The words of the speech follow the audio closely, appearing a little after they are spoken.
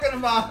talking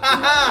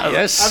about.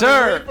 Yes, I've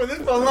sir. been waiting for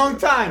this for a long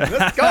time.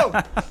 Let's go.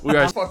 We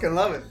are. I fucking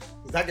love it.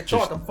 Cause I can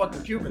talk. I'm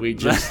fucking Cuban. We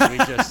just.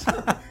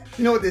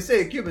 You know what they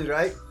say, Cubans,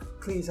 right?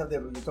 Clean yourself there,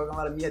 but you're talking a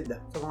lot of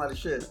mierda, talking a lot of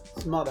shit.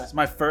 Smell that. It's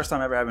my first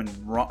time ever having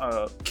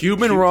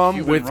Cuban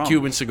rum with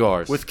Cuban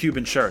cigars. with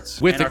Cuban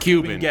shirts With and a our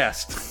Cuban.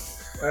 guest.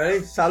 All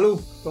right,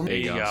 salud. There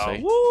you go.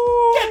 See?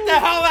 Woo! Get the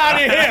hell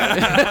out of here.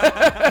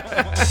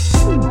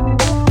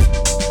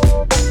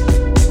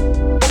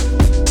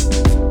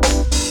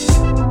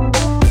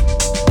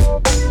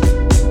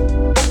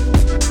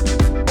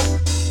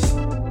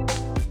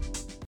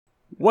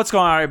 What's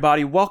going on,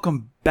 everybody?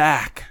 Welcome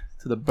back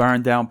to the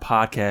Burn Down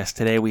Podcast.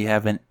 Today we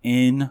have an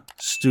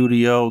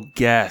in-studio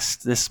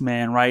guest. This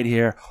man right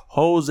here,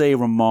 Jose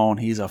Ramon.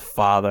 He's a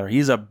father,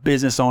 he's a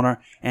business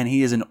owner, and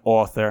he is an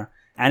author.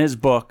 And his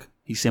book,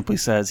 he simply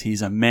says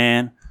he's a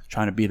man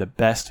trying to be the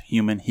best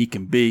human he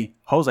can be.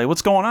 Jose,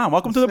 what's going on?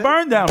 Welcome to the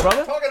Burn Down,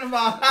 brother. Talking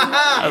about.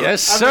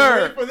 Yes, I've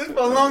sir. been waiting for this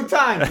for a long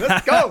time.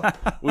 Let's go.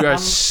 We are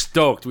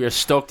stoked. We are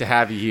stoked to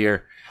have you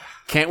here.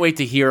 Can't wait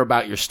to hear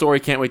about your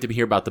story. Can't wait to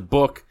hear about the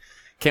book.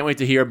 Can't wait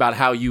to hear about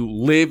how you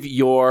live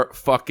your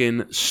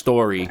fucking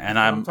story. And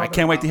I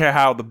can't wait to hear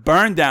how the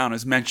Burn Down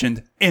is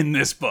mentioned in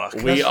this book.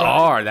 We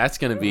are. That's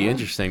going to be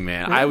interesting,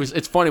 man.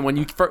 It's funny when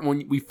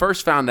we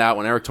first found out,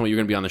 when Eric told me you were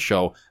going to be on the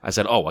show, I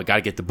said, "Oh, I got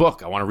to get the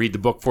book. I want to read the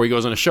book before he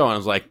goes on the show." And I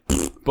was like,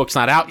 "Book's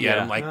not out yet."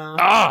 Yeah. I'm like,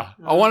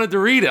 I wanted to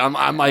read it.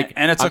 I'm like,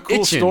 And it's a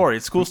cool itching. story.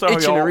 It's a cool story.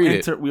 Itching to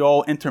read it. We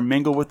all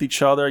intermingle with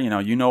each other.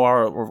 You know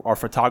our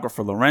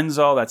photographer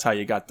Lorenzo. That's how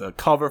you got the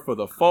cover for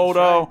the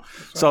photo. That's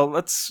right. So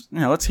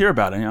let's hear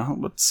about it.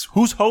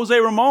 Who's Jose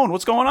Ramon?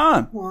 What's going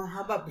on? Well, how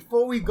about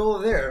before we go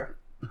there?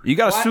 You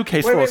got a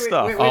suitcase full of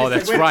stuff. Oh,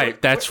 that's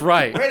right. That's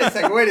right. Wait a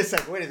second. When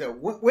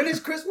is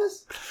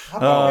Christmas? How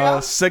far we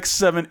are? 6,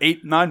 7,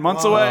 8, 9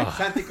 months away.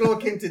 Santa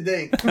Claus came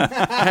today.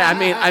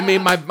 I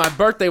mean, my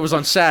birthday was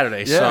on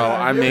Saturday, so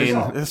I mean,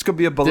 this could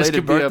be a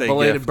belated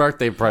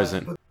birthday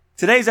present.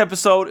 Today's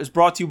episode is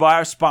brought to you by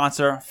our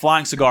sponsor,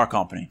 Flying Cigar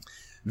Company.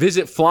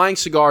 Visit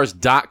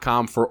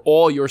flyingcigars.com for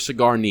all your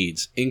cigar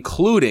needs,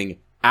 including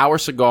our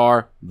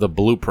cigar, The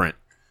Blueprint.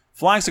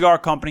 Flying Cigar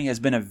Company has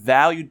been a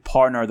valued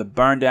partner of the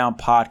Burn Down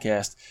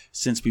Podcast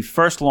since we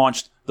first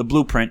launched The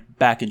Blueprint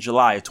back in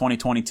July of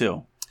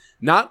 2022.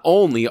 Not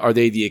only are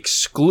they the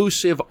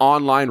exclusive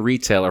online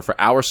retailer for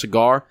our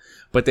cigar,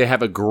 but they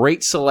have a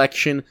great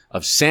selection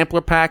of sampler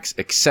packs,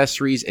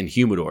 accessories, and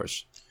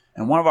humidors.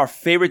 And one of our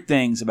favorite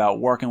things about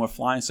working with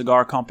Flying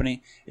Cigar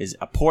Company is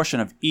a portion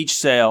of each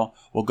sale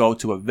will go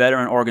to a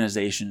veteran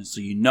organization,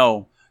 so you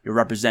know you're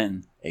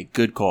representing a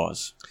good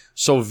cause.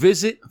 So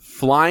visit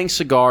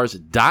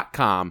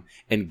flyingcigars.com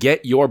and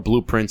get your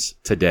blueprints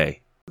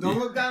today. Don't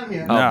look down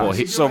here. Oh,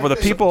 boy. So for the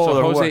people...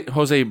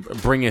 Jose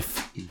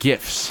bringeth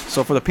gifts.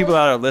 So for the people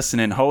that are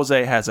listening,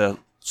 Jose has a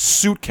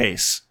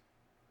suitcase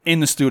in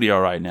the studio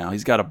right now.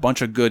 He's got a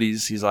bunch of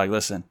goodies. He's like,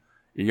 listen,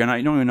 you don't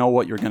even know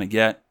what you're going to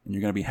get, and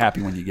you're going to be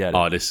happy when you get it.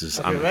 Oh, this is...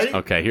 ready?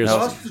 Okay, here's...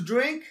 First to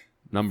drink.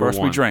 Number First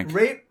one. we drink.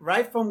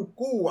 Right from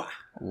Cuba.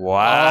 Wow.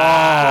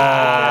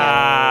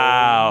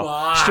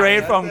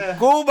 Straight from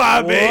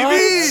Cuba,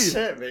 baby.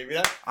 Shit, baby.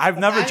 I've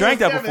never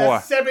drank that before.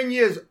 That's 7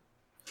 years.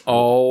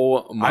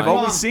 Oh, my... I've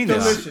always seen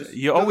this. Delicious.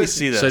 You always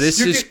see this. So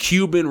this is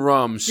Cuban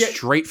rum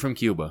straight from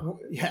Cuba.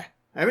 Yeah,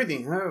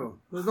 everything. Oh,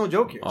 there's no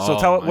joke here. So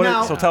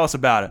tell us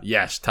about it.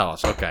 Yes, tell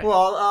us. Okay.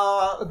 Well,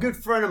 a good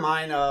friend of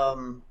mine,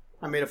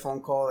 I made a phone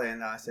call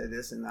and I said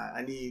this and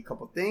I need a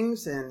couple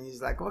things. And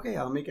he's like, okay,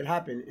 I'll make it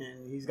happen.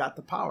 And he's got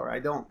the power. I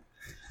don't.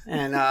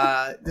 And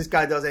this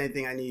guy does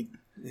anything I need.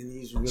 And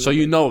he's really so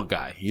you know a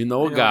guy. You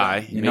know a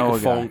guy. You make a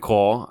phone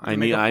call. I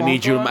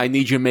need you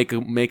to make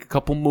a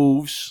couple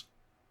moves.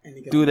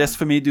 Do this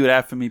for me, do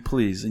that for me,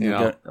 please. And you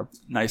get a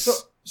nice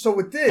So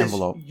with this,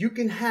 envelope. You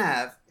can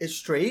have it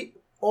straight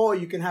or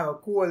you can have a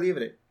Cuba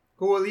Libre.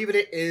 Cuba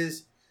Libre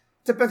is,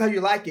 depends how you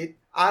like it.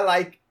 I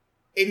like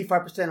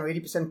 85% or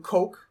 80%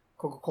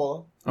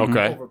 Coca-Cola.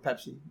 Okay. Over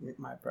Pepsi.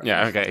 My preference.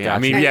 Yeah, okay. Yeah. I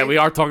mean, we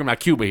are talking about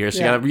Cuba here,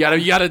 so you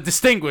gotta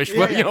distinguish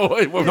what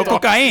no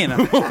cocaine.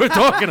 what we're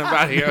talking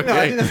about here. Okay. No,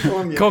 I think that's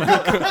Colombia.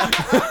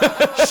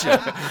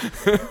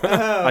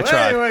 I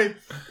tried. Anyway,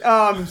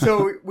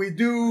 so we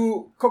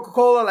do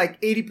Coca-Cola like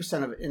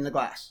 80% of it in the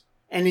glass,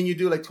 and then you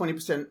do like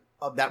 20%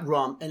 of that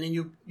rum, and then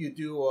you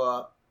do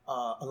a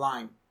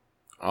lime.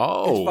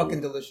 Oh, it's fucking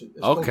delicious.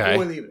 It's okay.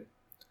 Cuba Libre.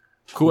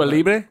 Cuba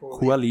Libre?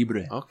 Cuba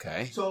Libre.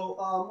 Okay. So,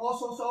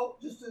 also,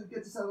 just to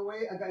get this out of the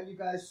way, I got you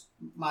guys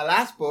my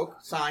last book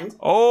signed.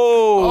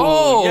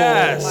 Oh,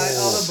 yes. My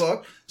other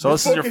book. So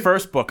this is your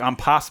first book,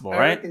 Impossible,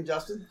 right? Eric and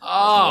Justin. Oh,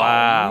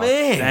 wow.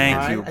 Man.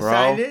 Thank you, bro. I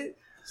signed it.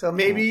 So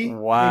maybe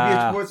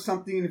it's worth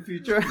something in the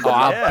future. Oh,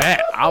 I'll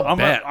bet. I'm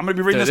going to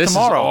be reading this This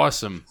tomorrow. is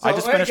awesome. I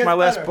just finished my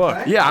last book.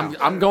 Right? Yeah,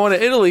 I'm going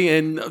to Italy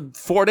in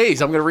 4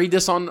 days. I'm going to read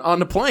this on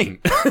the plane.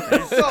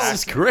 This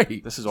is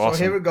great. This is awesome.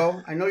 So here we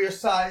go. I know your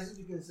size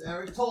because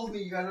Eric told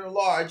me you got a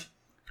large.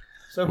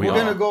 So if we're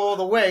going to go all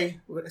the way,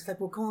 it's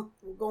like we're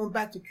going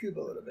back to Cuba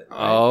a little bit.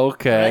 Right?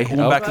 Okay.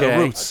 Going back to the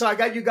roots. So I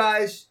got you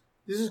guys,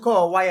 this is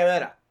called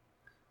Guayabera.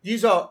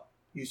 These are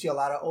You see a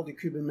lot of older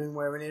Cuban men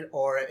wearing it,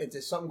 or if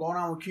there's something going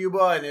on with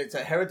Cuba and it's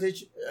a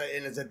heritage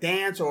and it's a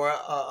dance or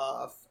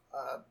a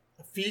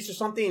feast or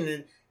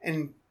something,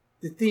 and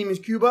the theme is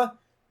Cuba.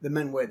 The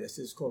men wear this.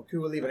 It's called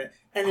Cuba Libre.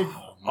 And most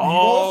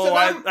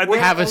of them I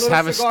have a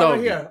stogie.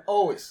 Right here,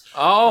 always.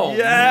 Oh,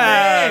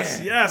 yes,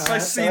 man. yes. I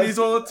see these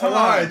all the time.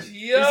 Large.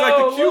 These like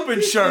the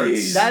Cuban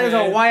shirts. That is a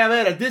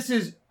guayabera. This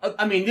is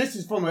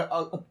from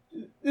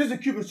this is a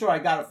Cuban store I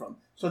got it from.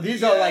 So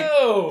these are like,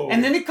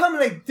 and then they come in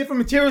like different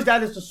materials.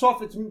 That is the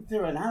softest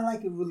material, and I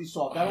like it really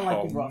soft. I don't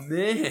like it rough.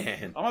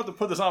 Man, I'm gonna have to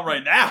put this on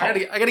right now.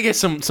 I gotta get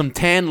some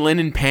tan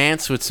linen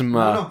pants with some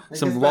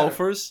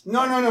loafers.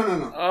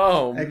 No.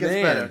 Oh, it gets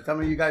better. Tell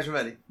me you guys are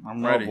ready.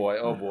 I'm ready.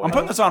 Oh boy. I'm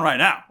putting this on right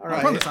now. All right.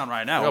 I'm putting this on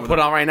right now. You gonna put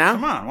it on right now?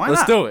 Come on, why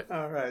Let's not? do it.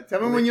 All right.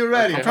 Tell me when you're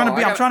ready. I'm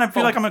trying to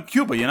feel like I'm in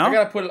Cuba. You know.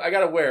 I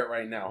gotta wear it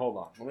right now. Hold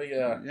on. Let me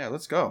yeah,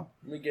 let's go.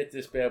 let me get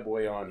this bad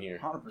boy on here.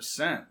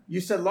 100%.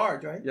 You said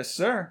large, right? Yes,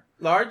 sir.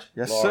 Large?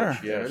 Yes, Large, sir.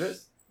 yes. There it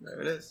is.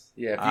 There it is.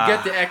 Yeah, if you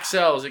get the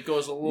XLs, it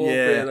goes a little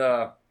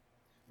bit.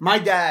 My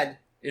dad.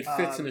 It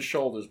fits in the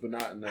shoulders, but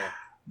not in the.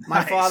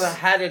 My father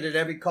had it in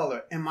every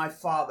color, and my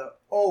father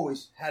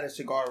always had a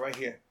cigar right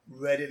here,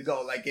 ready to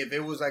go. Like if it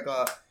was like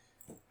a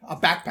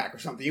backpack or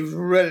something, he was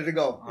ready to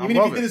go. Even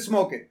if he didn't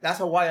smoke it. That's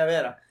a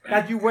guayabera.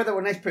 That you wear that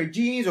with a nice pair of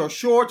jeans or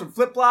shorts or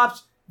flip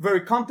flops.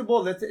 Very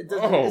comfortable.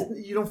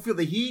 You don't feel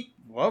the heat.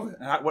 Love it.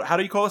 How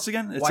do you call this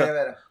again? It's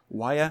Guayabera.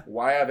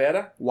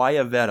 Guayabera?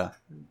 Guayabera.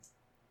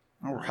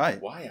 All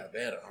right.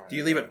 Guayabera. Do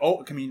you leave it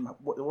open? I mean,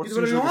 what's You do whatever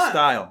usually you the want.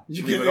 style?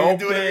 You leave can it do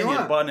open, whatever you you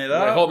want. button it Wait,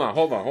 up. hold on.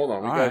 We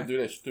All gotta right. do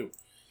this too.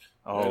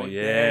 Oh,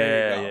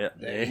 There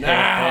yeah.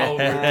 Now we're talking.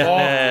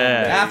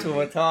 That's what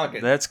we're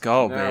talking. Let's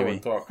go, Now we're baby.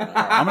 talking.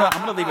 I'm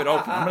gonna leave it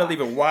open. I'm gonna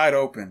leave it wide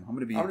open. I'm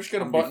just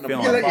gonna be button the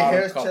feeling You it. let your bottom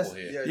hair couple chest,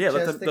 here. Yeah,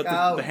 let chest the stick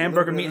out,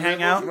 hamburger meat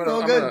hang out.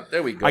 Go good.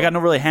 There we go. I got no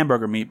really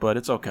hamburger meat, but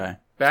it's okay.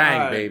 Bang,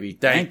 All right. baby.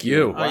 Thank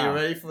you. Are you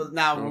ready for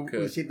now? Okay.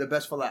 We save the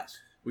best for last.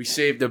 We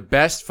saved the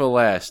best for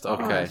last. All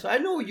Okay. right, so I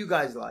know what you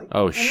guys like.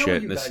 Oh, I know shit,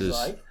 What you this guys is-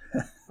 like.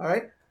 All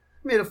right.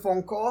 Made a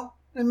phone call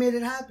and made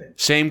it happen.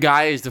 Same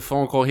guy as the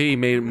phone call. He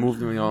moved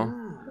me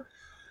on.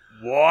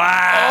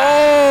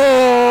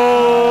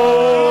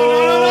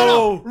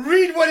 Wow!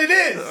 Read what it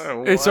is.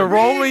 It's a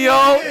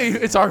Romeo.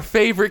 It's our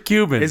favorite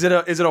Cuban. Is it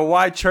a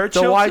white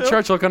Churchill? the white too?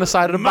 Churchill on the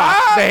side of the My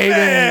box, baby?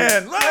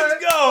 man,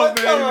 let's go,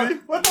 baby.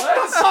 What the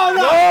fuck's going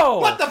go.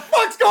 on? What the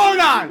fuck's going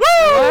on?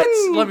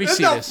 Let me There's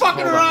see no this.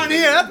 fucking Hold on. around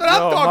here. That's what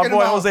I'm My talking boy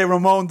about. Jose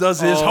Ramon does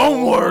his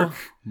homework.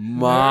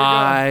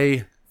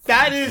 My.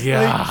 That is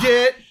Yeah.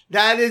 legit.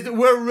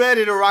 We're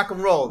ready to rock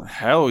and roll.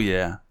 Hell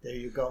yeah. There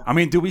you go. I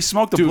mean, do we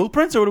smoke the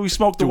blueprints or do we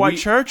smoke the white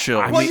Churchill?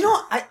 Well, you know,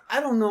 I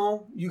don't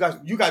know. You guys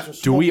are.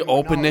 Do we smoking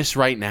open now. this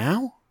right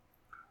now?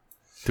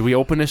 Do we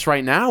open this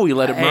right now? We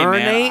let it Hey,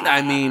 marinate?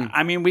 man,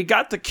 I mean, we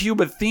got the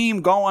Cuba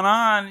theme going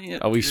on.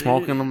 Are we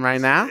smoking them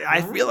right now?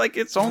 I feel like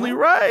it's only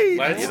right.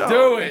 Let's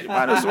do it.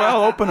 Might as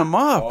well open them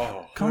up.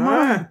 Oh. Come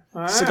on.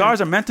 All right.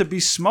 Cigars are meant to be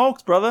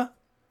smoked, brother.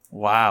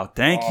 Wow.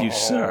 Thank you,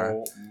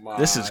 sir. Oh,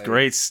 This is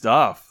great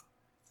stuff.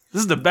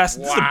 This is the best.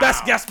 This is the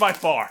best guest by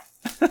far.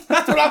 That's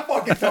what I'm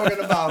fucking talking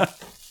about.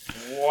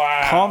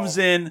 Wow. Comes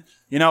in,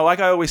 like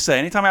I always say,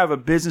 anytime I have a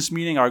business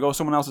meeting or I go to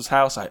someone else's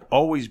house, I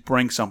always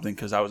bring something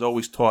because I was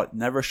always taught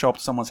never show up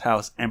to someone's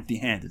house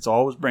empty-handed. So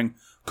always bring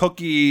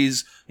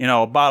cookies,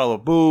 a bottle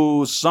of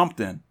booze,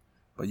 something.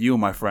 But you,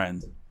 my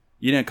friend,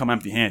 you didn't come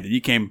empty-handed. You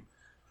came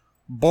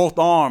both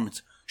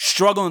arms,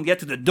 struggling to get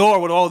to the door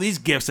with all these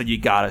gifts that you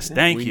got us.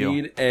 Thank you.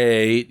 We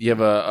need you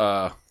have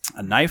a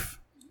A knife?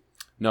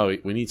 no,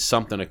 we need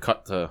something to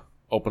cut to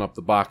open up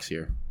the box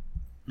here.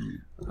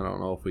 I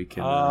don't know if we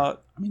can.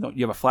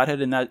 You have a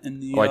flathead in the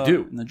I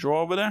do. in the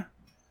drawer over there?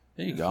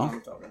 There you go.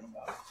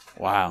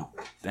 Wow.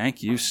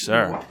 Thank you,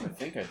 sir. I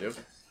think I do.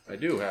 I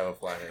do have a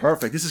flathead.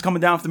 Perfect. This is coming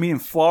down from me in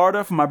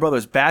Florida for my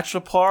brother's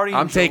bachelor party.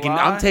 I'm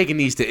taking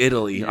these to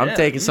Italy. I'm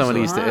taking some of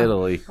these to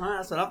Italy. All right,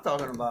 that's what I'm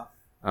talking about.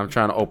 I'm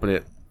trying to open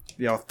it.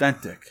 The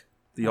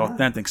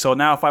authentic. So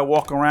now if I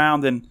walk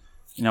around and,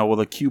 will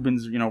the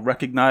Cubans,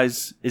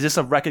 recognize, is this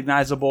a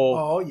recognizable,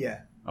 Oh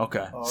yeah.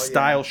 okay, Oh,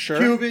 style yeah. shirt?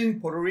 Cuban,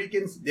 Puerto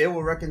Ricans, they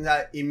will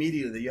recognize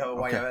immediately. You have a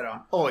white hat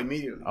on. Oh,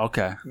 immediately.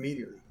 Okay.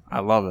 Immediately. I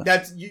love it.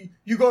 That's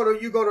you go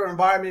to an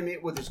environment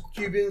meet with the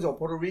Cubans or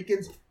Puerto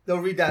Ricans, they'll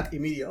read that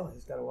immediately. Oh,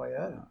 he's got a white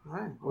hat on. All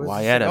right. Where's the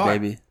Guayetta, cigar?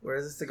 baby.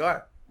 Where's the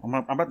cigar? I'm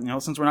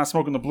about, since we're not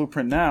smoking the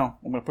blueprint now,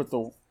 I'm going to put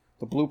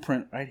the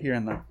blueprint right here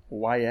in the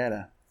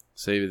Guayetta.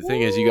 See, the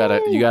thing is, you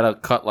gotta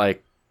cut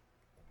like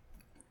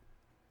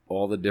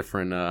all the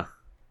different.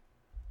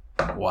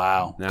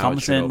 Wow. Now it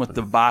Comes should in open. with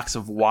the box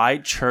of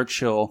white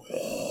Churchill.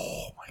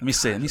 Let me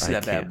see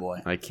that bad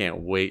boy. I can't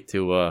wait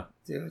to.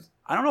 Dude.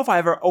 I don't know if I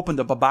ever opened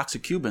up a box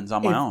of Cubans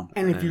on my own.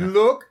 And if you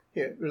look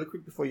here, really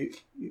quick before you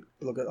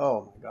look at,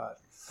 oh my God.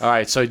 All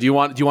right, so do you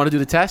want to do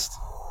the test?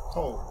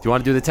 Oh, Do you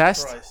want to do the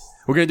test? Christ.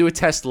 We're gonna do a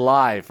test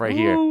live right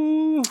here.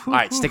 Ooh. All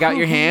right, stick out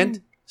your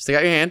hand. Stick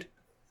out your hand.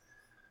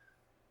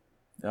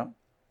 Yep.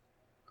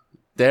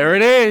 There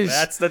it is.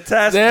 That's the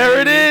test. there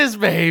baby. it is,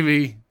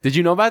 baby. Did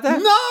you know about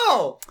that?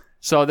 No!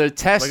 So the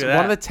test, Look at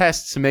one of that. the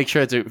tests to make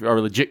sure it's a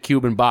legit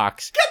Cuban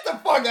box Get the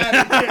fuck out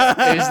of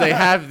here. is they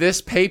have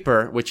this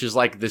paper, which is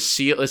like the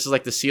seal. This is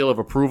like the seal of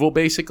approval,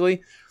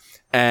 basically.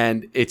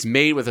 And it's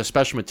made with a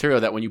special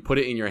material that when you put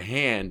it in your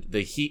hand,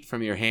 the heat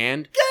from your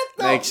hand Get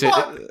the makes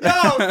fuck. it. No,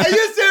 are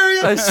you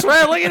serious? I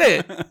swear, look at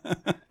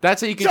it. That's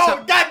how you can Yo, tell.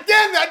 God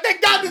damn it.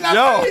 Thank God did not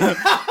Yo. face.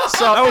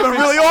 So That would have if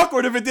been really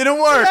awkward if it didn't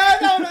work. Yeah,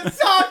 no, that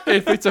sucked.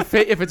 if it's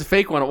a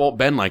fake one, it won't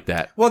bend like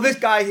that. Well, this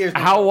guy here is no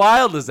How joke.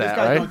 wild is This that,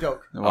 guy's right? no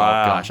joke. Oh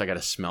Wow. gosh, I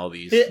gotta smell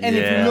these. And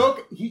if Yeah. you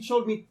look,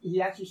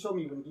 he actually showed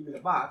me when he gave me the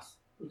box,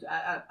 which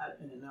I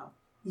didn't know.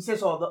 He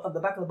says, on the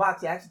back of the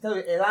box, he actually tells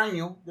you el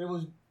año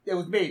it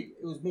was made.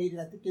 It was made,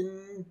 I think,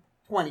 in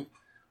 20.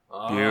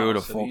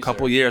 Beautiful.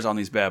 Couple years on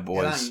these bad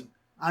boys.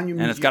 El año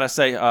And it's got to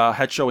say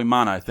Hecho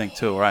Imana, I think,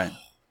 too, right?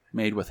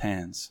 Made with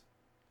hands.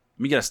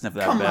 Let me get a sniff of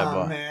that Come bad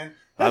on, boy. man.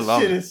 I That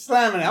love shit it. is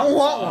slamming. I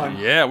want one.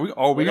 Yeah, we're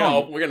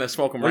We're gonna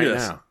smoke them Look right at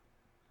this. now.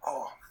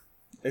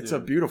 It's a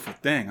beautiful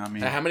thing. I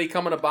mean, How many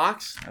come in a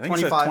box? I think it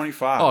says 25.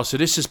 25. Oh, so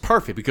this is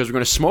perfect because we're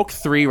gonna smoke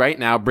 3 right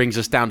now. Brings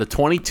us down to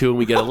 22, and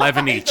we get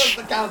 11 He does each.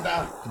 the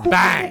countdown.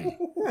 Bang!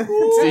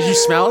 Did you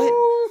smell it?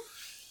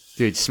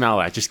 Dude, smell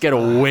that. Just get a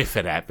whiff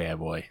of that bad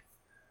boy.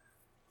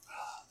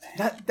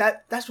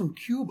 That's from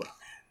Cuba.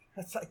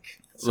 That's like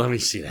Let me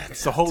see that.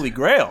 It's the Holy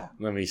Grail.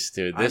 Let me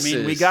see. I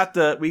mean, we got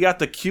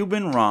the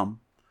Cuban rum,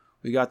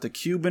 we got the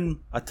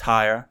Cuban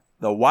attire,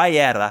 the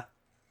guayera,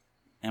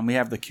 and we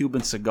have the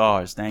Cuban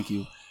cigars. Thank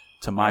you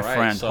to my All right,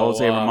 friend so,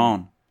 Jose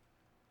Ramon.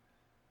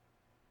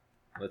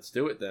 Let's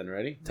do it then.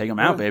 Ready? Take them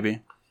out,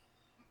 baby.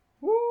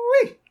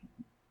 woo-wee.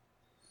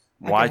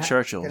 Why Can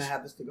Churchills? I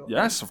have this to go?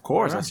 Yes, of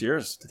course. All right. That's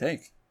yours to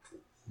take.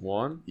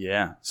 1.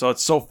 Yeah. So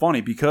it's so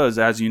funny because,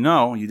 as you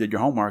know, you did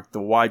your homework.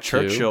 The Why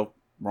Churchill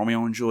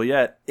Romeo and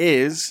Juliet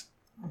is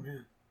Oh,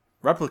 man.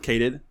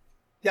 replicated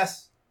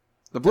Yes.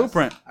 the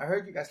blueprint. I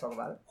heard you guys talk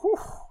about it. Whew,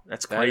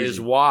 that's That crazy. is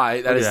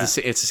why. That Look is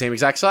at that. it's the same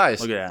exact size.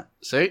 Look at that.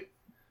 See?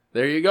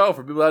 There you go.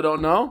 For people that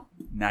don't know.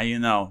 Now you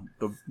know.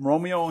 The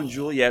Romeo and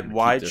Juliet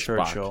Why this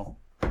Churchill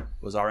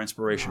was our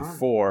inspiration Wow.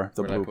 for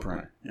the Where'd I put blueprint.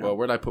 mine? Yeah. Well,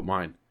 where'd I put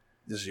mine?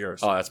 This is yours.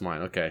 Oh, that's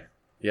mine. Okay.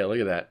 Yeah, look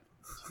at that.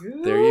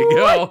 There you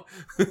go.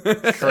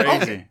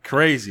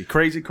 Crazy.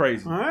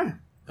 All right.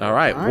 All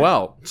right. All right.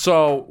 Well,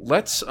 so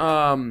let's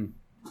well,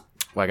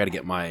 I got to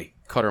get my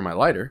cutter and my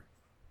lighter.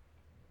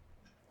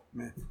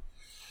 Man.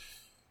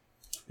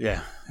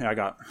 Yeah, I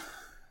got.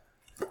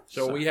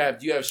 So we have,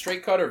 do you have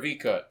straight cut or V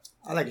cut?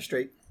 I like it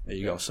straight. There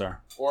you go, sir.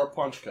 Or a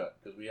punch cut?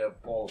 Because we have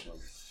all of them.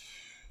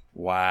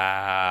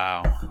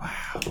 Wow.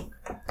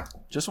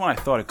 Just when I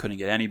thought it couldn't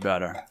get any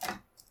better.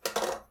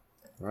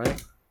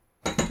 Right?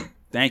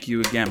 Thank you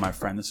again, my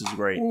friend. This is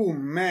great. Oh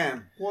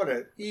man, what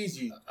an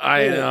easy.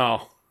 I pull.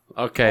 know.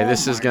 Okay, Oh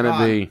this is my going to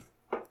God. be...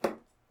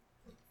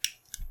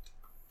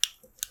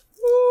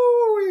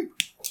 Woo-wee.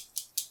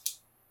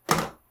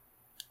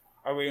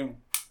 I mean,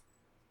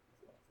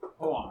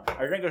 hold on.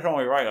 I think it's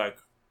only right. Like,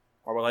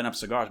 while we're lighting up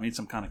cigars, we need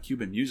some kind of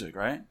Cuban music,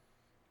 right?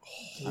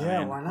 Yeah, I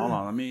mean, why not? Hold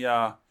on. Let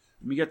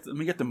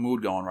me get the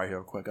mood going right here,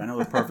 real quick. I know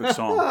the perfect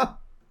song.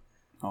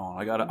 Oh,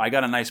 I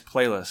got a nice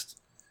playlist.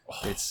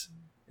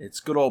 It's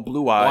good old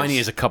Blue Eyes. All I need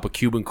is a cup of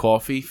Cuban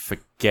coffee.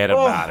 Forget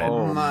about it.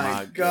 Oh,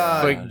 my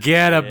God.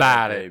 Forget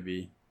about it.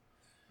 baby.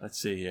 Let's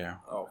see here.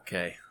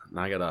 Okay.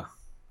 Now I got to...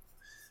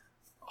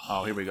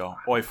 Oh, here we go.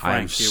 Oi, I'm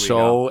Frank. Here we so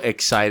go.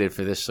 excited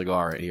for this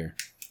cigar right here.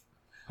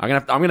 I'm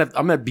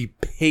gonna be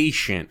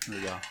patient. Here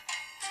we go.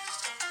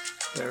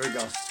 There we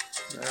go.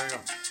 There we go.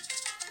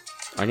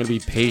 I'm gonna be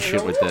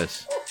patient with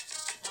this.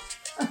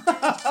 That's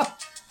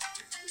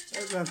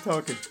what I'm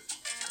talking.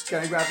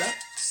 Can I grab that?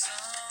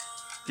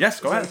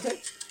 Yes, go ahead.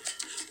 Okay.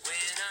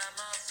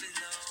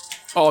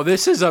 Oh,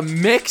 this is a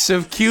mix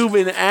of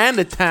Cuban and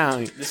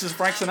Italian. This is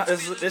Frank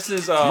Sinatra. This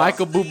is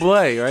Michael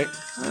Bublé, right?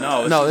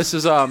 No, This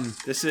is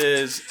this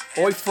is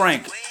Oi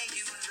Frank,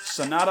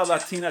 Sonata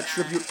Latina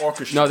Tribute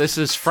Orchestra. no, this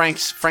is Frank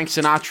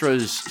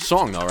Sinatra's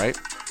song, though, right?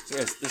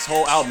 Yes, this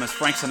whole album is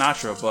Frank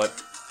Sinatra, but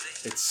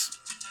it's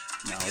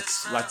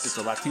it's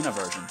a Latina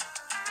version.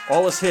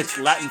 All his hits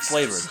Latin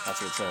flavored.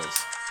 That's what it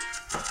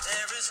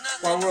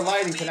says. While we're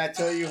lighting, can I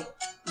tell you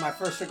my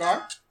first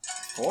cigar?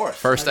 Of course.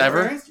 First My ever.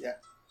 experience? Yeah.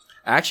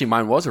 Actually,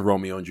 mine was a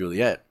Romeo and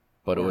Juliet,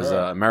 but it was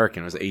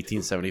American. It was an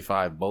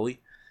 1875 Bully.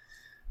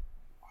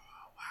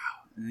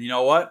 And you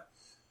know what?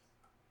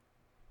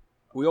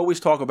 We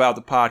always talk about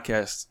the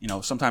podcast. You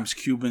know, sometimes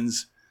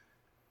Cubans,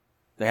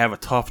 they have a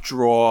tough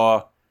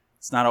draw.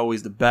 It's not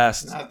always the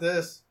best. Not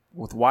this.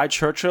 With Why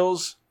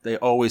Churchills, they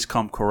always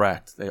come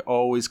correct. They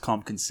always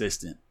come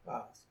consistent.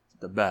 Wow.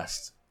 The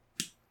best.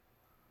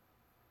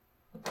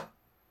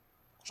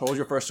 So what was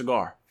your first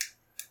cigar?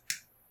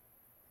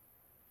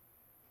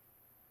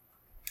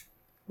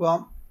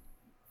 Well,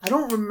 I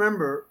don't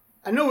remember.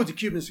 I know it was a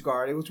Cuban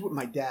cigar. It was with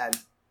my dad.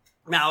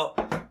 Now,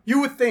 you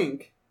would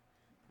think,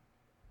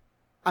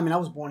 I mean, I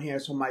was born here,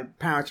 so my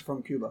parents are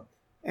from Cuba.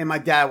 And my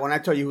dad, when I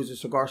tell you he was a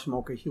cigar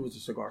smoker, he was a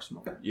cigar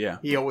smoker. Yeah.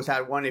 He always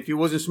had one. If he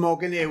wasn't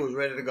smoking, it was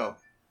ready to go.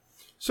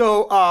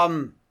 So,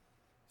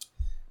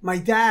 my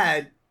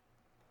dad,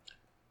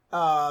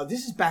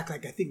 this is back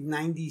like I think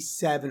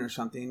 97 or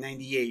something,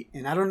 98.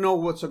 And I don't know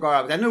what cigar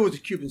I was. I know it was a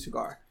Cuban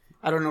cigar.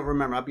 I don't know,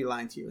 remember. I'll be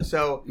lying to you.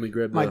 So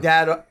my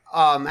dad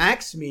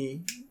asked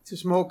me to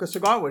smoke a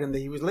cigar with him that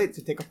he was late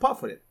to take a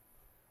puff with it.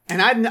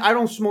 And I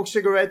don't smoke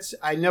cigarettes.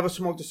 I never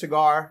smoked a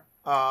cigar.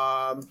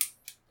 There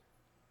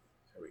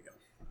we go.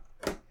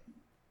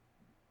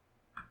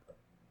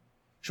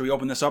 Should we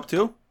open this up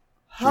too?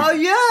 Hell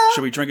yeah!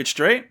 Should we drink it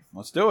straight?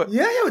 Let's do it.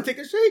 Yeah, we'll take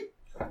it straight.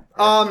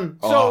 And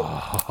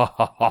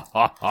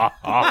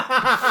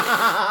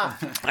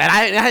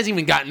it hasn't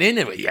even gotten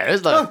into it yet.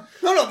 It's like,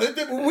 no.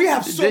 We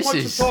have so much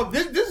to talk.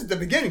 This is the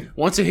beginning.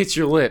 Once it hits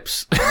your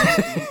lips,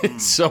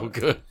 it's so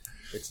good.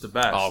 It's the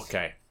best.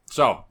 Okay,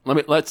 so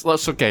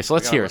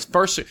let's hear it.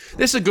 First,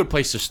 this is a good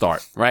place to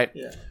start, right?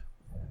 Yeah.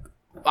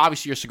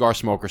 Obviously, you're a cigar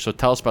smoker, so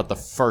tell us about the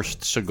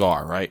first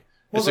cigar, right?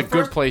 It's a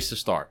good place to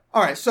start.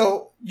 All right,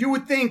 so you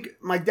would think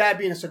my dad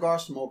being a cigar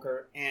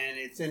smoker, and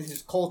it's in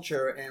his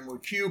culture, and we're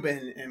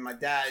Cuban, and my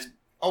dad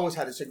always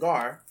had a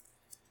cigar.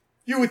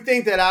 You would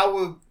think that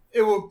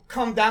it would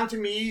come down to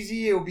me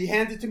easy, it would be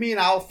handed to me,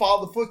 and I'll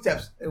follow the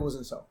footsteps. It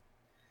wasn't so.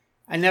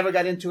 I never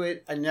got into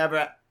it.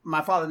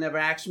 My father never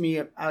asked me.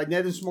 I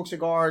never smoked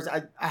cigars.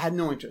 I had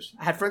no interest.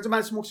 I had friends of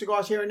mine smoke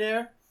cigars here and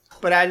there,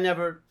 but I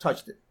never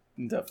touched it.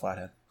 That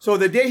flathead. So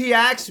the day he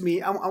asked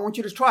me, I want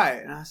you to try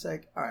it, and I was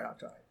like, all right, I'll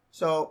try it.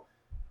 So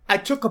I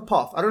took a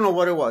puff. I don't know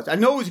what it was. I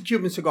know it was a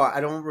Cuban cigar.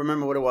 I don't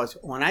remember what it was.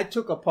 When I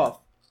took a puff,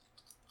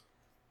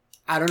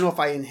 I don't know if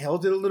I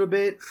inhaled it a little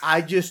bit.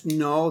 I just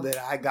know that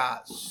I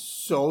got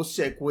so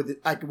sick within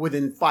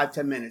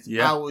 5-10 minutes.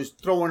 Yeah. I was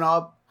throwing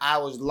up. I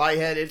was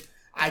lightheaded.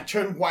 I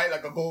turned white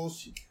like a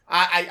ghost.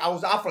 I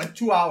was out for like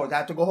 2 hours. I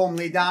had to go home,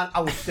 lay down.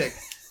 I was sick.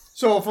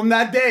 So from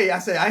that day, I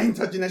said, I ain't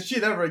touching that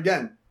shit ever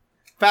again.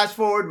 Fast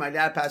forward, my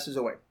dad passes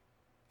away.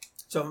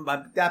 So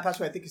my dad passed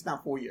away, I think it's now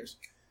 4 years.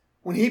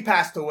 When he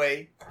passed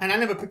away, and I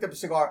never picked up a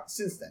cigar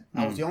since then.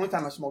 That was the only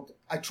time I smoked.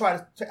 I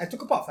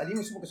took a puff. I didn't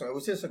even smoke a cigar. It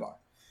was his cigar.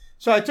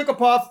 So I took a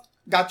puff,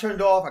 got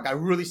turned off. I got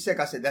really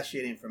sick. I said, that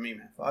shit ain't for me,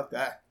 man. Fuck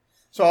that.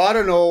 So I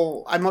don't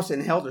know. I must have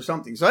inhaled or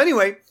something. So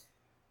anyway,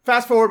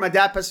 fast forward, my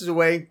dad passes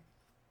away.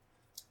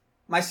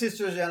 My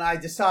sisters and I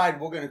decide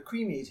we're going to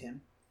cremate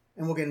him,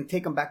 and we're going to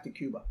take him back to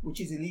Cuba,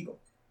 which is illegal.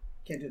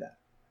 Can't do that.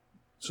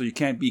 So you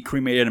can't be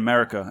cremated in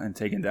America and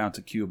taken down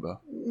to Cuba.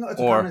 No, it's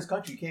a communist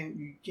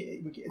country.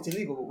 It's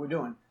illegal what we're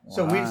doing. Wow.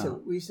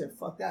 So we said,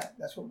 fuck that.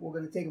 That's what we're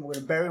going to take him. We're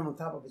going to bury him on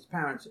top of his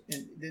parents.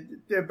 And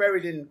they're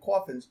buried in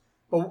coffins.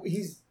 But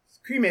he's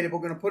cremated. We're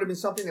going to put him in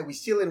something that we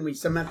seal it and we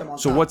cement them on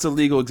top. So what's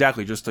illegal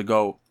exactly? Just to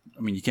go,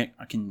 I mean, you can't,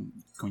 can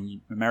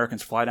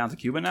Americans fly down to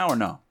Cuba now or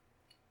no?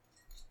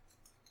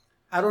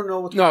 I don't know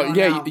what's going on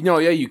now.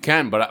 You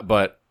can,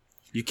 but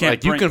you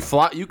can't.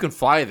 Like, you can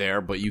fly there,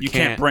 but you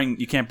can't bring.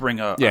 You can't bring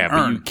a but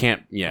urn you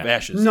can't. Yeah, of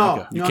ashes. No,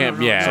 okay. You can't.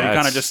 No. Yeah, so you're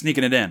kind of just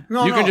sneaking it in.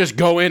 You can just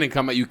go in and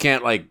come out. You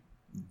can't like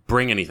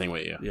bring anything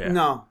with you. Yeah.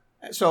 No.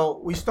 So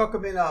we stuck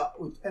him in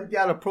we emptied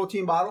out a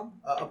protein bottle,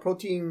 a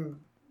protein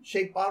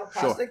shake bottle,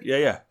 plastic. Sure.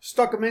 Yeah.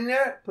 Stuck him in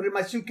there, put it in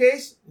my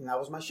suitcase, and that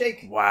was my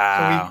shake.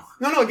 Wow.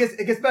 So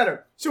it gets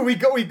better. So we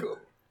go.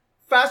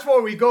 Fast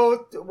forward,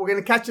 we're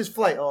gonna catch this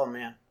flight. Oh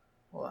man.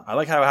 I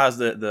like how it has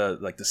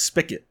the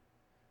spigot.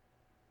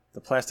 The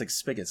plastic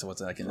spigot, so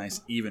it's like a nice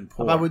even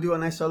pour. How about we do a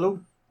nice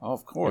salute? Oh,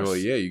 of course. Oh,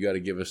 yeah, you got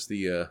to give us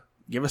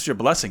give us your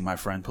blessing, my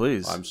friend,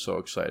 please. I'm so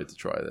excited to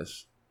try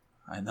this.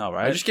 I know,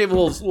 right? I just gave a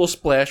little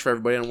splash for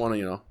everybody. I don't want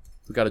to,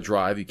 we got to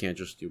drive. You can't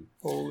just do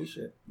holy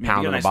shit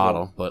pound in a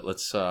bottle. But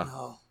let's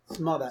smell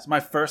that. It's my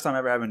first time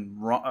ever having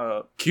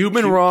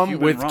Cuban rum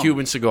with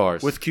Cuban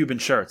cigars, with Cuban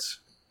shirts,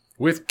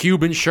 with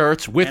Cuban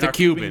shirts, with and a our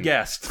Cuban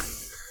guest.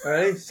 All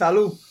right,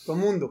 salud, todo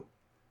mundo.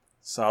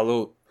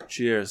 Salud.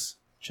 Cheers.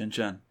 Chin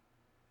chin.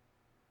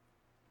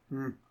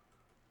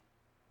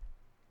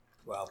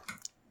 Wow.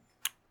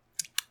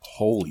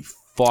 Holy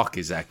fuck,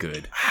 is that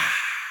good?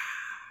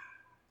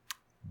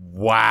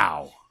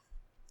 Wow.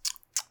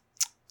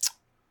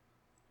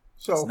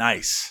 So it's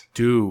nice.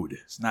 Dude.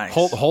 It's nice.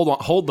 Hold on.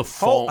 Hold the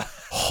phone.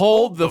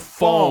 Hold the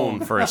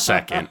phone for a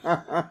second.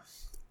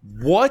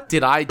 What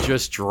did I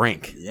just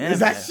drink? Yeah, is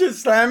that shit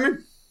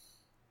slamming?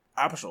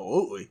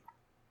 Absolutely.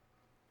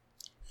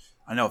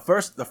 I know.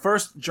 The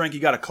first drink you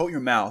got to coat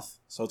your mouth,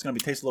 so it's gonna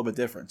taste a little bit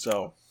different.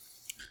 So,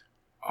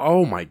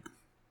 oh my.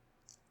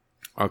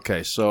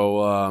 Okay,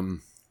 so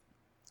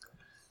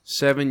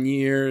 7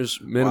 years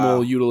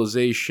minimal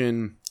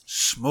utilization,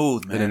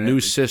 smooth man, in a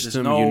new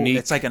system, unique.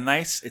 It's like a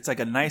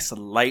nice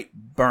light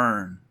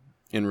burn.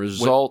 In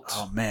result,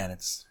 oh man,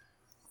 it's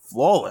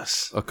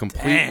flawless. A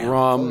complete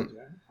rum.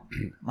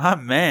 My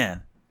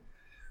man,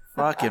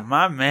 fucking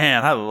my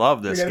man. I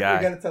love this guy.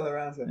 We gotta tell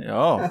around.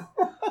 Oh.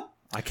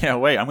 I can't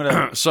wait. I'm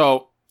gonna.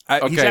 So I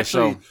know,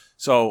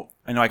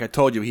 like I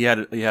told you, he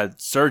had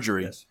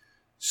surgery. Yes.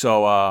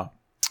 So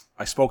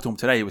I spoke to him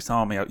today. He was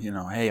telling me,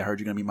 hey, I heard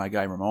you're gonna meet my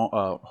guy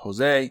Ramon,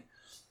 Jose,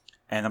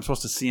 and I'm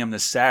supposed to see him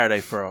this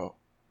Saturday for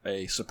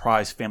a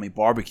surprise family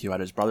barbecue at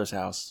his brother's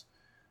house.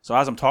 So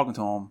as I'm talking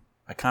to him,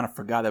 I kind of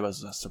forgot there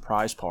was a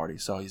surprise party.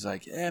 So he's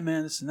like, yeah,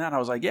 man, this and that. I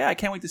was like, yeah, I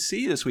can't wait to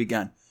see you this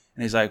weekend.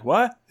 And he's like,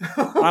 what?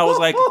 I was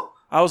like,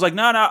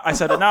 no. I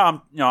said,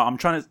 no, I'm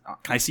trying to,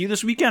 can I see you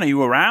this weekend? Are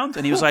you around?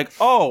 And he was like,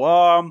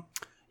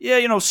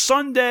 yeah,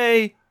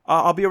 Sunday,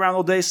 I'll be around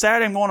all day.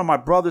 Saturday, I'm going to my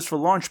brother's for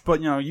lunch,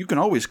 but, you can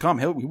always come.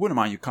 He wouldn't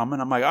mind you coming.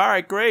 I'm like, all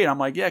right, great. I'm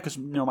like, yeah, because,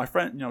 my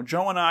friend,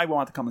 Joe and I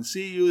want to come and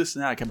see you, this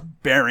and that. I kept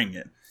bearing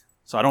it.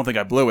 So I don't think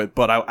I blew it.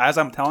 But as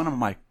I'm telling him, I'm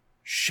like,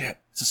 shit,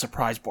 it's a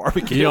surprise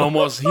barbecue. He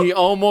almost blew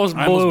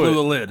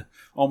the lid.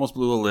 Almost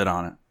blew the lid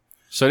on it.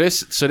 So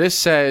this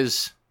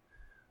says,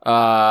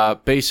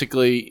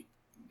 basically,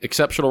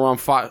 exceptional rum,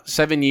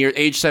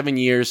 age 7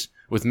 years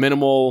with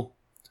minimal,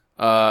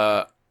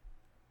 with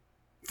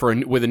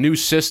a new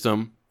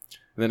system.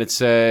 And then it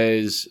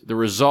says the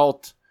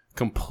result,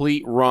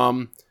 complete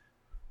rum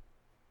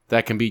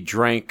that can be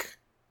drank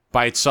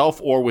by itself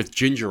or with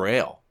ginger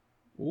ale.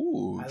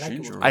 Ooh, like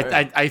ginger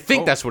ale. I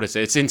think that's what it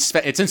says.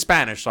 It's in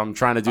Spanish, so I'm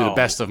trying to do the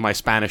best of my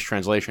Spanish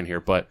translation here.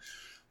 But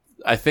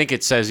I think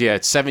it says,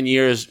 it's 7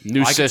 years,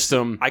 new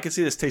system. I can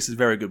see this tastes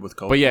very good with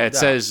Coke. But yeah, it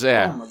says,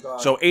 Oh my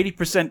God. So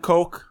 80%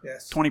 Coke,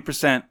 Yes.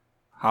 20%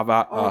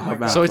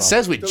 Havana. So it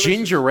says with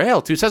ginger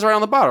ale, too. It says right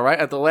on the bottle, right?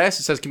 At the last,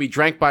 it says can be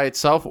drank by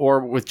itself or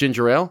with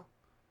ginger ale.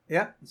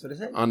 Yeah, that's what it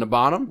says. On the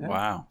bottom. Yeah.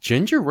 Wow.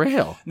 Ginger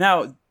ale.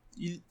 Now,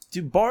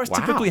 do bars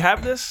typically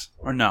have this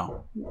or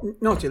no?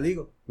 No, it's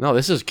illegal. No,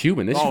 this is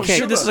Cuban. This you can't,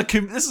 shit! This is a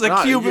Cuban this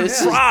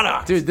is-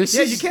 product, dude. This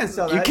Yeah, is you can't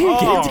sell that. You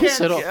can't Oh, get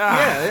this at all.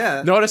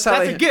 Yeah. Notice how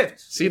That's they a gift.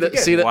 see It's a the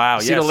gift. see the Wow,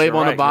 see yes, the label you're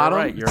on the right, bottom.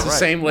 you're right, you're It's the right.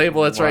 same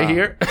label that's right Wow.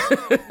 here.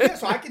 Yeah,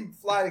 so I can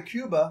fly to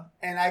Cuba,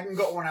 and I can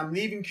go when I'm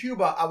leaving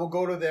Cuba. I will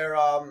go to their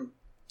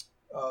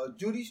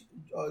duties.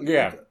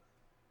 Yeah.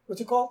 What's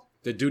it called?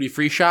 The duty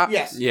free shop.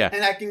 Yes. Yeah.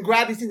 And I can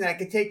grab these things, and I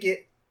can take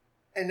it,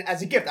 and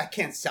as a gift, I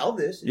can't sell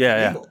this. It's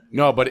Yeah. illegal.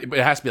 No, but it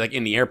has to be like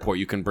in the airport.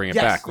 You can bring it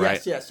back, right?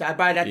 Yes. I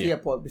buy it at the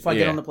airport before I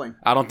get on the plane.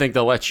 I don't think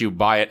they'll let you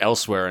buy it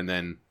elsewhere and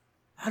then.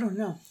 I don't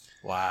know.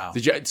 Wow.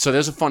 So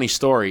there's a funny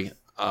story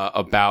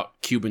about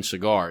Cuban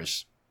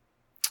cigars.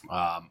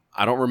 I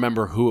don't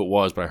remember who it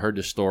was, but I heard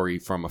this story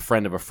from a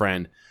friend of a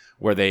friend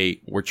where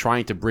they were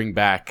trying to bring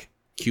back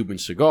Cuban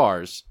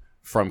cigars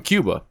from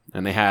Cuba,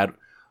 and they had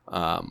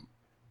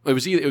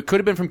it could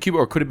have been from Cuba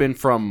or it could have been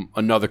from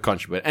another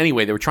country, but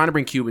anyway, they were trying to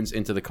bring Cubans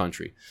into the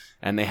country,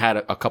 and they had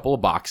a couple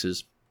of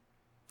boxes,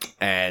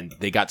 and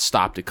they got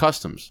stopped at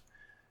customs.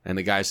 And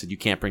the guy said, you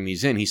can't bring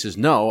these in. He says,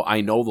 no,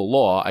 I know the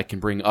law. I can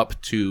bring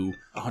up to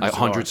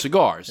 100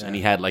 cigars. Yeah. And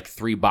he had like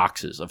 3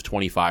 boxes of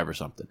 25 or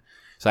something.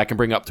 So I can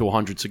bring up to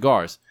 100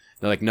 cigars.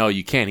 They're like, no,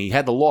 you can't. He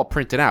had the law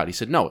printed out. He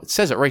said, no, it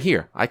says it right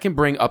here. I can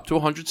bring up to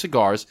 100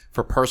 cigars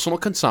for personal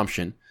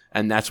consumption,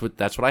 and that's what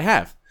I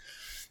have.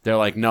 They're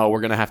like, no,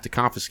 we're going to have to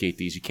confiscate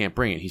these. You can't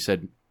bring it. He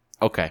said,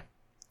 okay,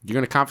 you're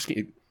going to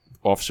confiscate.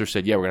 Officer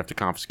said, yeah, we're going to have to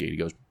confiscate. He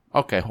goes,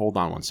 okay, hold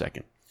on one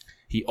second.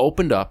 He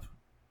opened up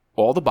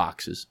all the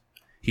boxes.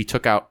 He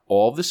took out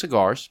all of the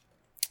cigars.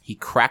 He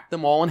cracked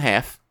them all in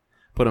half,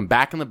 put them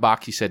back in the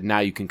box. He said, now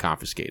you can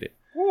confiscate it.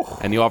 Ooh.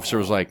 And the officer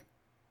was like,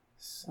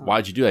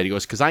 why'd you do that? He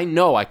goes, because I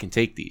know I can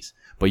take these,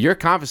 but you're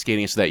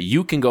confiscating it so that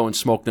you can go and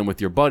smoke them with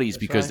your buddies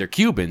because they're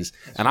Cubans,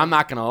 and I'm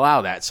not going to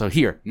allow that. So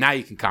here, now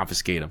you can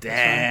confiscate them.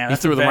 Damn, he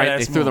threw them right.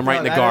 They threw them right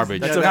in the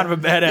garbage. That's kind of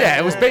a badass. Yeah,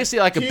 it was basically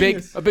like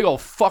a big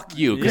old fuck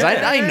you because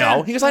I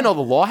know. He goes, I know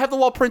the law. I have the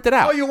law printed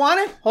out. Oh, you want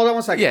it? Hold on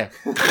one second.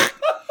 Yeah.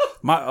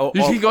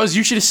 He goes,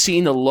 you should have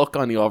seen the look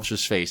on the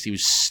officer's face. He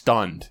was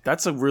stunned.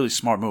 That's a really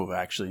smart move,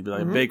 actually. Be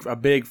like a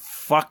big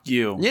fuck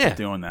you for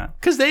doing that.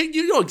 Because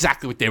you know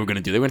exactly what they were going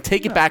to do. They were going to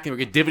take it back and they were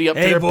going to divvy up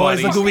to Hey, their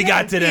boys, buddies. look what we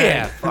got today.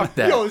 Yeah, fuck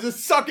that. Yo,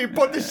 just suck it,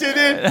 put the shit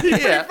in. He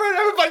Yeah. for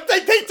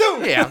everybody, take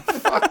 2. Yeah,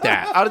 fuck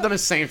that. I would have done the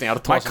same thing. I would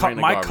have tossed them right in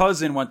the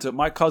garbage.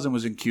 My cousin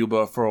was in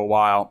Cuba for a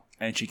while,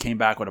 and she came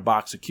back with a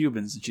box of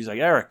Cubans, and she's like,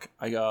 Eric,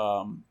 I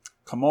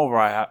come over.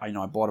 I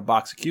bought a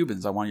box of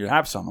Cubans. I want you to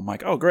have some. I'm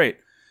like, oh, great.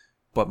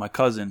 But my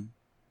cousin,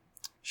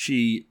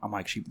 she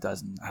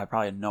doesn't. I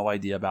probably had no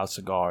idea about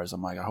cigars.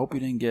 I'm like, I hope you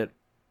didn't get,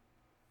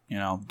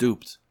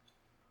 duped.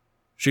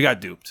 She got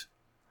duped.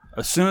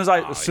 As soon as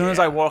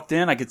I walked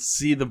in, I could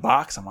see the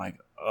box. I'm like,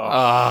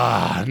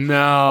 ugh.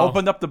 No.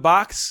 Opened up the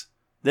box.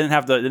 Didn't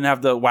have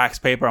the wax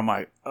paper. I'm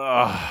like,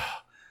 ugh.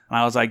 And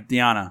I was like,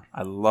 Deanna,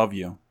 I love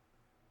you.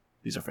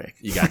 These are fake.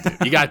 You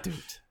got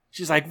duped.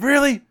 She's like,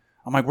 really?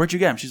 I'm like, where'd you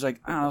get them? She's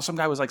like, I don't know. Some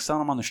guy was like selling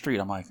them on the street.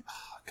 I'm like,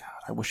 oh, God,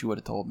 I wish you would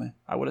have told me.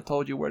 I would have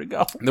told you where to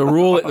go. The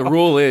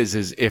rule is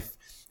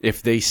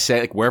if they say,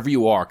 like, wherever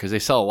you are, because they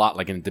sell a lot,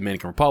 like in the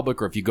Dominican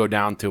Republic, or if you go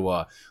down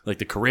to like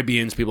the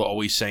Caribbeans, people are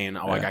always saying,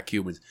 I got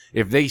Cubans.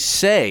 If they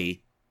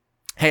say,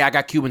 hey, I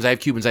got Cubans, I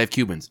have Cubans,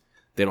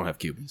 they don't have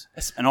Cubans.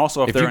 And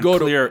also, if they're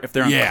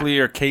in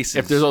clear cases,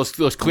 if there's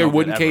those clear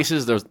wooden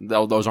cases,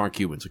 those aren't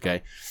Cubans.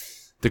 Okay,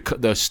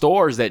 the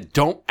stores that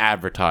don't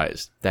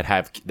advertise that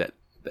have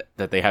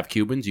that they have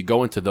Cubans, you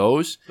go into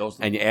those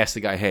and you ask the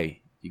guy,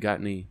 hey, you got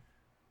any?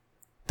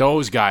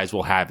 Those guys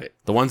will have it.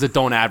 The ones that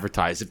don't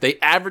advertise, if they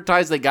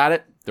advertise they got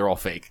it, they're all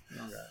fake.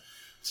 Okay.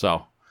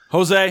 So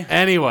Jose.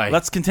 Anyway,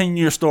 Let's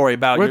continue your story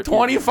about. We're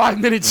 25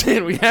 minutes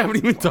in. We haven't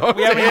even talked.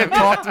 We haven't even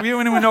talked. We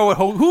don't even know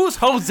who's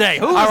Jose.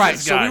 Who's All right,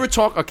 this guy? so we were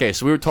talking. Okay,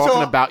 so we were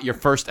talking about your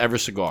first ever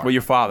cigar with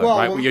your father, Well,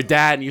 right? With your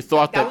dad, and you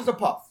thought that was the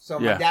puff. So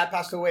Yeah. my dad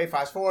passed away.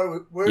 Fast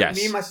forward, Yes.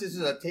 me and my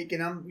sisters are taking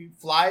them. We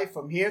fly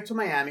from here to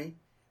Miami.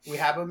 We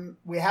have them.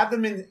 We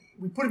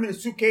put them in a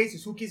suitcase. The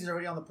suitcase is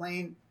already on the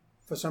plane.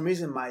 For some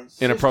reason, my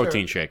sister, in a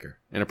protein shaker,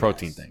 in a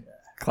protein thing.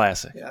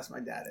 classic. Yeah, that's my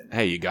dad. In it.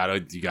 Hey, you gotta.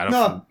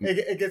 No,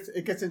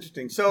 it gets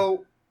interesting.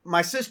 So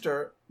my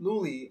sister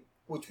Luli,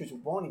 which was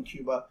born in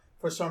Cuba,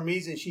 for some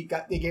reason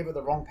they gave her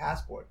the wrong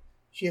passport.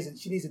 She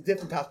needs a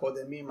different passport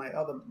than me and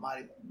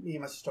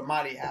my sister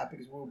Mari have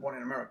because we were born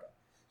in America.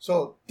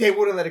 So they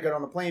wouldn't let her get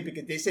on the plane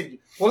because they said,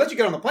 "We'll let you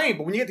get on the plane,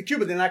 but when you get to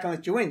Cuba, they're not gonna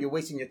let you in. You're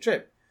wasting your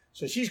trip."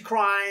 So she's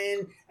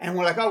crying, and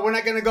we're like, "Oh, we're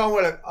not gonna go." And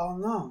we're like, "Oh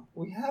no,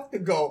 we have to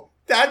go."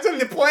 Dad's on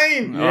the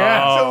plane.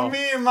 Yeah. So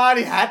me and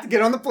Marty had to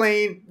get on the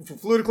plane. We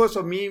flew to close.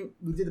 So we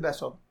did the best.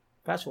 So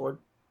fast forward.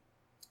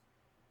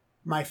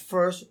 My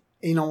first,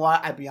 you know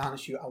what? I'll be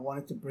honest with you. I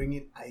wanted to bring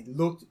it. I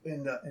looked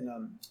in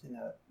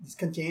these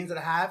containers that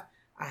I have.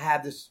 I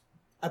have this.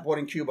 I bought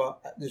in Cuba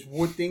this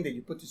wood thing that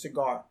you put the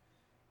cigar.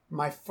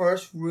 My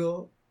first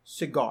real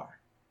cigar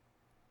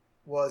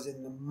was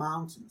in the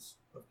mountains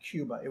of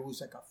Cuba. It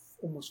was like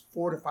almost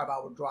 4 to 5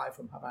 hour drive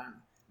from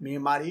Havana. Me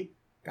and Marty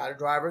got a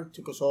driver,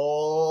 took us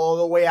all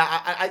the way.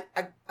 I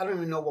don't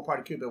even know what part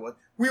of Cuba it was.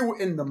 We were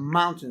in the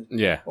mountains.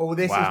 Yeah. Or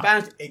they say in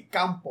Spanish, el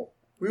campo.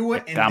 We were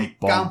in the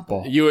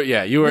campo. You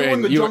were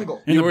in the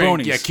jungle. You were in,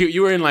 boonies.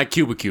 you were in like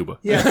Cuba.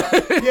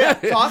 Yeah.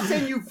 So I'll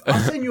send you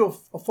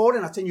a photo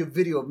and I'll send you a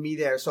video of me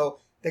there. So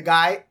the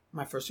guy,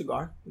 my first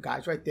cigar, the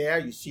guy's right there.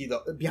 You see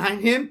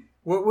behind him,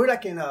 we're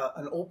like in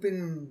an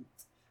open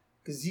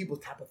gazebo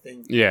type of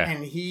thing. Yeah.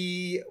 And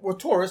we're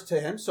tourists to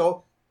him.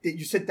 So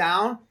you sit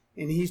down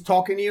and he's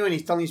talking to you and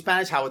he's telling you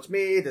Spanish, how it's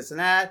made, this and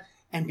that.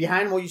 And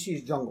behind him, all you see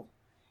is jungle.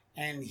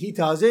 And he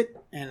does it.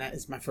 And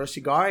it's my first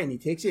cigar. And he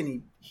takes it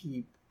and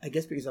he I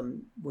guess because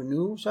we're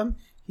new or something,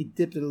 he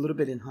dipped it a little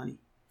bit in honey.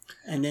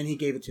 And then he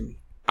gave it to me.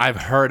 I've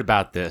heard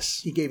about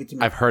this. He gave it to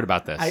me. I've heard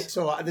about this.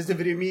 So there's a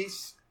video of me,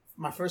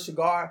 my first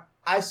cigar.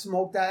 I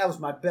smoked that. That was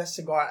my best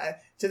cigar.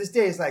 To this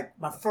day, it's like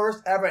my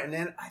first ever. And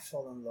then I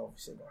fell in love with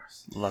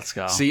cigars. Let's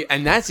go. See,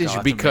 and that's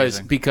issue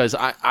because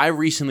I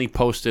recently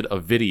posted a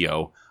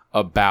video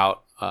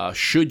about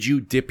should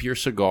you dip your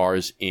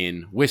cigars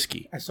in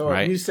whiskey? I saw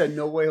right? it. You said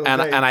no way.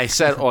 And I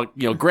said,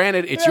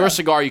 granted, it's your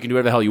cigar. You can do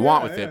whatever the hell you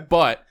want with it.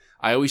 But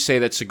I always say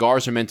that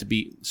cigars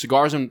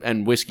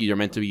and whiskey are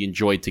meant to be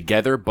enjoyed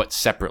together, but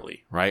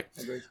separately, right?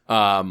 Agreed.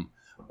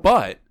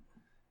 But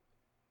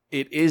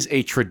it is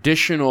a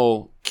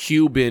traditional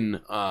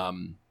Cuban,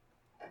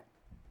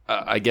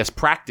 I guess,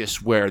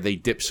 practice where they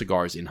dip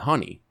cigars in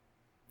honey.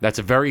 That's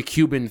a very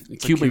Cuban thing.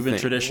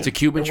 tradition. It's a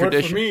Cuban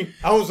tradition. For me,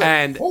 I was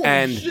like,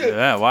 holy shit.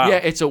 Yeah, wow.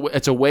 Yeah, it's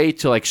a way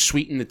to like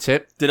sweeten the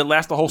tip. Did it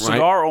last the whole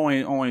cigar?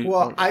 Or only.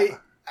 Well,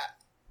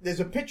 there's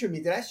a picture of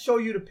me. Did I show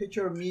you the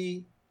picture of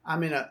me?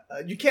 I'm in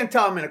you can't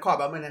tell I'm in a car,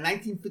 but I'm in a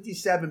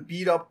 1957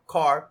 beat up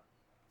car.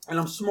 And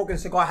I'm smoking a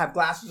cigar. I have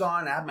glasses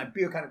on. I have my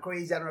beard kind of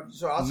crazy. I don't know if you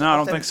saw. No, I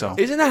don't think so.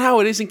 Isn't that how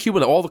it is in Cuba?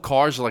 That all the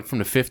cars are like from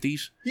the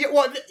 50s? Yeah,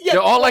 well, They're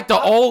all like the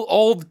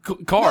old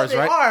cars, they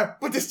right? are,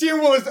 but the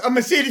steering wheel is a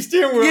Mercedes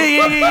steering wheel.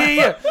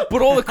 Yeah.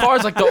 But all the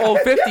cars like the old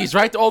 50s,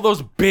 right? All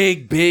those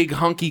big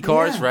hunky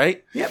cars,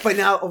 right? Yeah, but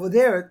now over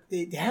there,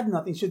 they have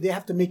nothing, so they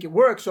have to make it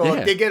work. So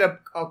if they get a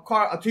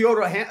car, a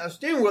Toyota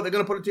steering wheel, they're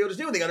going to put a Toyota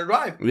steering wheel. They got to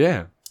drive.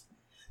 Yeah.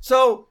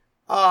 So,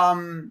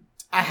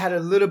 I had a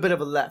little bit of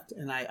a left,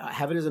 and I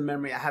have it as a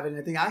memory. I have it in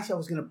the thing. Actually, I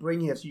was going to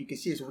bring here so you can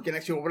see it, so we can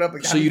actually open it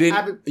up. So you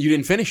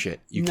didn't finish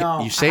it? You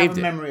saved I have a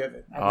it. memory of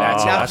it.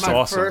 That's my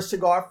awesome. first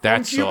cigar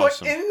from Cuba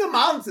awesome. in the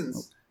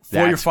mountains.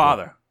 For your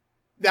father.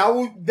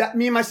 That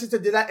me and my sister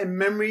did that in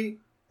memory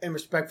and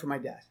respect for my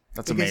dad.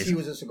 That's because amazing. he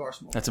was a cigar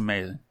smoker. That's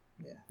amazing.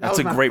 Yeah. That's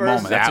a great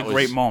moment. That's a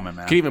great moment,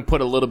 man. Could even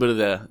put a little bit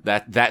of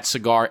that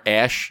cigar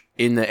ash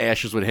in the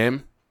ashes with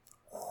him.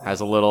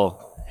 Has a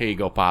little, here you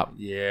go, Pop.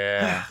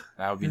 Yeah,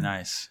 that would be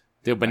nice.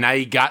 Dude, but now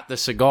you got the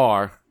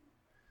cigar.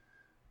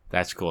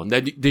 That's cool.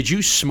 Now, did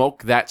you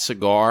smoke that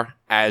cigar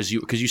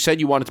because you said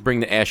you wanted to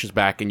bring the ashes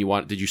back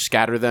and did you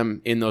scatter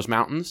them in those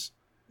mountains?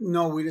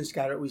 No, we didn't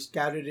scatter it. We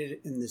scattered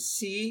it in the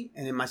sea,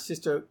 and then my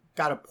sister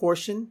got a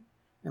portion,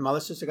 and my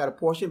other sister got a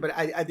portion, but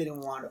I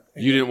didn't want it.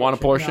 You didn't want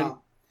a portion?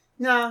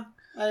 No,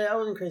 I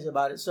wasn't crazy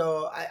about it.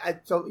 So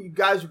so you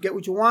guys get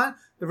what you want.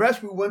 The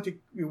rest we went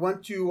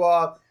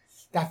to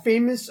that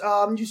famous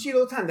you see it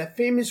all the time. That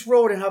famous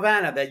road in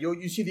Havana that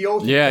you see the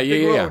ocean.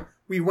 Yeah.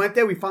 We went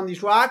there. We found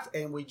these rocks,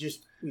 and we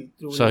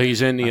threw. So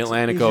he's in the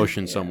Atlantic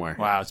Ocean somewhere.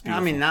 Wow, it's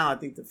beautiful. I mean, now I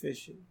think the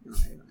fish.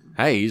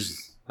 Hey,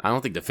 I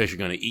don't think the fish are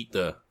going to eat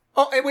the.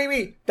 Oh, hey,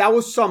 wait. That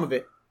was some of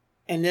it,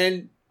 and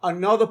then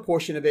another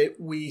portion of it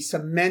we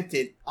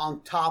cemented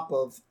on top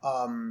of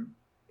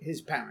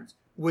his parents,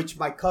 which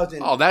my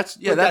cousin. Oh, that's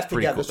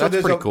pretty cool. So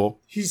that's pretty cool.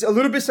 He's a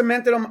little bit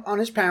cemented on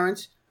his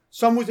parents.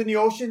 Some was in the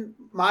ocean.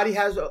 Marty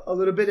has a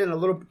little bit in a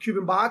little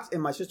Cuban box,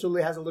 and my sister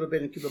Lee has a little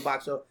bit in a Cuban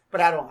box.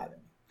 But I don't have it.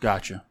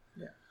 Gotcha.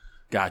 Yeah.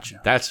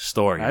 Gotcha. That's a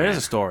story. That is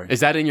a story.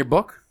 Is that in your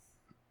book?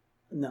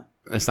 No.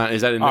 It's not.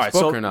 Is that in this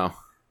book or no?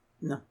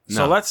 No.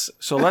 So let's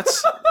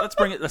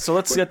bring it. So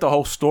let's get the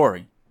whole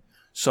story.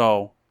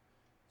 So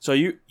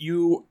you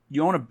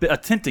own a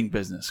tinting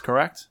business,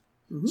 correct?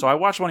 Mm-hmm. So I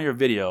watched one of your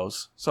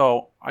videos.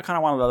 So I kind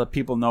of wanted to let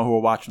people know who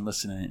are watching,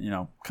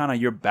 listening. Kind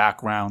of your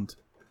background,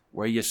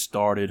 where you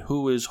started,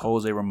 who is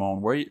Jose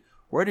Ramon,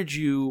 where did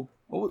you.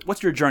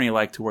 What's your journey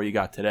like to where you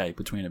got today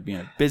between being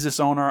a business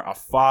owner, a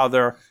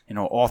father,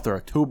 author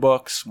of 2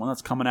 books, one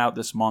that's coming out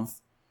this month?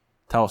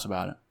 Tell us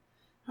about it.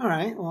 All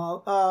right.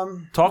 Well,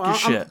 talk your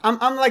shit.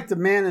 I'm like the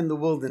man in the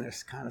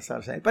wilderness, kind of, so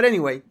to say. But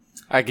anyway,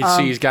 I can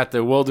see he's got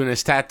the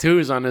wilderness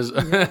tattoos on his.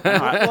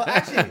 Well,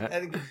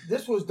 actually,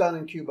 this was done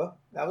in Cuba.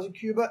 That was in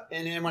Cuba,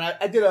 and then when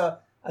I did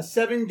a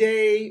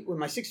 7-day with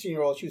my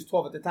 16-year-old, she was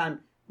 12 at the time.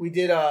 We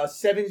did a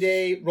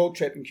 7-day road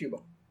trip in Cuba.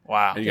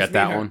 Wow, you got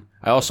that one.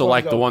 I also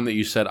like the one that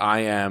you said. I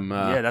am.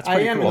 Yeah, that's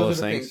pretty cool. All those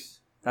things.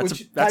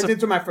 Which ties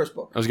into my first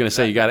book. I was going to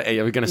say you got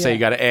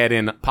to add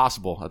in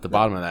possible at the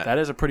bottom of that. That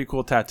is a pretty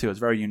cool tattoo. It's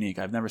very unique.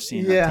 I've never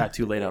seen a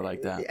tattoo laid out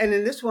like that. And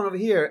then this one over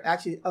here,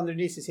 actually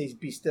underneath it says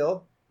 "Be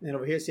still," and then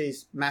over here it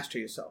says "Master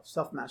yourself,"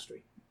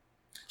 self-mastery.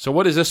 So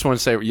what does this one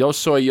say? Yo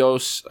soy yo,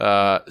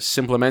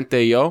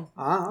 simplemente yo.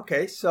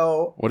 Okay.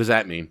 So what does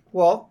that mean?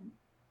 Well,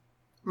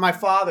 my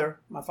father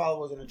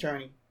was an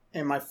attorney,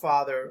 and my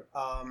father's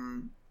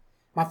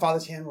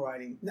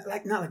handwriting, not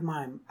like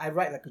mine. I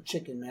write like a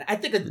chicken, man. I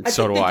think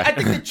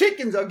the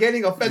chickens are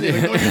getting offended.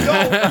 Like, no, you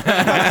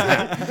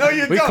don't. No,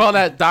 you don't. We call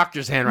that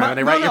doctor's handwriting.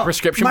 They write your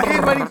prescription.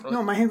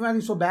 My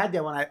handwriting's so bad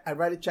that when I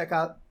write a check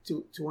out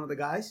to one of the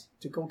guys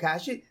to go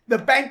cash it, the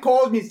bank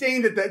calls me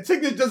saying that the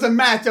signature doesn't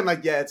match. I'm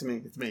like, yeah, it's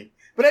me.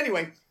 But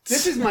anyway,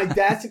 this is my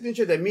dad's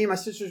signature that me and my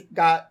sister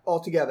got all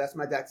together. That's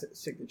my dad's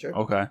signature.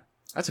 Okay.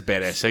 That's a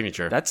badass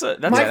signature. That's a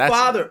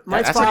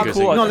pretty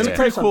cool. No, that's a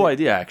pretty cool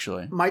idea,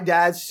 actually. My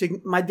dad's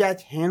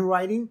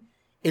handwriting,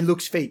 it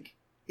looks fake.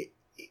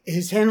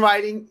 His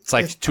handwriting, it's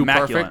like too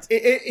perfect.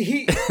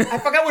 I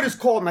forgot what it's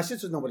called. My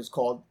sisters know what it's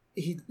called.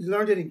 He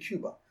learned it in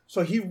Cuba.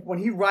 So when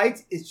he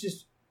writes,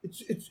 it's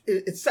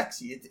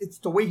sexy. It's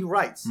the way he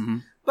writes. Mm-hmm.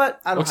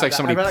 But I don't. Looks like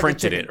somebody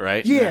printed it,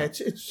 right? Yeah,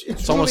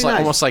 it's almost really like nice.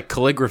 almost like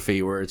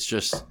calligraphy, where it's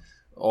just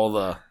all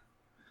the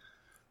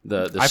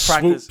I swoops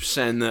practice,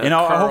 and the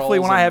hopefully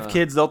when I have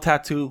kids, they'll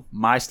tattoo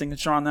my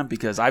signature on them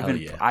because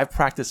I've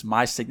practiced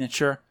my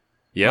signature.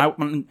 Yeah.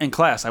 In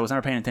class, I was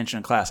never paying attention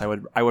in class. I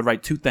would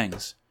write 2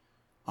 things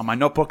on my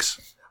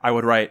notebooks.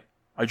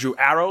 I drew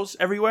arrows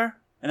everywhere,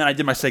 and then I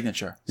did my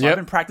signature. So I've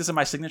been practicing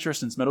my signature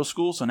since middle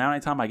school. So now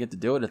anytime I get to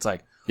do it, it's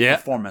like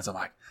performance. I'm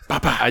like,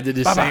 Papa. I did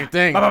the same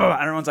thing. And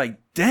everyone's like,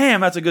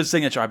 damn, that's a good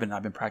signature. I've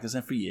been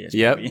practicing for years.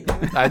 Yep.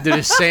 I do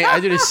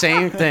the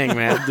same thing,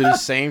 man. I do the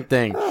same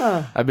thing.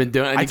 I've been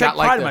doing. And I take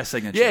pride in my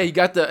signature. Yeah, you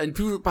got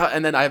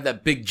and then I have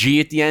that big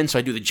G at the end, so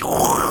I do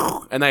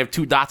the and I have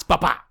 2 dots,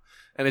 Papa,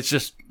 and it's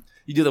just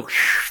you do the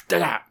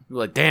you're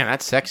like, damn,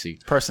 that's sexy.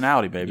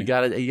 Personality, baby. You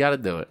gotta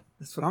do it.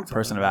 That's what I'm talking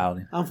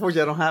Personality. about.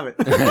 Unfortunately, I don't have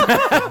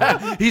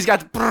it. He's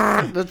got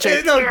the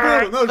change. No,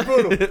 it's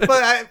brutal.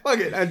 But fuck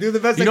it. I do the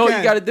best I can. You know what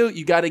you got to do?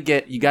 You got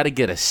to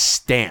get a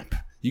stamp.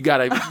 You got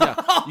to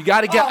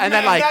get, and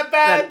then like, that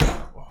bad?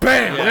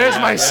 Bam! There's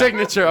my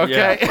signature.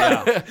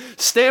 Okay,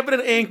 stamp it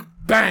in ink.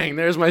 Bang!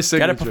 There's my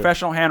signature. Get a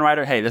professional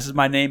handwriter. Hey, this is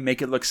my name.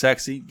 Make it look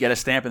sexy. Get a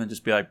stamp, and then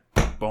just be like,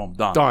 boom,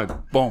 done.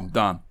 Done. Boom,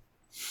 done.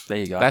 There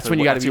you go. That's when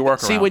you got to work.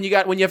 See, when you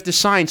have to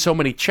sign so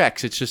many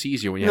checks, it's just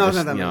easier when you have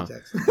many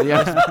checks.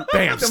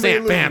 Bam,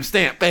 stamp, bam,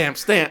 stamp, bam,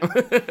 stamp.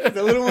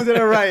 The little ones that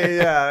are right.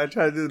 Yeah, I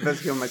try to do the best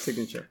to get my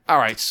signature. All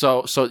right,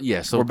 so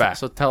we're back.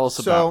 So tell us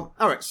about.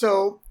 All right,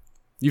 so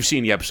you've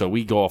seen the episode.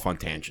 We go off on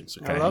tangents.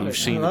 Okay, you've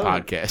seen the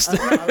podcast.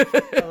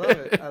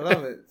 I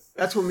love it.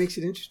 That's what makes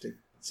it interesting.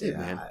 That's it,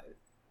 man.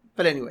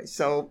 But anyway,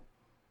 so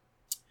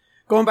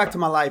going back to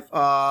my life,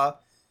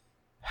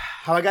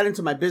 how I got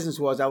into my business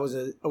was I was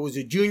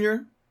a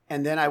junior.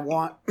 And then I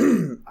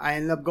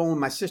ended up going with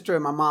my sister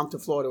and my mom to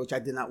Florida, which I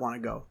did not want to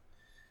go.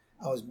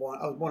 I was born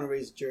and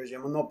raised in Jersey.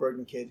 I'm a North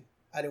Bergen kid.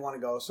 I didn't want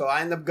to go. So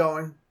I ended up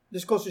going.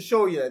 This goes to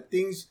show you that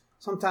things,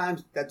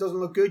 sometimes that doesn't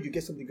look good, you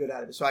get something good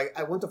out of it. So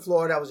I went to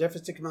Florida. I was there for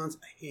 6 months.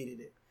 I hated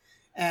it.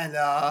 And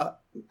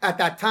at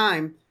that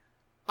time,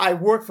 I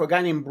worked for a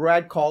guy named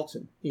Brad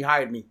Carlton. He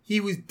hired me. He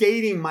was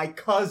dating my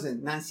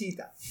cousin,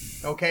 Nancita.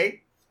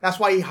 Okay? That's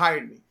why he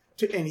hired me.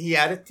 And he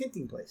had a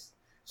tinting place.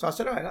 So I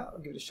said, all right, I'll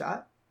give it a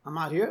shot. I'm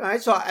out here. All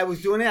right, so I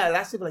was doing it. I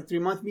lasted for like 3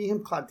 months. Me and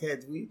him clocked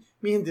heads. Me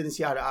and him didn't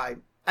see eye to eye.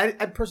 I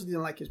personally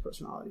didn't like his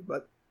personality.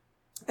 But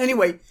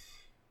anyway,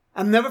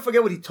 I'll never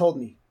forget what he told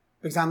me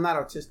because I'm not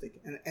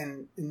artistic.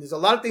 And there's a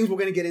lot of things we're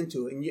going to get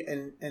into.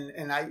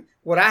 And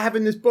what I have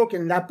in this book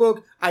and that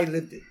book, I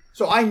lived it.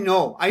 So I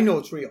know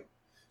it's real.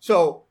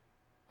 So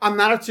I'm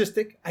not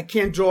artistic. I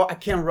can't draw. I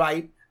can't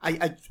write.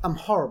 I'm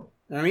horrible.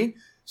 You know what I mean?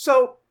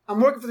 So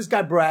I'm working for this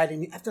guy, Brad.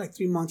 And after like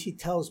 3 months, he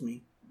tells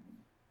me,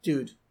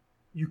 dude,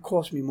 you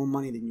cost me more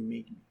money than you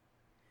make me.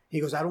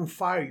 He goes, I don't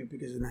fire you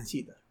because of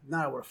Nancita. If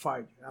not, I would have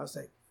fired you. And I was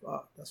like,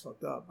 fuck, that's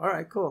fucked up. All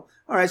right, cool.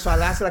 All right, so I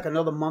lasted like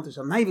another month or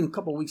so. Not even a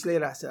couple of weeks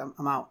later, I said,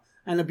 I'm out.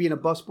 I ended up being a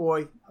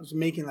busboy. I was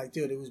making like,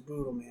 dude, it was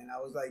brutal, man. I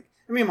was like,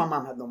 I mean, my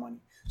mom had no money.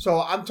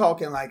 So I'm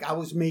talking like I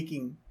was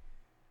making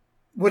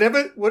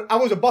I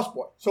was a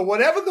busboy. So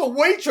whatever the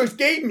waitress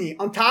gave me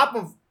on top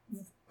of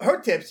her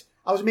tips,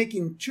 I was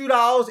making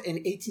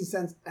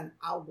 $2.18 an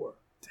hour.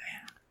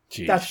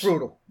 Jeez. That's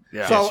brutal.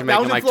 Yeah. So you're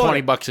making like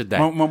 $20 a day.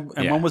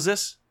 When was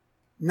this?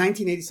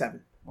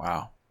 1987.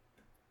 Wow.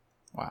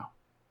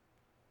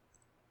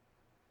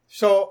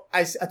 So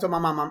I told my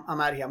mom,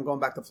 I'm out of here. I'm going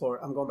back to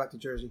Florida. I'm going back to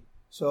Jersey.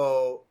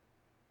 So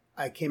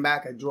I came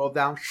back. I drove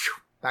down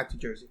back to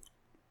Jersey.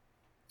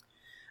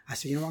 I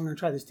said, you know what? I'm going to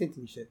try this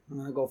tinting shit. I'm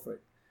going to go for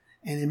it.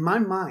 And in my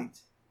mind,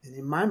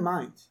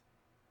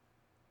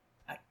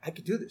 I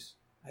could do this.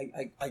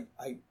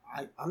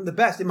 I'm the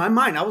best. In my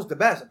mind, I was the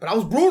best. But I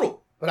was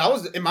brutal. But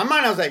in my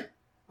mind, I was like,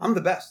 I'm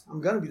the best.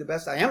 I'm going to be the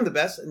best. I am the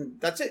best. And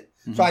that's it.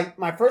 Mm-hmm. So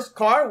my first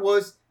car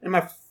was, and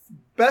my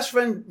best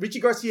friend, Richie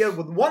Garcia,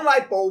 with one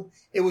light bulb.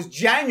 It was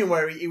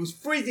January. It was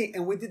freezing.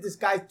 And we did this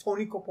guy,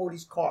 Tony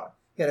Capote's car.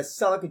 He had a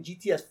Celica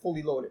GTS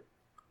fully loaded.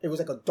 It was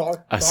like a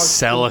dark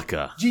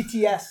Celica.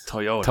 GTS.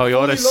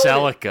 Toyota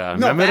Celica.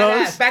 No, Remember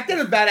badass. those? Back then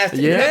it was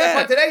badass. Yeah. That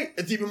car today,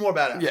 it's even more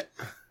badass. Yeah.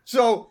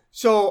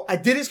 So I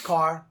did his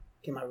car.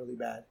 Came out really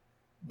bad.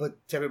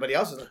 But to everybody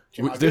else,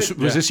 was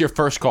this your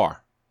first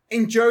car?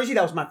 In Jersey,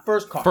 that was my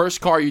first car.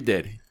 First car you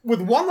did. With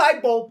one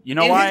light bulb in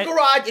his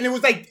garage, and it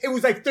was like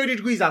 30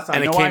 degrees outside.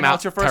 And you know it came out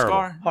it's your first terrible.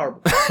 car?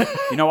 Horrible.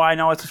 You know why I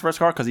know it's his first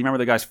car? Because you remember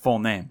the guy's full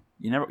name.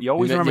 You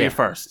always remember your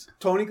first.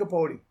 Tony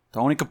Capote.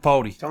 Tony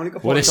Capote.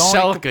 With a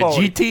Celica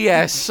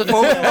GTS.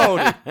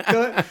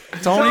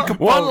 Tony Capote.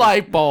 One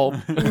light bulb.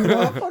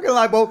 One fucking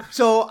light bulb.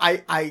 So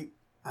I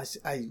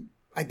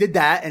did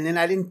that, and then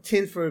I didn't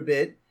tint for a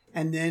bit,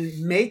 and then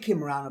May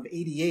came around of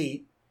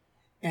 88,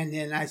 and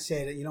then I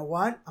said, you know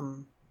what?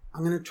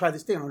 I'm going to try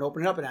this thing. I'm going to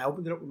open it up. And I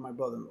opened it up with my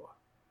brother-in-law.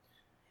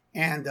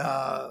 And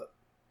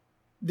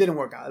didn't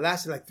work out. It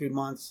lasted like 3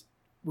 months.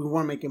 We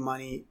weren't making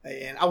money.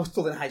 And I was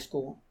still in high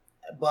school.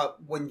 But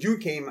when June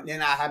came,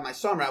 then I had my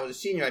summer. I was a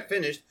senior. I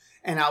finished.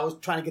 And I was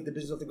trying to get the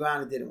business off the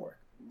ground. It didn't work.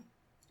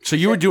 So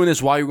you were doing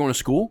this while you were going to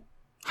school?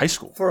 High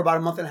school? For about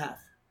a month and a half.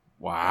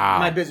 Wow.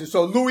 My business.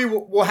 So Louis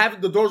will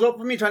have the doors open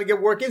for me, trying to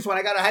get work in. So when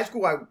I got to high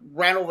school, I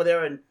ran over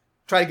there and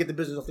tried to get the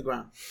business off the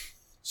ground.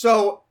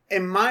 So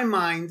in my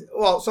mind,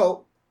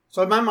 So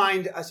in my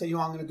mind, I said,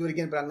 I'm going to do it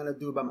again, but I'm going to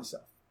do it by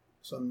myself.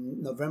 So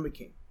November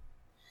came.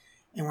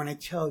 And when I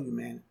tell you,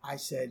 man, I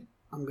said,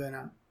 I'm going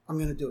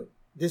to do it.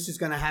 This is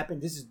going to happen.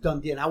 This is done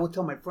deal. And I would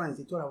tell my friends,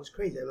 they thought I was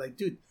crazy. They're like,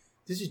 dude,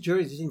 this is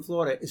Jersey. This is in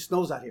Florida. It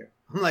snows out here.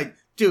 I'm like,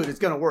 dude, it's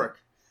going to work.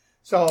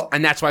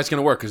 And that's why it's going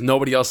to work, because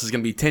nobody else is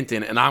going to be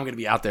tinting, and I'm going to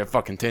be out there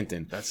fucking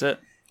tinting. That's it.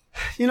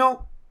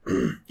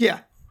 Yeah.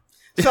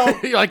 So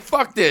you're like,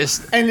 fuck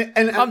this. And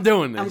I'm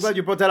doing this. I'm glad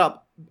you brought that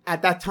up.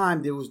 At that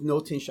time, there was no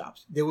tin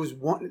shops. There was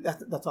one.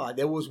 That's all.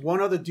 There was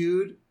one other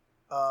dude.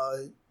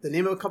 The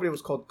name of the company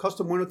was called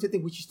Custom Window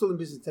Tinting, which is still in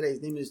business today.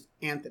 His name is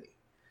Anthony,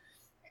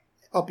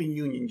 up in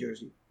Union,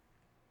 Jersey.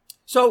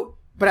 So,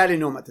 but I didn't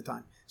know him at the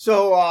time.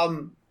 So,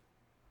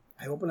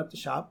 I opened up the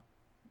shop.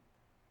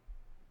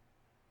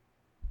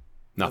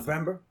 Nothing.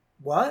 November.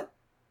 What?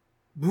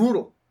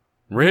 Brutal.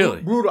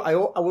 Really? Brutal. I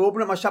would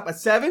open up my shop at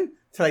 7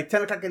 to like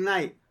 10 o'clock at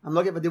night. I'm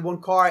lucky if I did one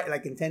car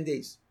like in 10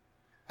 days.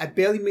 I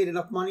barely made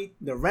enough money.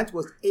 The rent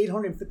was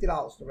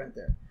 $850 to rent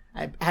there.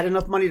 I had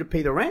enough money to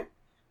pay the rent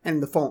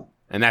and the phone.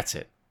 And that's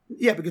it.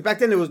 Yeah, because back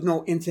then there was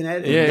no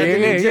internet. Yeah.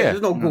 There's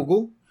no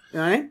Google. You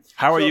know what I mean?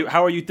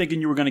 How are you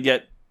thinking you were going to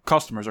get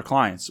customers or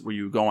clients? Were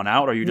you going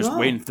out, or are you just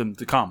waiting for them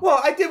to come? Well,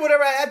 I did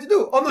whatever I had to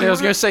do. Oh no! I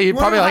was going to say, you're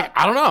probably like,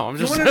 I don't know. I'm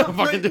just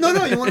fucking doing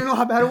No. You want to know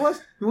how bad it was?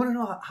 You want to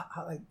know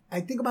how like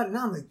I think about it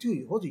now? I'm like,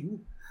 dude, hold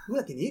you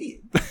like an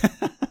idiot.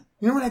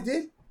 You know what I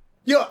did?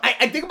 Yo,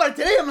 I think about it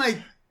today. I'm like,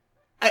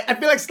 I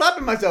feel like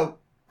slapping myself.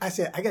 I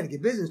said, I got to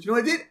get business. You know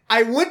what I did?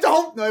 I went to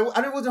Home. No,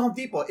 I didn't go to Home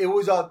Depot. It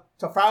was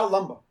Tafaro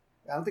Lumber.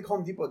 I don't think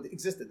Home Depot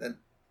existed then.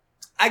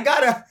 I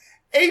got a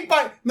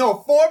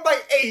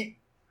 4x8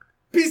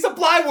 piece of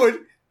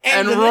plywood.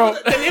 And the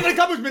name of the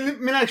company was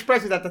Midnight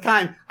Expressions at the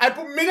time. I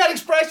put Midnight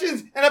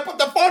Expressions and I put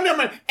the phone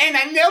number and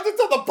I nailed it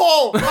to the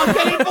pole. I'm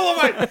getting full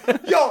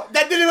of yo,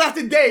 that didn't last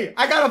a day.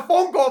 I got a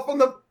phone call from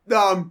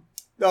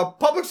the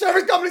public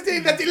service company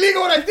saying that's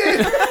illegal what I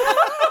did.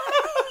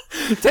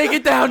 Take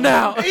it down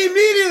now.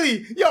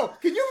 Immediately. Yo,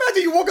 can you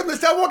imagine you walk up the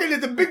sidewalk and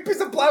there's a big piece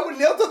of plywood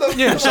nailed to the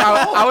Yeah, so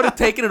I would have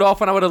taken it off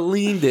and I would have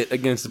leaned it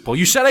against the pole.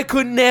 You said I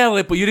couldn't nail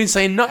it, but you didn't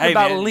say nothing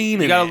about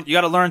leaning it. You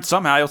got to learn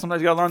somehow.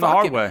 Sometimes you got to learn the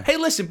hard way. Hey,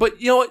 listen, but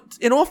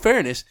in all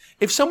fairness,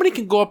 if somebody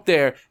can go up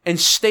there and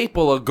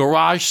staple a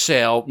garage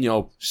sale,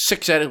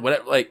 6-edit,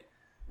 whatever, like,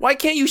 why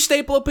can't you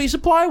staple a piece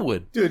of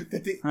plywood? Dude,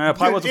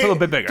 plywood's a little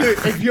bit bigger. Dude,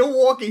 if you're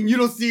walking, you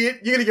don't see it,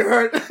 you're going to get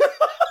hurt.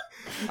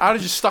 I would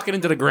have just stuck it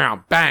into the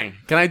ground. Bang.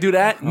 Can I do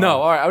that?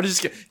 No. All right. I would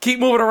just keep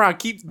moving around.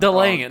 Keep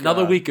delaying it.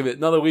 Another week of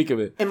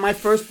it. In my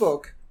first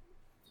book,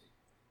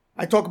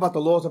 I talk about the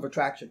laws of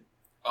attraction.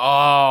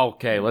 Oh,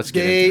 okay. Let's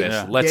get into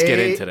this. Let's get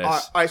into this.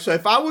 All right. So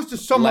if I was to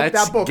sum up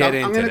that book,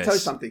 I'm going to tell you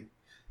something.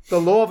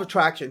 The law of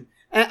attraction.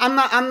 And I'm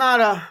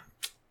not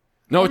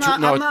No, it's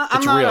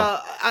real.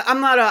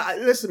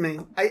 Listen,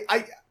 man.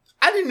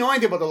 I didn't know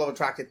anything about the law of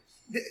attraction.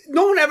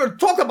 No one ever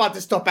talked about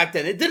this stuff back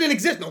then. It didn't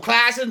exist. No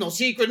classes, no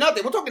secret,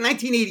 nothing. We're talking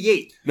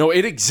 1988. No,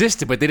 it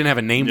existed, but they didn't have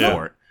a name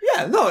for it.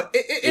 Yeah, no.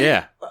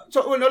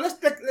 So let's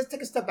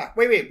take a step back.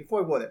 Wait,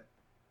 before we go there.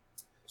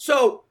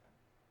 So,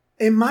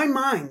 in my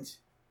mind,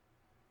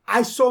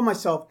 I saw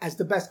myself as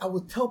the best. I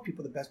would tell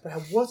people the best, but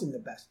I wasn't the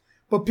best.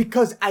 But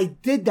because I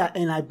did that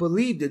and I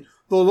believed it,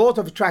 the laws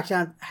of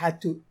attraction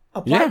had to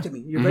apply to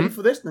me. You ready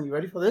for this? No, you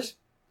ready for this?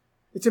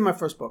 It's in my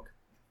first book.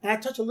 And I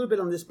touch a little bit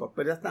on this book,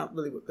 but that's not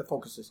really what the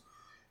focus is.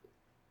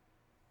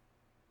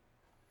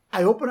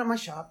 I opened up my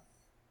shop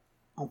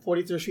on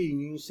 43rd Street in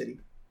Union City.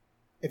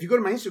 If you go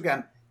to my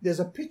Instagram, there's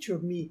a picture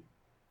of me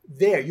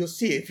there. You'll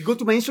see it. If you go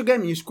to my Instagram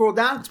and you scroll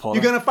down,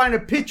 you're going to find a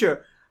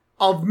picture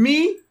of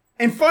me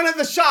in front of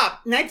the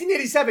shop.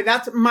 1987.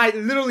 That's my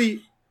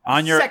literally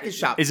second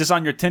shop. Is this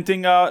on your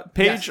tinting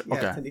page? Yes,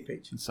 okay. Tinting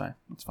page.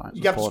 That's fine.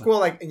 You have to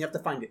scroll and you have to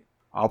find it.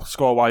 I'll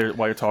scroll while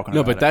you're talking.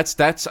 No, but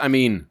that's. I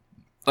mean,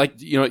 like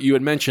you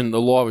had mentioned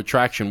the law of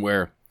attraction,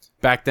 where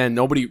back then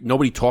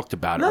nobody talked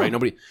about it, right?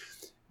 Nobody.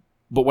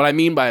 But what I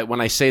mean by when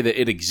I say that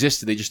it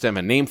existed, they just didn't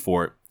have a name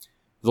for it.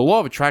 The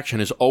law of attraction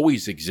has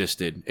always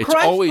existed. It's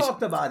Christ always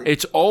talked about it.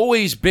 It's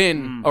always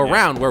been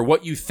around, where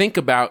what you think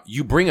about,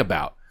 you bring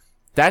about.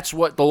 That's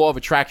what the law of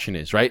attraction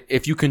is, right?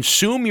 If you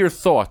consume your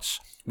thoughts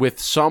with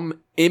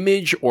some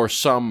image or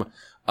some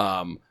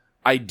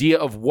idea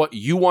of what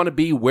you want to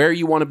be, where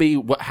you want to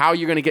be, how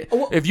you're going to get.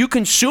 If you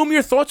consume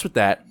your thoughts with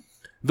that,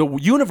 the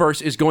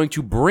universe is going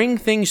to bring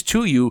things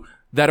to you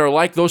that are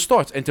like those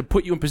thoughts and to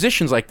put you in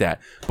positions like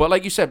that. But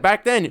like you said,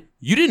 back then,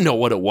 you didn't know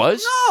what it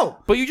was. No.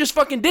 But you just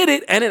fucking did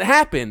it and it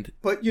happened.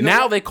 But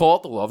now they call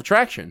it the law of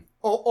attraction.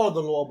 Or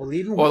the law of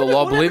believing. Or the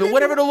law of believing,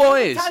 whatever the law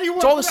is.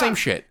 It's all the same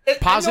shit.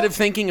 Positive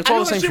thinking, it's all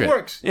the same shit.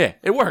 Works. Yeah,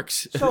 it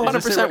works. So 100%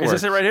 works. Is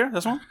this it right here?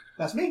 This one?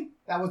 That's me.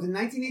 That was in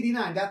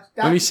 1989.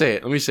 Let me say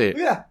it. Look at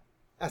that.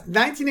 That's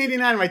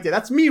 1989 right there.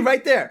 That's me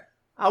right there.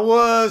 I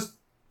was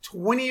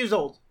 20 years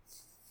old.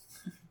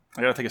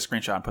 I gotta take a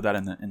screenshot and put that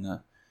in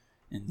the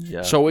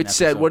so it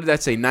said, what did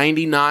that say?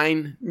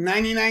 99?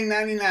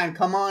 99.99.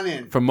 Come on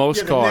in. For most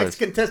You're cars. the next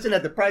contestant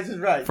at The Price is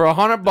Right. For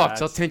 $100,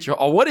 I'll tint you.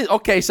 Oh, what is?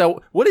 Okay,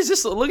 so what is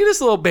this? Look at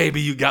this little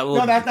baby you got.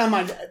 No, that's not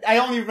mine. I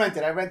only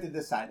rented. I rented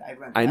this side.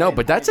 I know,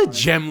 but that's a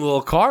gem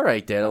little car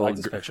right there. I like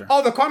this picture.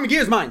 Oh, the car McGee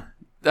is mine.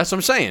 That's what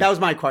I'm saying. That was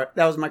my car.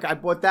 I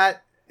bought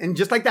that, and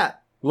just like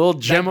that. Little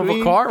gem of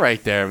a car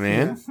right there,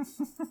 man. Yeah.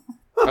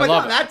 I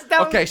love it.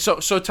 Okay, so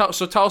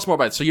tell us more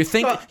about it. So you're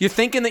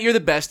thinking that you're the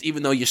best,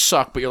 even though you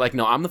suck, but you're like,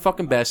 no, I'm the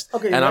fucking best,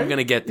 and I'm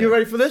gonna get there. You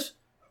ready for this?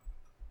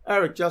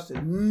 Eric,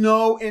 Justin,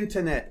 no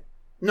internet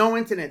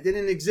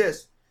didn't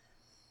exist.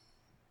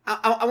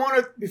 I want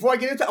to, before I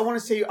get into it,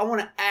 I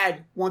want to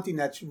add one thing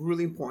that's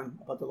really important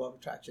about the law of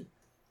attraction.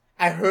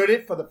 I heard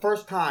it for the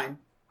first time.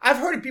 I've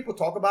heard people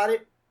talk about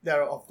it.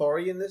 There are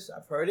authority in this.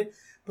 I've heard it,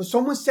 but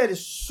someone said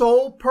it's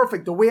so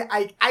perfect. The way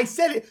I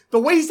said it, the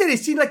way he said it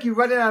seemed like he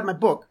read it out of my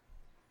book.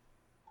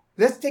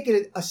 Let's take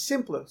it a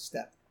simpler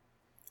step.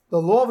 The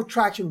law of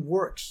attraction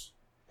works.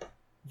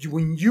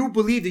 When you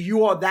believe that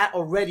you are that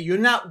already, you're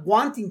not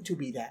wanting to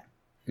be that.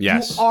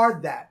 Yes. You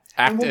are that.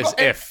 Act as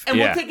if. And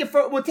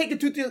we'll take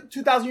it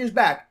 2,000 years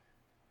back.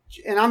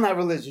 And I'm not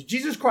religious.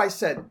 Jesus Christ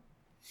said,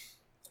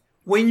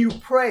 when you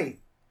pray,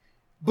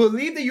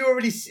 believe that you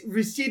already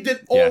received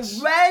it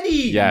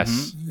already.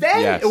 Yes.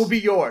 Then it will be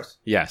yours.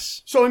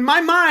 Yes. So in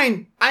my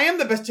mind, I am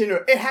the best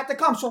tinner. It had to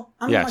come. So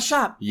I'm in my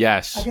shop.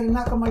 Yes. I get a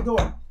knock on my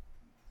door.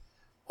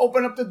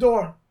 Open up the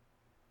door.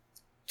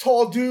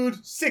 Tall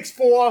dude,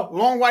 6'4",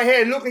 long white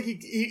hair. Look like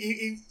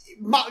he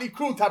Motley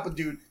Crue type of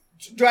dude.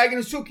 Dragging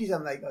a suitcase.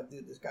 I'm like, oh,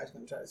 dude, this guy's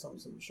going to try to sell me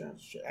some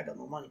insurance shit. I got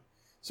no money.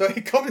 So he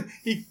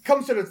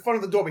comes to the front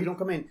of the door, but he don't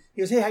come in.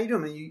 He goes, hey, how you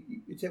doing, man?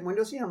 You take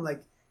windows here? I'm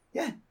like,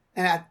 yeah.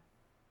 And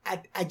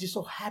I just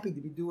so happy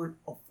to be doing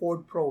a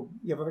Ford Probe.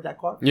 You ever heard that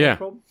car? Yeah. Ford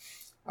Probe?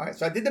 All right,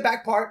 so I did the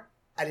back part.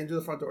 I didn't do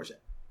the front doors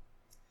yet.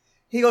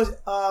 He goes,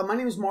 my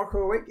name is Mark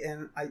Herwick,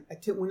 and I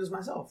tint windows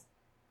myself.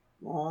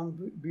 Lo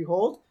and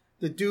behold,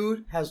 the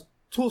dude has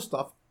tool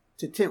stuff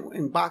to tint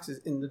in boxes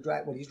in the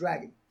drag what he's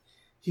dragging.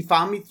 He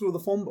found me through the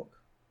phone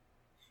book.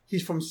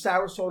 He's from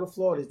Sarasota,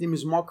 Florida. His name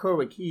is Mark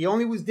Herwick. He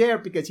only was there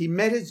because he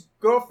met his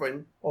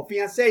girlfriend or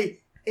fiancée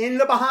in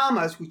the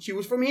Bahamas, which she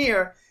was from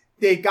here.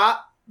 They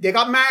got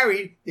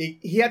married.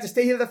 He had to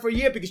stay here for a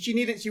year because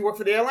she worked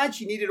for the airline.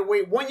 She needed to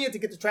wait 1 year to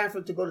get the transfer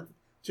to go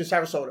to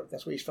Sarasota.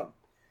 That's where he's from.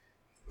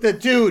 The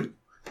dude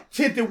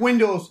tinted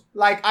windows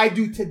like I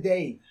do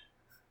today.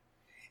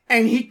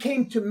 And he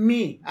came to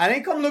me. I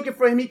didn't come looking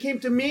for him. He came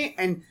to me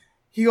and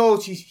he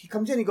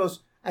comes in. He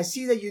goes, I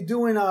see that you're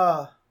doing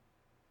a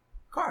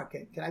car.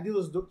 Can I do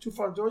those two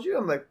front doors?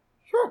 I'm like,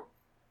 sure.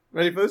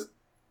 Ready for this?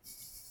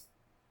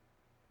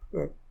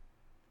 Good.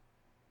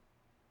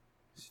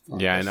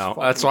 Yeah, I know.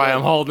 That's why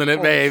I'm holding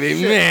it, baby.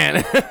 Shit.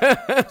 Man.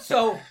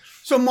 So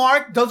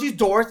Mark does these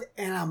doors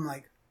and I'm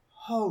like,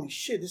 holy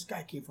shit, this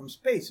guy came from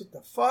space. What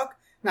the fuck?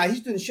 Now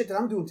he's doing the shit that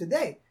I'm doing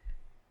today.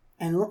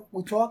 And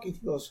we talk and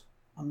he goes,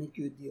 I'll make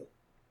you a deal.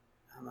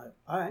 I'm like,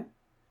 all right.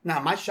 Now,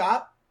 my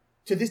shop,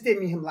 to this day,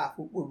 me and him laugh.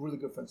 We're really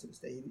good friends to this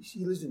day.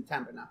 He lives in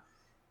Tampa now.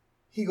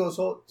 He goes,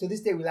 to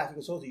this day we laugh. He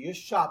goes, Jose, your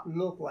shop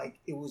looked like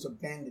it was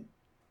abandoned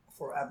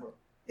forever.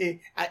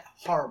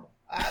 Horrible.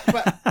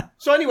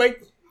 So anyway,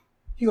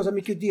 he goes, I'll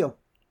make you a deal.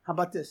 How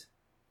about this?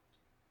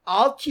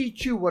 I'll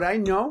teach you what I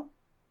know.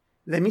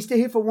 Let me stay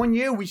here for 1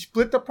 year. We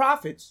split the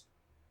profits.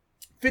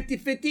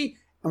 50-50.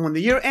 And when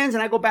the year ends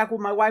and I go back with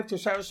my wife to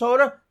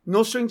Sarasota,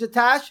 no strings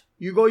attached.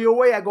 You go your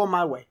way, I go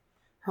my way.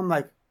 I'm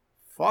like,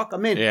 fuck,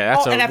 I'm in. Yeah,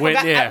 that's a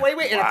win.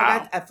 Wait. And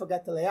I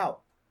forgot to lay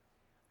out.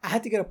 I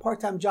had to get a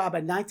part-time job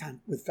at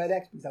nighttime with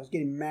FedEx because I was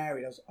getting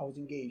married. I was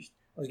engaged.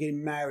 I was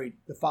getting married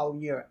the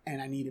following year,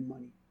 and I needed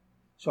money.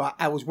 So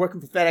I was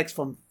working for FedEx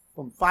from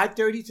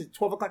 5:30 to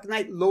 12 o'clock at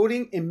night,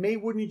 loading in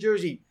Maywood, New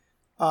Jersey.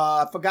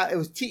 I forgot, it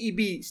was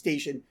TEB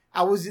station.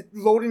 I was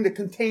loading the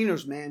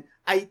containers, man.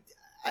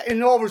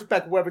 In all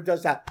respect, whoever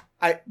does that,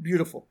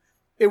 beautiful.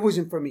 It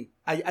wasn't for me.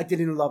 I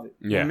didn't love it.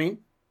 You know what I mean?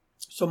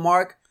 So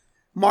Mark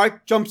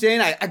jumps in.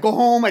 I go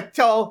home. I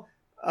tell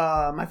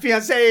my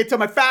fiance, tell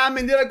my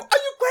family, and they're like, "Are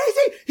you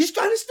crazy? He's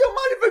trying to steal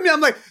money from me."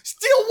 I'm like,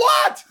 "Steal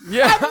what?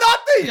 Yeah. I have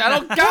nothing. I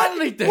don't got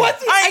anything.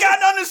 I ain't got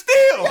nothing to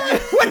steal."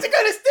 What's he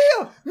gonna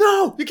steal?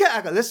 No, you can't.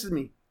 I go, listen to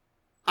me.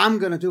 I'm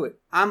gonna do it.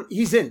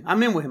 He's in.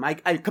 I'm in with him. I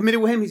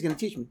committed with him. He's gonna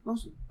teach me.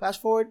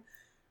 Fast forward.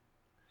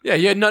 Yeah,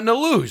 you had nothing to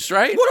lose,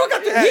 right? What do I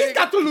got to? He's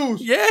got to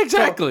lose. Yeah,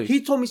 exactly. So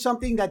he told me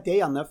something that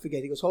day I'll never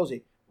forget. He goes,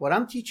 Jose, what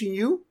I'm teaching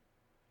you,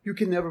 you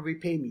can never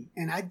repay me.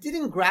 And I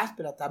didn't grasp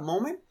it at that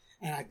moment.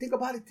 And I think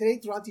about it today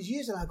throughout these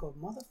years, and I go,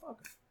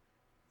 motherfucker.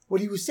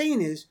 What he was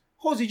saying is,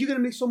 Jose, you're gonna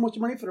make so much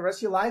money for the rest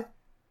of your life.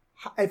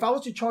 If I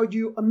was to charge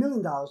you $1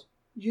 million,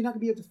 you're not gonna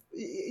be able to.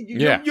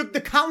 You're the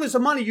countless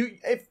of money.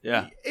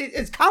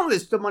 It's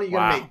countless the money you're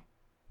gonna make.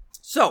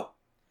 So,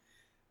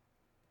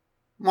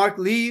 Mark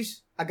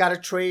leaves. I got a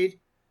trade.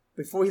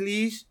 Before he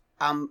leaves,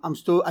 I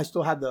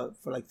still have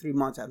for like 3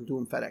 months. I'm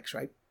doing FedEx,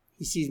 right?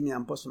 He sees me,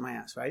 I'm busting my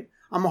ass, right?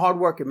 I'm a hard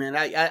worker, man.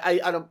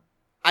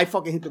 I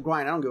fucking hit the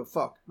grind. I don't give a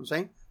fuck. You know what I'm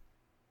saying?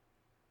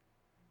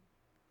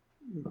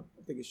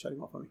 I think it's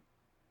shutting off on me.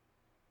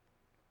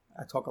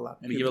 I talk a lot.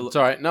 It's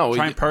all right. No,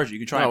 try and purge it. You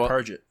can try and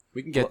purge it.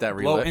 We can get that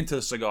relit. Blow into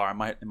the cigar. It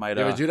might.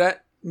 You ever do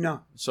that?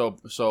 No. So.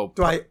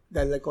 Do I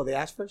let go of the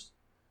ash first?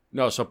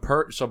 No. So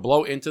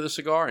blow into the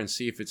cigar and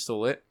see if it's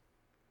still lit.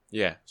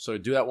 Yeah. So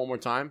do that one more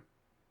time.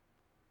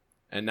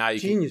 And now you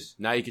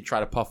can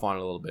try to puff on it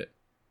a little bit.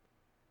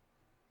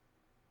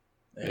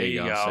 There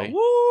you go. See?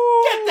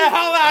 Woo! Get the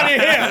hell out of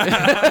here!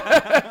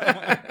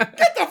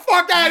 Get the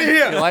fuck out of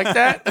here! You like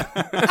that?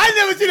 I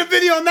never seen a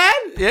video on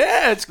that.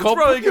 Yeah, it's called.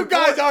 You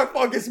guys are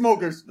fucking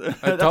smokers.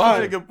 That's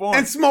a good point.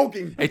 And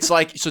smoking. It's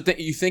like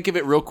you think of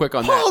it real quick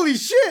on that. Holy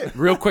shit!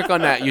 Real quick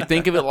on that, you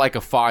think of it like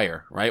a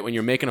fire, right? When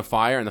you're making a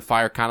fire and the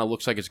fire kind of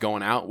looks like it's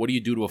going out, what do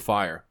you do to a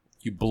fire?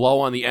 You blow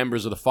on the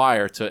embers of the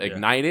fire to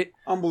ignite it.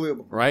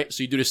 Unbelievable. Right?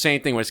 So you do the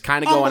same thing when it's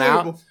kind of going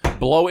out.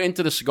 Blow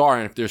into the cigar,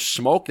 and if there's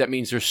smoke, that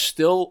means there's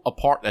still a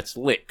part that's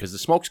lit because the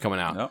smoke's coming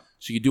out. Yep.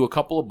 So you do a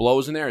couple of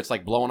blows in there. It's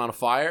like blowing on a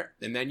fire,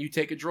 and then you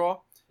take a draw.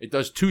 It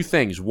does two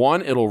things.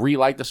 One, it'll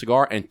relight the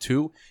cigar, and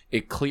two,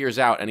 it clears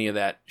out any of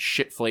that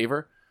shit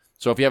flavor.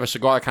 So if you have a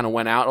cigar that kind of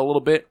went out a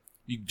little bit,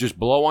 you just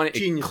blow on it.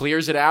 Genius. It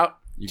clears it out.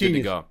 You're good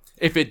to go.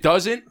 If it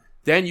doesn't,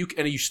 then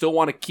you still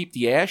want to keep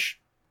the ash,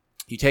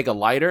 you take a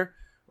lighter.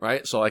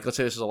 Right? So, like, let's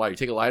say this is a lighter. You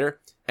take a lighter,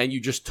 and you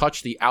just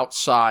touch the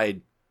outside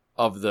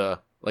of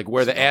the, like,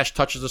 where the ash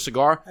touches the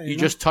cigar. You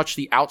just touch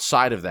the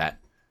outside of that.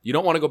 You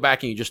don't want to go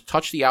back and you just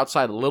touch the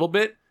outside a little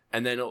bit,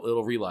 and then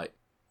it'll relight.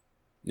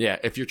 Yeah,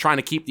 if you're trying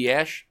to keep the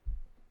ash,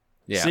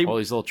 all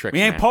these little tricks.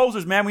 We ain't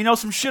posers, man. We know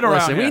some shit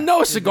around here. We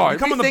know cigars. You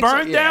come on the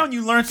burn down,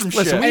 you learn some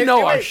shit. Listen, we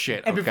know our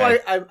shit. And before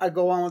I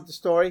go on with the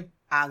story,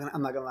 I'm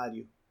not going to lie to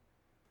you.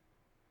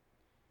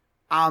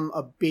 I'm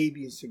a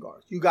baby in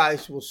cigars. You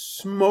guys will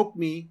smoke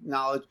me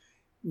knowledge.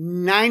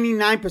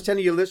 99% of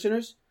your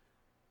listeners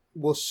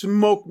will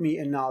smoke me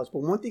in knowledge. But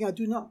one thing I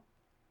do know,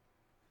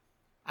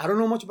 I don't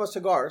know much about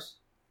cigars,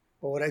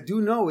 but what I do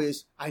know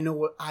is I know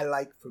what I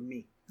like for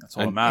me. That's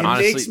all that matters.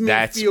 Honestly,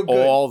 that's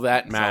all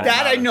that matters.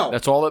 That I know.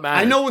 That's all that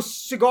matters. I know if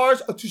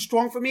cigars are too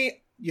strong for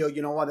me.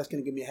 You know what? That's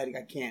going to give me a headache.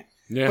 I can't.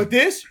 Yeah. But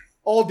this,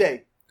 all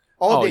day.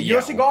 All day.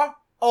 Your cigar,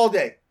 all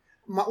day.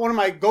 One of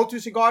my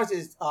go-to cigars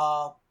is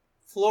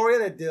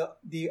Florida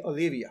de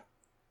Olivia.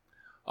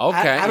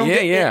 Okay. I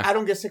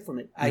don't get sick from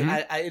it.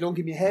 It don't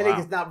give me a headache.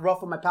 Wow. It's not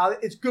rough on my palate.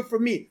 It's good for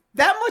me.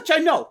 That much I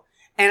know.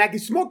 And I can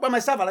smoke by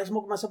myself. I like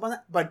smoking myself on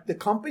that. But the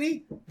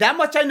company, that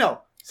much I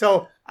know.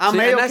 So I'm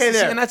okay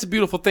there. And that's a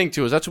beautiful thing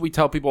too. Is that's what we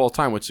tell people all the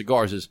time with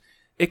cigars. Is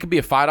it could be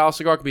a $5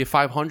 cigar, it could be a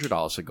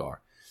 $500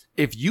 cigar.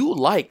 If you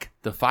like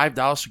the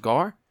 $5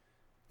 cigar,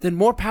 then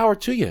more power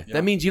to you. Yeah.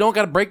 That means you don't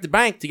got to break the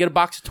bank to get a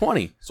box of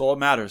 20. That's all that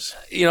matters.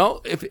 You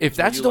know, if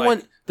that's the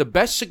one, the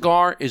best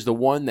cigar is the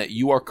one that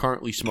you are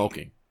currently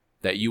smoking,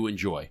 that you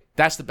enjoy.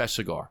 That's the best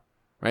cigar,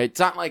 right? It's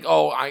not like,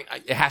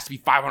 it has to be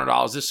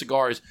 $500. This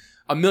cigar is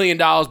 $1 million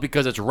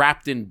because it's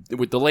wrapped in,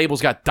 with the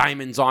label's got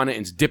diamonds on it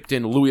and it's dipped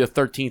in Louis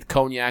XIII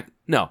cognac.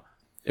 No.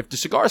 If the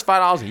cigar is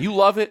 $5 and you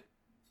love it,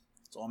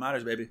 that's all that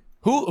matters, baby.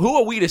 Who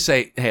are we to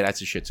say, hey,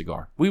 that's a shit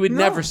cigar? We would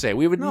never say.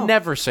 We would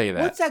never say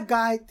that. What's that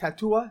guy,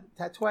 Tatua?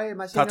 Tatua,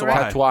 am I saying that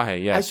right?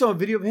 Tatuaje, yes. I saw a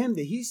video of him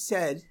that he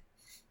said,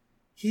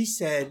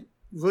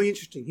 really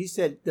interesting. He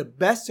said the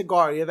best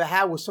cigar he ever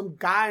had was some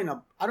guy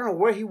I don't know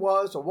where he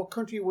was or what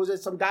country he was in,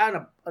 some guy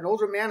an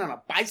older man on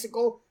a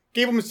bicycle,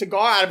 gave him a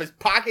cigar out of his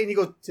pocket, and he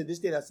goes, to this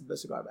day, that's the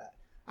best cigar I've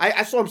had.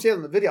 I saw him say it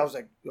in the video. I was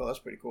like, yo, that's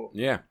pretty cool.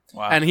 Yeah.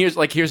 Wow. And here's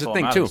the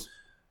thing, too.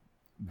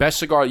 Best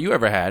cigar you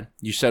ever had,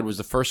 you said was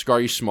the first cigar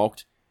you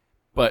smoked,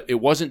 but it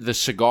wasn't the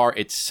cigar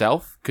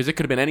itself, because it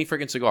could have been any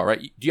freaking cigar, right?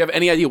 Do you have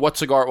any idea what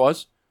cigar it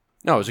was?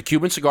 No, it was a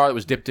Cuban cigar that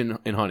was dipped in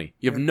honey.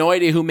 You have no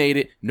idea who made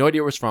it, no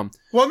idea where it's from.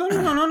 Well,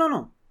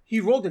 no. He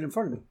rolled it in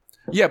front of me.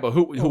 Yeah, but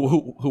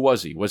who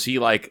was he? Was he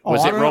like,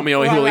 was it Romeo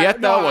y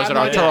Julieta? Was it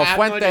Arturo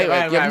Fuente?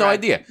 You have no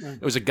idea.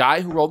 It was a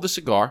guy who rolled the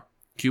cigar,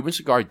 Cuban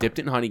cigar, dipped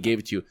it in honey, gave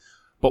it to you.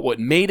 But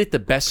what made it the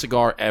best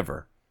cigar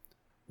ever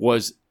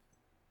was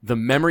the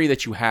memory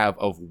that you have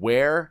of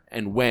where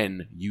and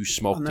when you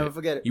smoked it. I'll never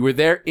forget it. You were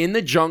there in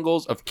the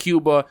jungles of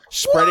Cuba,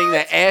 spreading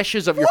the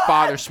ashes of your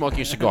father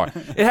smoking a cigar.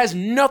 It has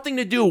nothing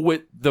to do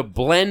with the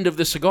blend of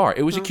the cigar.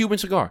 It was a Cuban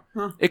cigar.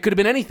 It could have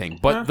been anything.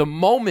 But the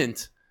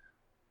moment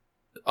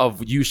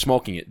of you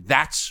smoking it,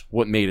 that's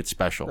what made it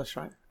special. That's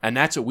right. And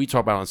that's what we talk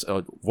about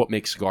on what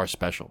makes cigars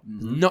special.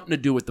 Nothing to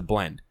do with the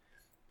blend.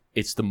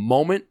 It's the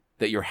moment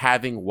that you're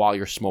having while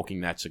you're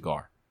smoking that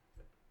cigar.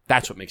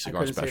 That's what makes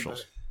cigars special.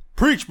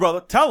 Preach,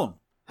 brother. Tell him.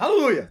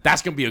 Hallelujah.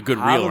 That's going to be a good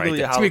reel right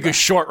there. It's going to be a good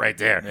short right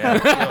there.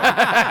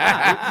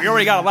 Yeah. We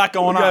already got a lot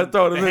going on.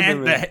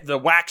 The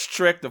wax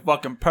trick, the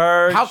fucking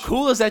purge. How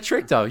cool is that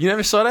trick, though? You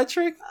never saw that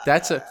trick?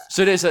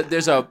 So there's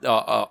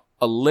a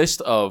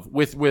list of,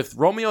 with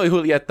Romeo y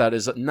Julieta,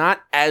 there's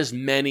not as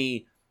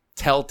many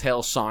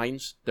telltale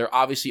signs. There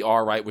obviously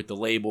are, right, with the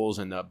labels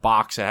and the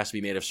box that has to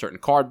be made of certain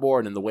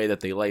cardboard and the way that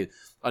they lay.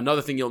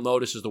 Another thing you'll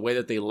notice is the way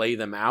that they lay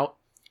them out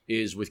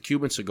is with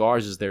Cuban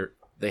cigars is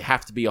they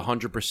have to be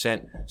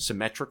 100%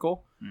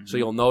 symmetrical. Mm-hmm. So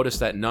you'll notice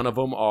that none of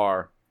them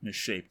are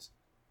misshaped.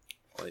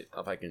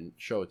 If I can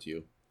show it to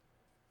you.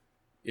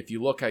 If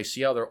you look, I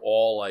see how they're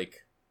all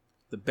like...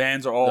 The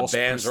bands are all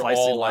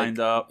lined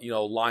up.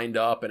 Lined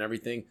up and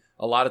everything.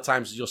 A lot of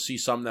times you'll see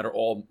some that are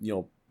all,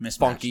 mismatched.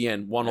 Funky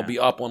and one will be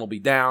up, one will be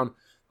down.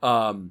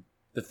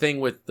 The thing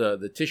with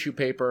the tissue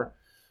paper,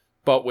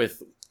 but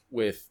with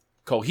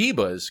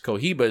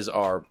Cohibas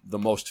are the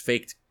most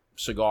faked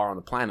cigar on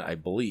the planet, I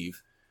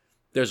believe.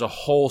 There's a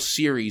whole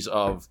series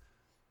of,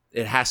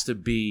 it has to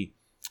be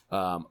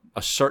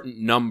a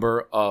certain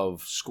number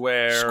of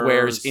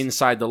squares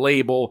inside the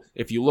label.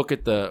 If you look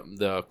at the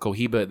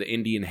Cohiba, the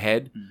Indian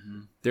head,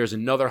 there's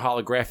another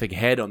holographic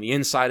head on the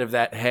inside of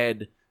that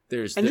head.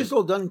 This is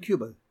all done in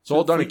Cuba. It's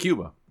all done in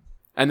Cuba.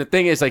 And the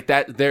thing is, like,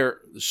 that they're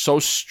so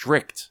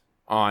strict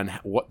on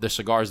what the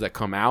cigars that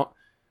come out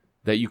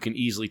that you can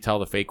easily tell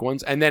the fake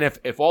ones. And then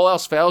if all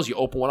else fails, you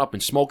open one up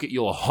and smoke it,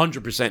 you'll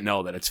 100%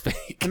 know that it's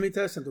fake. Let me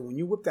tell you something. When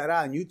you whipped that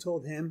out and you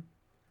told him,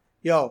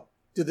 yo,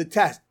 do the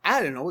test. I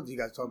didn't know what you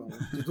guys talking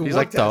about. He's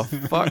like, the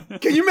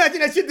fuck? Can you imagine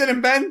that shit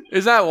didn't bend?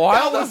 Is that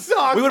wild? That would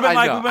suck. We would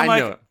have been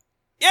like,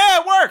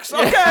 yeah, it works.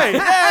 Okay.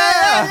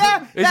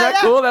 Yeah. Is that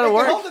cool that it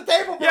works? Hold the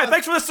table for us.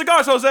 Thanks for the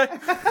cigars, Jose.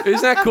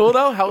 Isn't that cool,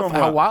 though?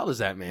 How wild is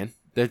that, man?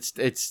 That's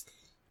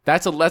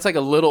like a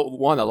little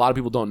one that a lot of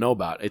people don't know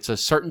about. It's a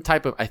certain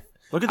type of...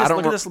 Look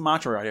at this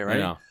mantra right here, right? I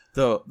know.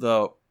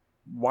 The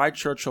why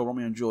Churchill,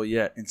 Romeo and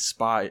Juliet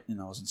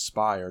was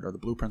inspired, or the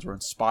blueprints were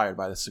inspired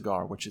by the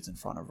cigar, which it's in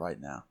front of right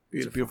now. Beautiful.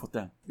 It's a beautiful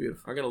thing.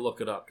 Beautiful. I'm gonna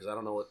look it up because I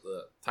don't know what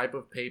the type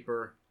of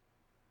paper.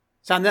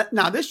 So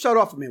now this shut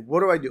off for me. What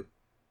do I do?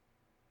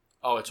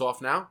 Oh, it's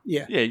off now?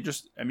 Yeah. Yeah, you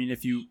just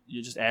you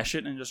just ash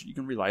it and you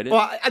can relight it.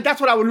 Well, that's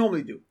what I would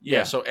normally do.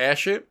 Yeah. So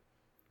ash it,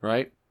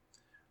 right?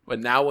 But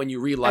now when you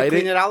relight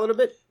clean it out a little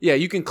bit. Yeah,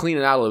 you can clean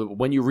it out a little bit.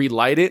 When you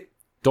relight it,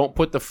 don't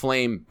put the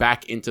flame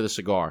back into the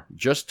cigar.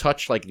 Just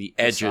touch like the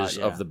edges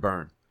of the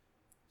burn.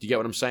 Do you get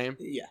what I'm saying?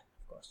 Yeah,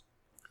 of course.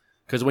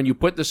 Because when you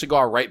put the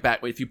cigar right back,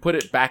 if you put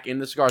it back in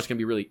the cigar, it's going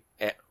to be really,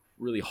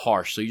 really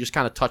harsh. So you just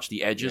kind of touch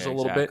the edges a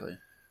little bit,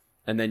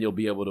 and then you'll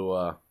be able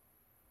to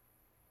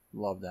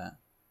love that.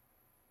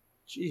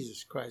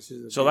 Jesus Christ!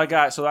 So that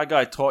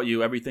guy taught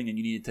you everything that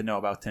you needed to know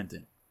about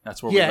tinting.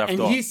 That's where we left off.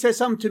 Yeah, and he said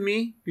something to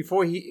me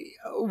before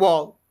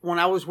when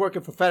I was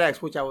working for FedEx,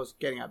 which I was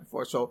getting at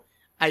before. So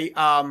he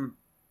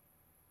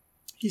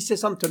said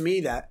something to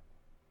me that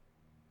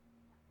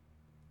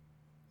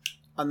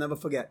I'll never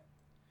forget.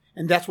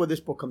 And that's where this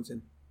book comes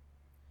in.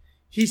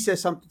 He said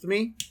something to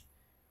me.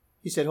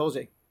 He said,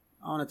 Jose,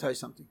 I want to tell you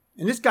something.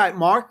 And this guy,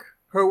 Mark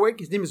Herwig,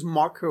 his name is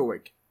Mark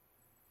Herwig.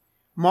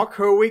 Mark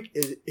Herwig,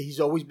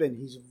 he's always been,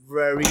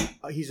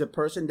 he's a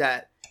person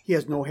that he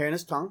has no hair in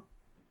his tongue.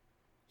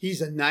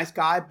 He's a nice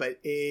guy, but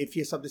if he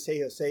has something to say,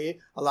 he'll say it.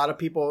 A lot of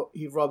people,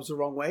 he rubs the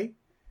wrong way.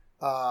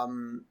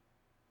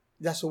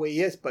 That's the way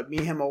he is. But me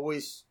and him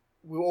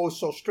we were always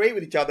so straight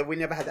with each other. We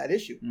never had that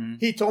issue. Mm-hmm.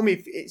 He told me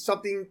if it's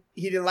something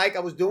he didn't like I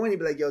was doing, he'd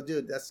be like, yo,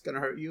 dude, that's going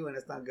to hurt you and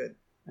it's not good.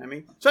 You know what I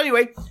mean? So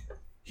anyway,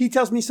 he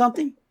tells me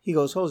something. He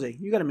goes, Jose,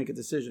 you got to make a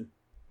decision.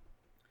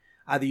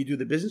 Either you do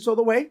the business all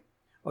the way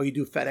or you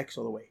do FedEx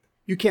all the way.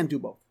 You can't do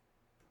both.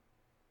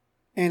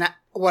 And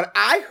what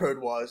I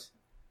heard was,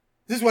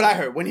 this is what I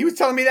heard. When he was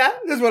telling me that,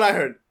 this is what I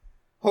heard.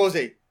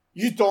 Jose,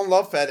 you don't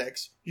love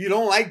FedEx. You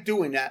don't like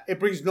doing that. It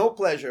brings no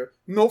pleasure,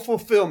 no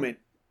fulfillment.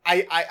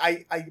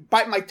 I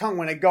bite my tongue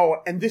when I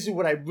go, and this is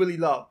what I really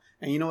love.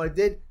 And you know what I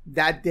did?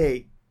 That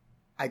day,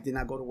 I did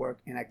not go to work,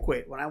 and I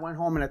quit. When I went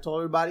home and I told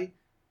everybody,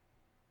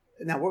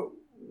 now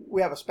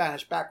we have a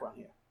Spanish background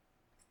here.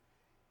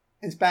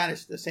 In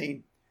Spanish, they're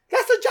saying,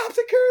 that's the job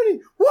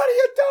security. What are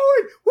you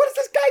doing? What is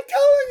this guy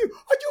telling you?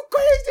 Are you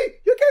crazy?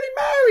 You're getting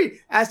married.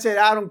 I said,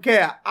 I don't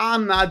care.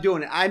 I'm not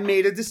doing it. I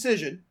made a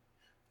decision,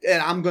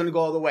 and I'm going to go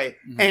all the way.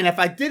 Mm-hmm. And if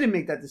I didn't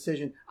make that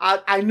decision,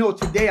 I know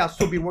today I'll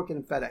still be working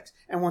in FedEx.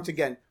 And once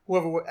again,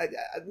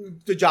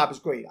 the job is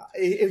great.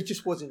 It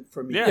just wasn't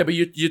for me. Yeah, but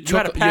you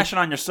had a passion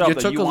on yourself. You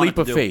took a leap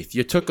of faith.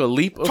 You took a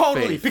leap of faith.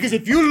 Totally. Because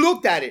if you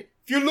looked at it,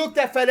 if you looked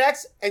at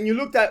FedEx and you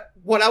looked at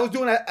what I was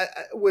doing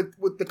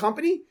with the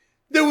company,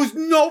 there was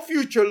no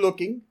future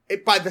looking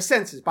by the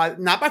senses,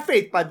 not by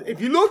faith. But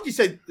if you look, you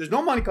said, there's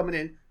no money coming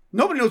in.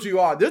 Nobody knows who you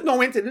are. There's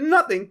no internet,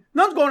 nothing.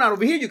 Nothing's going on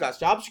over here. You got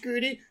job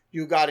security.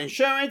 You got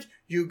insurance.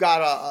 You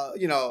got,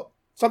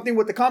 something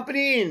with the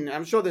company. And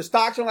I'm sure there's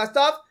stocks and all that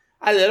stuff.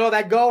 I let all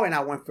that go and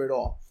I went for it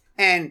all.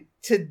 And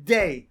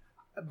today,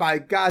 by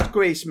God's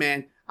grace,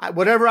 man,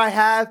 whatever I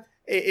have,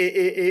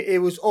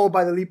 it was all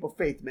by the leap of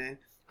faith, man.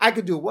 I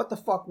could do what the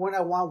fuck when I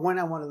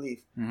want to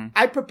leave. Mm-hmm.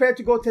 I prepared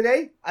to go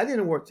today. I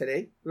didn't work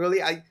today.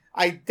 Really.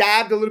 I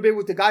dabbed a little bit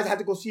with the guys. I had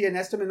to go see an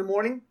estimate in the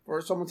morning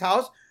for someone's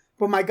house.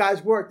 But my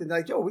guys worked and they're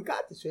like, yo, we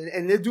got this.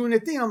 And they're doing their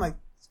thing. I'm like,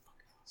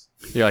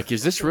 you're like,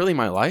 is this really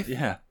my life?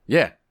 Yeah.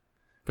 Yeah.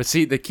 But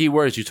see, the key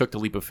word is you took the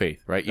leap of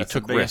faith, right? You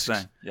took risks.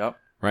 Thing. Yep.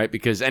 Right?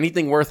 Because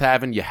anything worth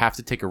having, you have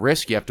to take a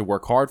risk. You have to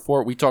work hard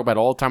for it. We talk about it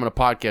all the time on a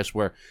podcast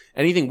where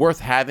anything worth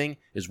having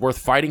is worth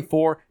fighting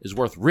for, is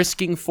worth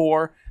risking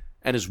for,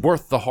 and is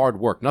worth the hard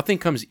work. Nothing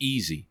comes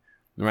easy,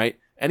 right?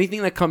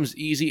 Anything that comes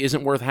easy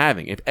isn't worth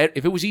having. If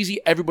it was easy,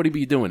 everybody would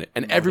be doing it,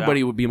 and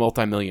everybody would be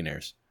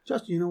multimillionaires.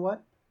 Justin, you know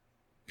what?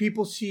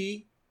 People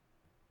see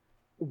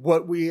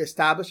what we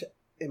establish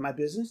in my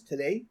business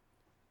today.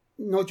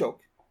 No joke.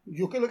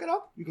 You can look it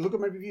up. You can look at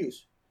my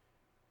reviews.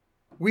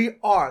 We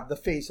are the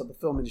face of the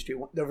film industry.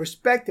 The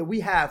respect that we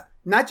have,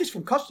 not just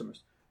from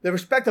customers, the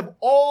respect of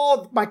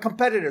all my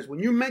competitors. When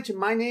you mention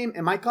my name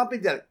and my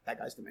company, that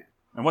guy's the man.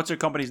 And what's your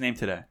company's name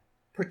today?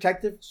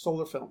 Protective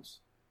Solar Films.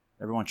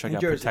 Everyone check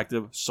out Jersey.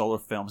 Protective Solar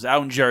Films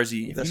out in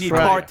Jersey. If you need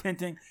car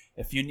tinting,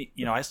 if you need,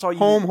 I saw you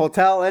home,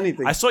 hotel,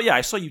 anything. I saw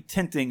you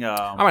tinting.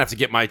 I'm gonna have to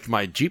get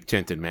my Jeep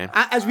tinted, man.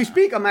 As we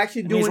speak, I'm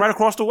actually doing. He's right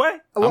across the way.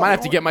 I might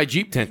have to get my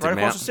Jeep tinted, right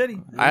man. Across the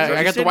city.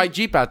 I got the white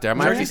Jeep out there. I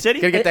might have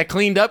to get that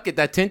cleaned up, get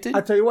that tinted.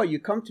 I'll tell you what. You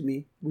come to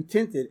me, we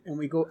tint it, and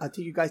we go. I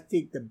tell you guys,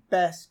 take the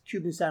best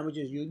Cuban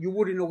sandwiches. You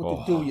wouldn't know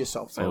what to do with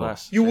yourself. Say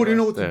less. You wouldn't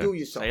know what to do with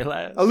yourself. Say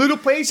less. A little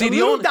place, a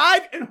little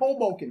dive in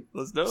Hoboken.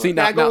 Let's do it. See,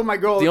 now, I go with my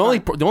girl. The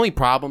only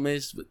problem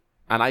is.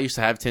 And I used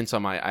to have tints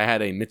on I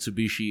had a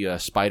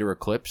Mitsubishi Spider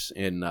Eclipse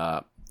in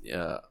the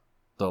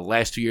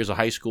last 2 years of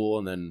high school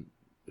and then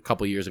a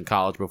couple of years in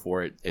college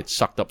before it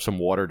sucked up some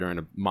water during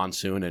a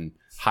monsoon and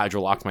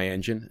hydrolocked my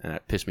engine, and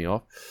that pissed me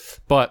off.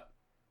 But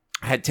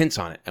I had tints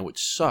on it, and what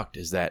sucked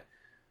is that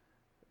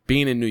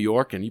being in New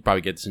York, and you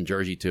probably get this in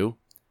Jersey too,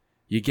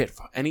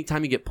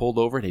 anytime you get pulled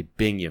over, they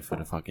bing you for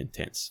the fucking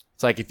tints.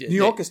 It's like if New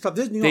York is tough.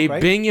 This is New York, they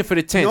right? bing you for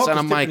the tints, and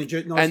I'm like,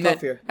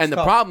 and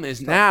the problem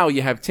is now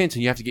you have tints,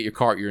 and you have to get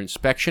your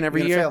inspection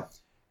every year. Fail.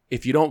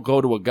 If you don't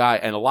go to a guy,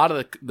 and a lot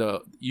of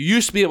you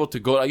used to be able to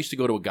go. I used to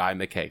go to a guy and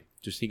like, hey,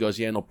 he goes,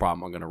 yeah, no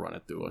problem, I'm gonna run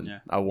it through,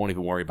 and I won't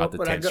even worry about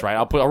the tints, right?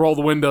 I'll roll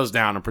the windows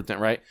down and pretend,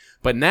 right?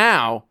 But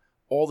now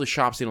all the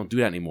shops, they don't do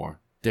that anymore.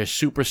 They're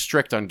super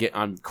strict on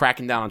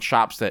cracking down on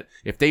shops that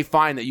if they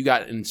find that you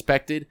got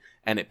inspected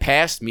and it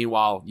passed,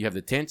 meanwhile you have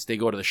the tints, they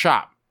go to the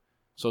shop.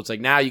 So it's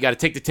like now you got to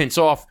take the tints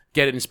off,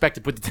 get it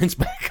inspected, put the tints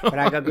back on. But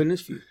I got good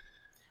news for you.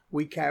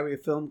 We carry a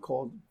film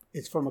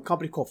it's from a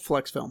company called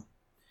Flex Film.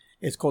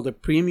 It's called a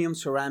premium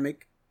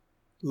ceramic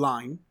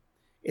line.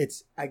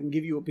 I can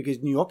give you,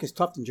 because New York is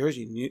tough than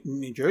Jersey.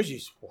 New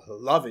Jersey's, I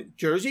love it.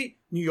 Jersey,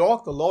 New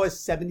York, the law is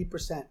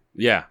 70%.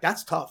 Yeah.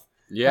 That's tough.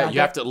 Yeah, you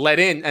have to let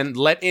in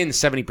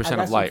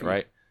 70% of light,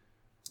 right?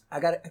 I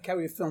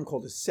carry a film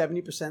called a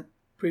 70%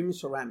 premium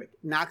ceramic.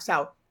 Knocks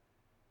out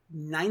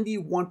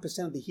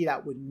 91% of the heat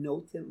out with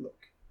no tint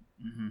look.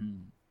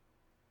 Mm-hmm.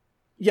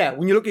 Yeah,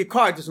 when you look at your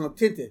car, it doesn't look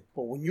tinted.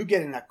 But when you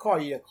get in that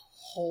car, you're like,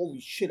 holy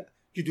shit.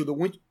 You do the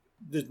winter,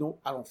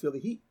 I don't feel the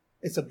heat.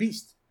 It's a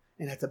beast.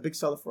 And that's a big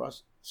seller for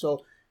us.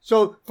 So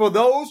for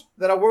those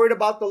that are worried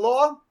about the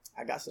law,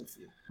 I got some for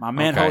you. My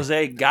man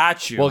Jose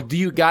got you. Well, do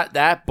you got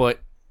that? But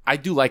I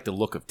do like the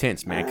look of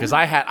tints, man, because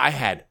I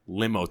had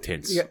limo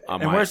tints. Yeah.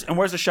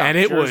 Where's the shop? And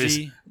it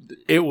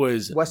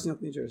was West New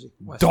York, New Jersey.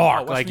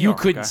 Dark. Like you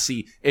couldn't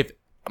see. If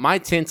my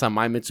tints on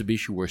my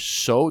Mitsubishi were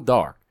so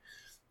dark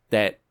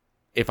that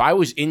if I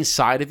was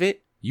inside of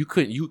it, You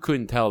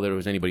couldn't tell there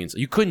was anybody inside.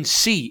 You couldn't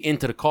see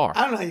into the car.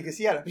 I don't know how you can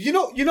see out of it. You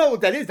know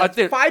what that is? That's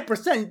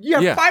 5%.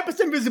 You have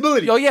 5%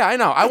 visibility. Oh yeah, I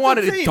know. I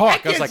wanted it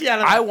dark. I was like,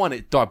 I want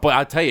it dark. But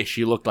I'll tell you,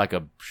 she looked like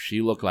a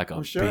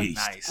beast.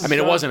 Nice. I mean,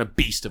 it wasn't a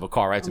beast of a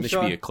car, right? So this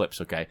should be Eclipse,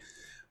 okay?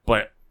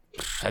 But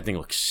that thing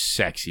looks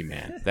sexy,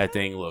 man. That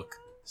thing looked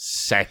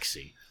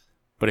sexy.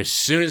 But as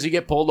soon as you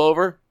get pulled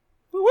over,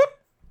 whoop,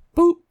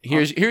 boop.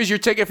 Here's your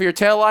ticket for your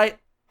taillight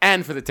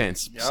and for the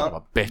tints. Yep. Son of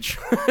a bitch.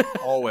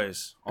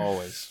 Always.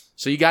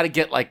 So you got to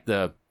get like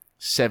the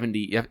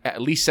 70,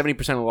 at least 70%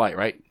 of the light,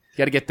 right? You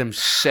got to get them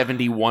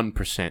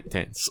 71%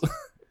 tints.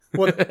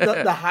 Well,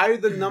 the higher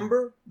the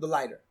number, the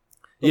lighter.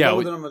 The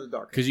lower the number, the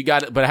darker. Because you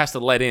got it, but it has to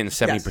let in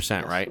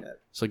 70%, right? Yes.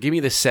 So give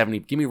me the 70.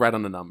 Give me right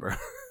on the number.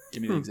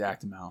 Give me the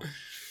exact amount.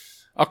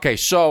 Okay,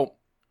 so all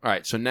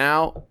right, so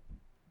now,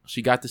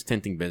 you got this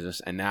tinting business,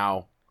 and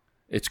now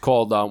it's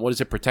called what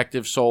is it?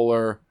 Protective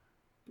solar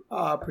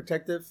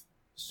films.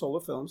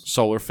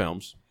 Solar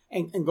films.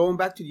 And going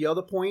back to the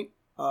other point.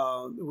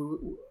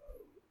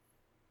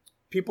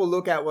 People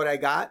look at what I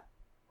got,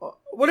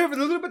 whatever,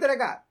 the little bit that I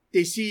got.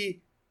 They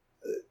see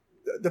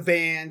the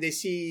van, they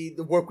see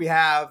the work we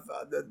have,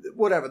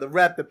 the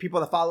rep, the people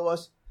that follow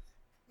us,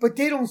 but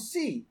they don't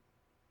see.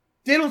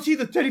 They don't see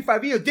the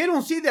 35 years. They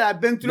don't see that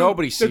I've been through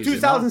the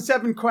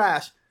 2007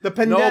 crash, the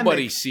pandemic.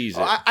 Nobody sees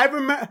it. I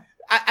remember.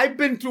 I've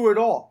been through it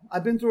all.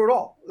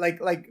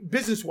 Like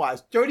business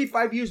wise,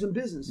 35 years in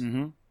business.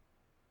 Mm-hmm.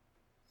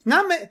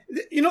 Not, I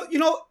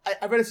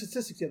read a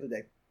statistic the other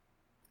day.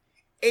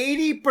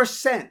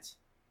 80%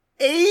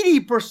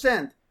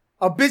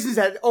 of business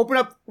that open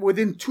up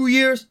within 2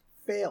 years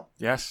fail.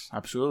 Yes,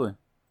 absolutely.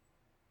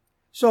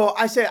 So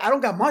I say, I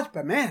don't got much,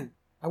 but man,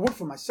 I work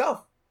for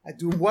myself. I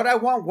do what I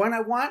want, when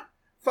I want.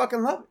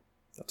 Fucking love it.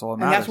 That's all that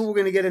matters. And that's what we're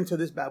going to get into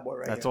this bad boy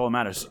right here. That's all that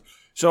matters.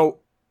 So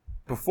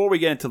before we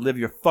get into Live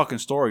Your Fucking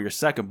Story, your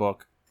second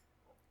book,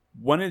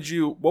 what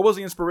was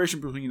the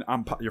inspiration between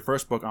your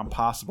first book,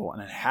 Impossible,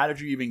 and then how did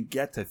you even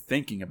get to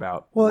thinking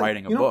about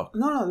writing a book?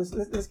 No,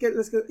 let's get a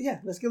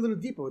little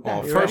deeper with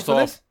that. Oh, first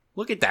off,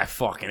 look at that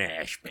fucking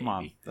ash, baby. Come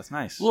on, that's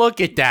nice. Look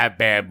at that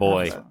bad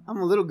boy. I'm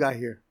a little guy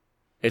here.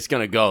 It's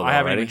gonna go. I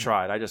haven't even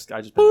tried. I just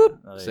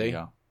boop. See, you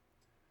go.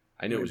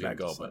 I knew it was gonna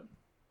go, but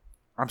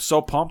I'm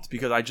so pumped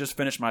because I just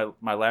finished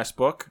my last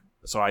book,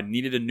 so I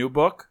needed a new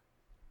book.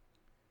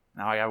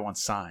 Now I got one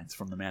signed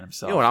from the man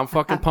himself. You know what I'm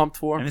fucking pumped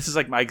for? And this is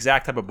like my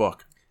exact type of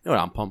book. You know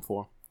what I'm pumped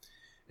for?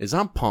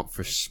 I'm pumped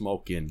for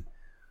smoking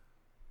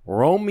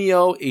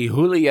Romeo y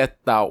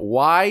Julieta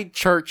White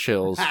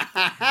Churchills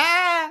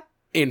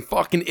in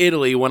fucking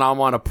Italy when I'm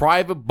on a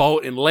private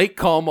boat in Lake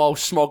Como,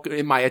 smoking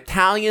in my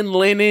Italian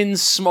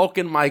linens,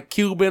 smoking my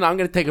Cuban. I'm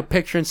going to take a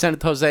picture and send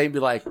it to Jose and be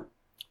like,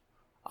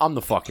 I'm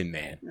the fucking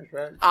man. That's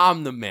right.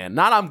 I'm the man.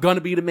 Not I'm going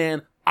to be the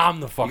man. I'm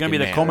the fucking man. You're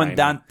going to be the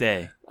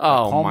comandante. Right,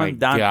 oh my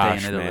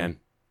gosh, in Italy. man.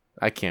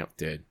 I can't,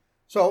 dude.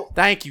 So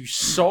thank you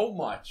so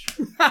much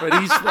for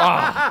these.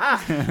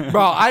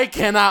 Bro, I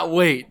cannot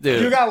wait,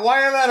 dude. You got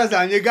wire letters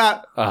on. You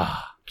got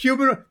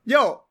Cuban.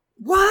 Yo,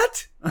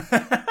 what?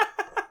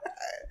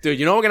 Dude,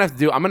 you know what we're gonna have to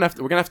do?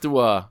 We're gonna have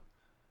to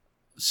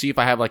see if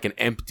I have like an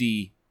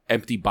empty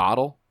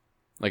bottle,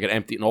 like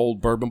an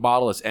old bourbon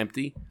bottle that's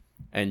empty,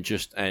 and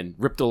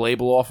rip the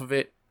label off of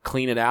it,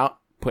 clean it out,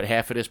 put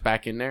half of this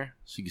back in there,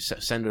 so you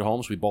can send it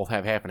home. So we both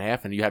have half and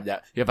half, and you have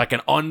like an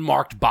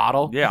unmarked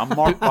bottle. Yeah,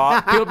 unmarked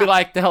bottle. People be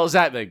like, "The hell is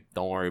that?" Like,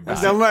 don't worry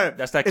about it.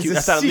 That's that cute.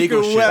 That's that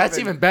illegal shit. That's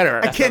even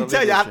better. I can't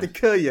tell you. I have to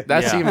kill you.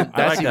 That's even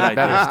better stuff.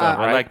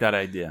 Right? I like that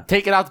idea.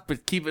 Take it out,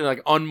 but keep it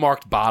like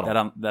unmarked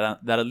bottle.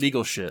 That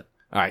illegal shit.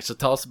 All right, so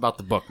tell us about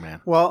the book,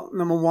 man. Well,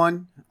 number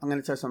one, I'm going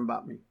to tell you something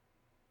about me.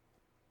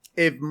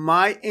 If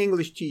my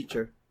English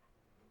teacher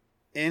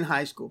in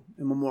high school,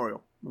 in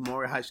Memorial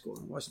High School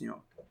in West New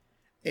York,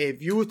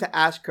 if you were to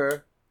ask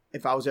her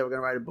if I was ever going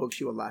to write a book,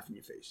 she would laugh in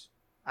your face.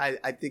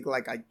 I think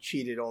like I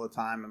cheated all the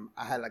time. And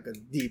I had like a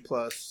D+,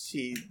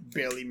 C,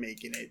 barely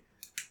making it.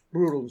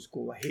 Brutal in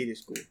school. I hated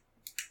school.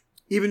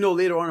 Even though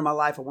later on in my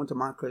life, I went to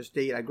Montclair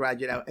State. I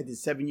graduated. I did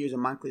 7 years at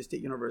Montclair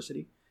State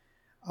University.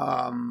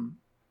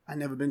 I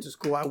never been to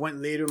school. I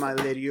went later in my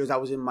later years. I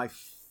was in my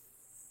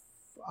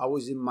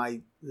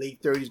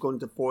late 30s, going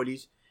into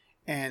 40s,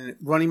 and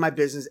running my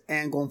business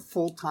and going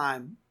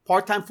full-time,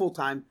 part-time,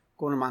 full-time,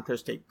 going to Montclair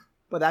State.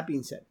 But that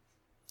being said,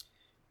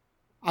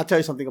 I'll tell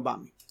you something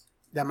about me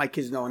that my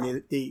kids know,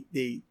 and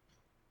they're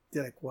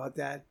like, "What,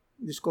 Dad?"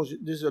 This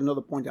is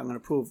another point I'm going to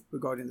prove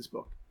regarding this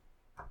book.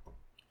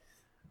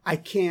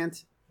 I'm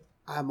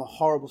a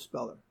horrible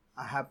speller.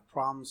 I have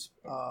problems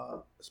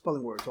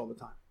spelling words all the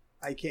time.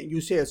 I can't. You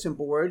say a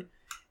simple word,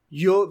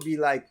 you'll be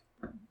like,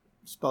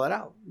 spell it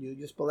out. You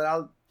just spell it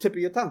out, tip of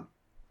your tongue.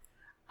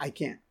 I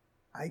can't.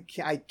 I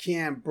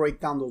can't break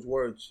down those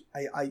words.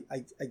 I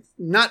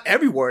not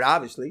every word,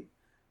 obviously,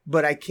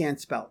 but I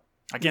can't spell.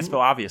 I can't spell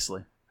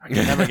obviously. I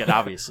can never get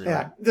obviously. Yeah,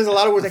 right? There's a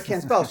lot of words I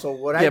can't spell. So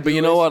what I do but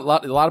you know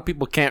what? A lot of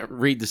people can't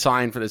read the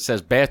sign that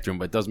says bathroom,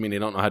 but it doesn't mean they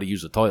don't know how to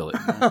use a toilet.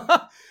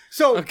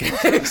 So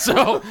okay,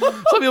 so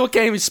some people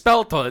can't even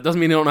spell toilet. It doesn't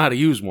mean they don't know how to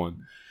use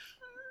one.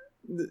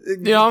 You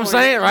know what I'm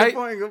saying, right?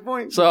 Good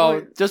point.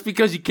 So just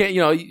because you can't,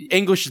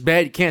 English is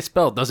bad, you can't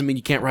spell, doesn't mean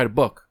you can't write a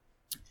book.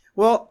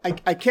 Well,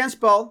 I can't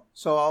spell,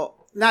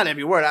 so not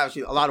every word,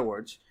 obviously, a lot of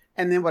words.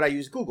 And then what I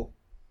use Google.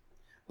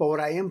 But what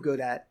I am good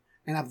at,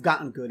 and I've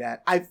gotten good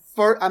at,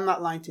 I'm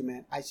not lying to you,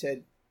 man. I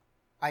said,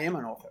 I am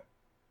an author.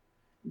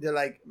 They're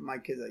like, my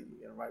kids are like,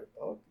 you gonna write a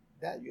book?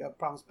 Dad, you have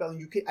problems spelling.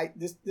 You can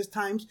this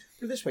times,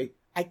 put it this way,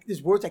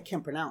 there's words I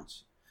can't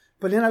pronounce.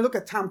 But then I look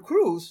at Tom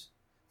Cruise.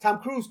 Tom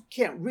Cruise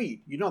can't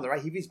read. You know that,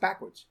 right? He reads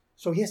backwards.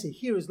 So he has to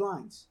hear his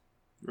lines.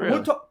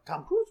 Really?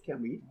 Tom Cruise can't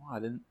read. Oh, I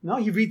didn't. No,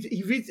 he reads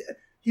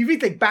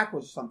like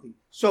backwards or something.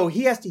 So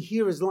he has to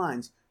hear his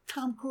lines.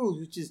 Tom Cruise,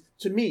 which is,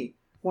 to me,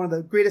 one of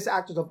the greatest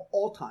actors of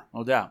all time.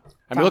 No doubt.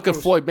 I mean, look at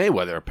Floyd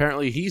Mayweather.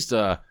 Apparently, he's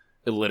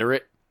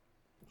illiterate.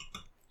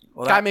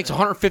 Well, guy makes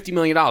 $150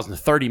 million in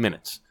 30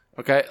 minutes.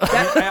 Okay?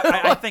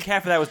 I think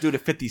half of that was due to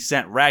 50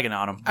 Cent ragging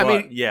on him. But, I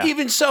mean, yeah.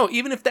 even so,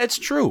 even if that's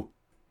true,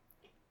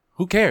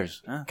 who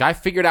cares? Guy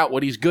figured out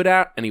what he's good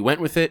at, and he went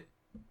with it.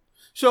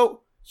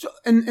 So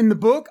in the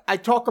book, I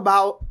talk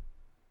about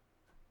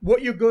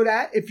what you're good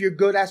at. If you're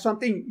good at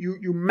something,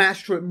 you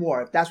master it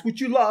more. If that's what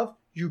you love,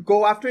 you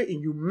go after it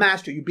and you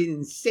master it. You be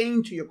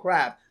insane to your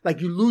craft. Like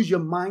you lose your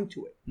mind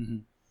to it. Mm-hmm.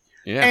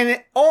 Yeah.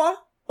 And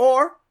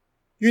or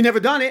you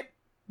never done it,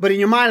 but in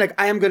your mind, like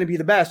I am going to be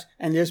the best.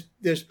 And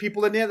there's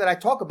people in there that I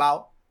talk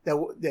about that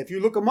if you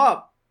look them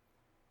up,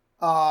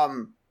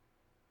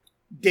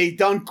 they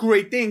done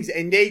great things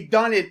and they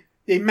done it.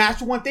 They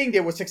mastered one thing. They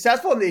were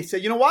successful and they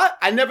said, you know what?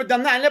 I never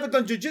done that. I never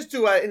done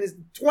jiu-jitsu in his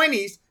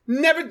 20s.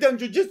 Never done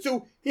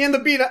jiu-jitsu. He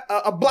ended up being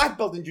a black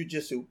belt in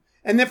jiu-jitsu.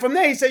 And then from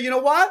there, he said, you know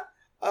what?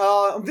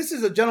 This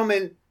is a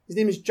gentleman. His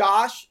name is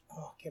Josh.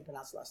 Oh, I can't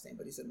pronounce his last name,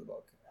 but he's in the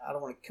book. I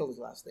don't want to kill his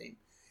last name.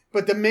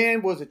 But the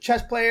man was a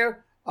chess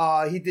player.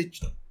 He did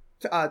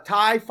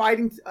Thai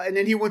fighting, and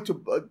then he went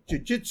to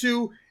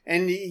jiu-jitsu,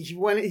 and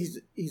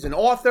he's an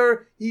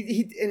author.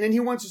 And then he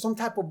went to some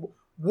type of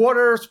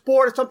water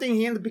sport or something.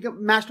 He ended up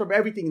becoming master of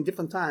everything in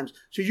different times.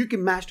 So you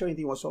can master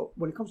anything you want. So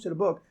when it comes to the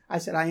book, I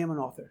said, I am an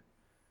author.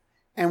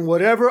 And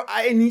whatever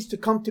it needs to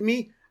come to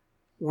me,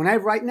 when I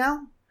write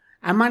now,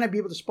 I might not be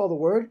able to spell the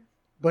word,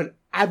 but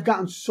I've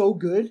gotten so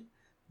good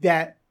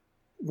that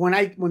when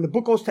the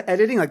book goes to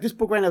editing, like this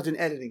book right now is in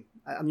editing.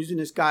 I'm using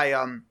this guy,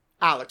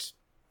 Alex,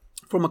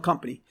 from a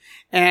company.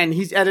 And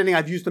he's editing.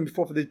 I've used him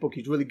before for this book.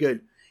 He's really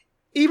good.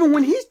 Even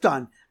when he's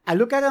done, I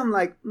look at him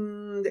like,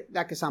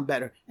 that could sound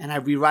better. And I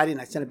rewrite it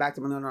and I send it back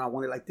to him. No, I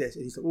want it like this.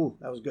 And he said, ooh,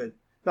 that was good.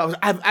 So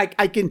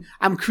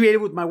I'm creative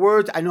with my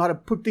words. I know how to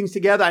put things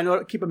together. I know how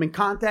to keep them in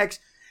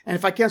context. And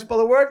if I can't spell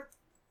a word,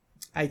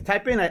 I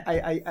type in,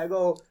 I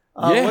go,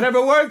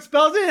 whatever word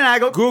spells it, and I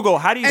go, Google,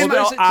 how do you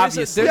spell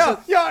obviously?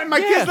 And my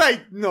kid's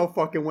like, no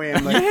fucking way.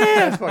 I'm like,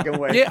 that's fucking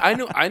way. Yeah,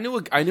 I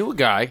knew a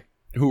guy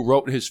who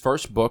wrote his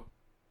first book,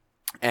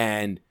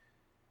 and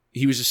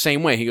he was the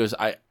same way. He goes,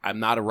 I'm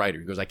not a writer.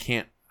 He goes, I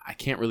can't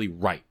really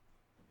write.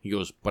 He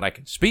goes, but I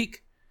can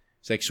speak.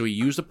 It's like, so he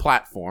used a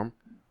platform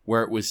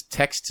where it was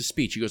text to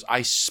speech. He goes,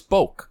 I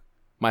spoke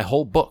my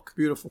whole book.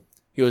 Beautiful.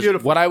 He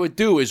goes, what I would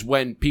do is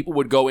when people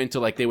would go into,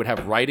 like, they would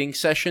have writing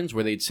sessions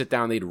where they'd sit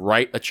down and they'd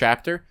write a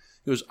chapter.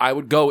 He goes, I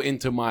would go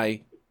into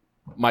my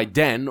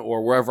den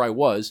or wherever I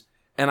was,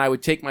 and I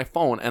would take my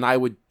phone and I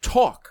would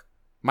talk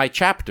my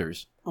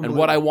chapters and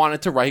what I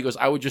wanted to write. He goes,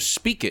 I would just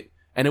speak it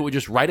and it would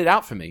just write it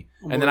out for me.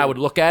 And then I would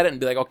look at it and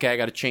be like, okay, I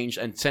got to change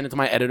and send it to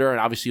my editor and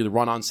obviously the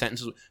run-on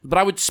sentences. But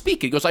I would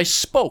speak it. He goes, I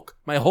spoke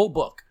my whole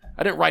book.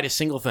 I didn't write a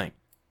single thing.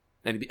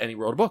 And he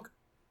wrote a book.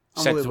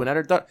 Sent it to an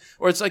editor.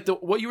 Or it's like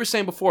what you were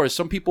saying before is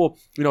some people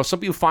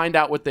find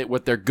out what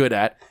they're good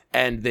at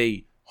and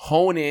they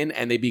hone in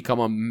and they become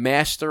a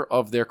master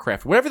of their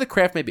craft. Whatever the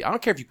craft may be. I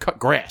don't care if you cut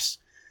grass.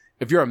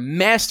 If you're a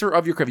master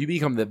of your craft, you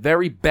become the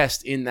very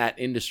best in that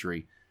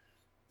industry.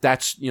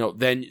 That's,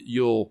 then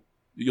you'll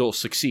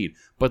succeed.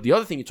 But the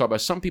other thing you talk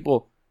about, some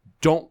people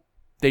don't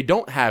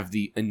have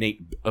the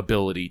innate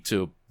ability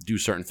to do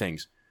certain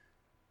things.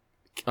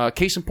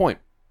 Case in point,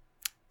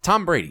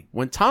 Tom Brady.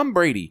 When Tom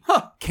Brady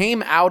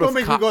came out of... Don't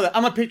make me go there.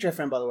 I'm a Patriot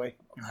fan, by the way.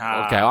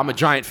 Okay, I'm a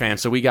Giant fan,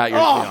 so we got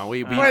your...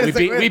 we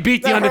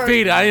beat the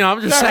undefeated.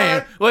 I'm just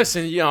saying.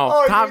 Listen,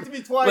 Tom...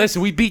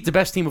 Listen, we beat the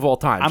best team of all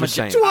time. I'm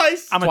saying.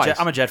 Twice.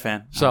 I'm a Jet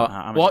fan.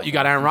 So, you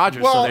got Aaron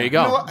Rodgers, so there you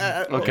go.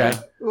 Okay.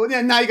 Well,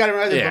 yeah, now you got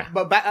Aaron Rodgers. Yeah.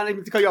 But back, I don't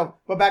mean to cut you off.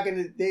 But back in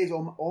the days,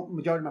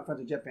 majority of my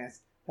friends were Jet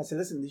fans. I said,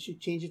 listen, they should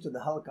change it to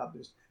the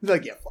helicopters. He's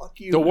like, yeah, fuck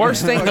you. The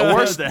worst thing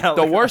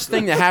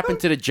that happened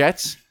to the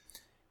Jets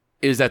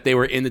is that they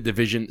were in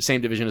the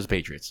same division as the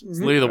Patriots. It's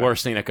literally the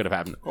worst thing that could have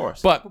happened. Of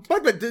course. But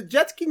the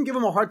Jets can give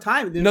them a hard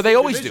time. No, they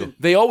always do.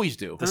 They always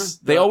do.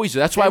 They always do.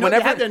 That's why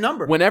they have their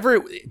number.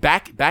 Whenever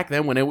back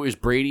then, when it was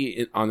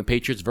Brady on the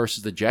Patriots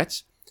versus the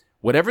Jets,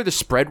 whatever the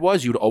spread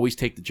was, you'd always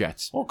take the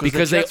Jets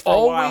because they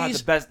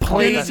always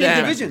played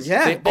them. Divisions.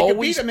 Yeah, they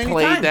always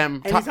played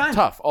them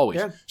tough. Always.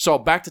 Yeah. So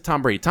back to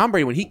Tom Brady. Tom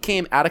Brady, when he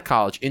came out of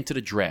college into the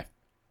draft,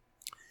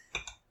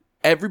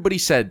 everybody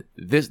said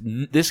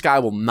this guy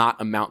will not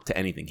amount to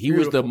anything. He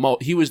was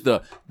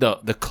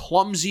the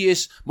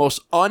clumsiest,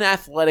 most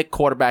unathletic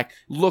quarterback.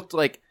 Looked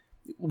like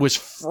was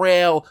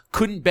frail,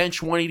 couldn't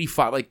bench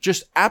 185, like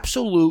just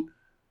absolute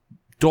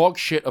dog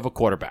shit of a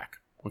quarterback,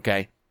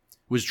 okay?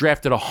 Was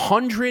drafted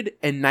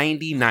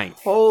 199th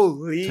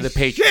Holy to the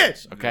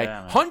Patriots, shit. okay?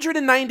 Yeah,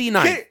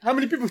 199th. How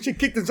many people should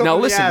kick themselves Now in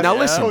the listen, ass? now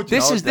listen.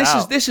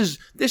 Yeah,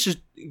 This is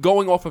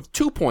going off of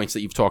 2 points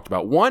that you've talked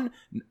about. One,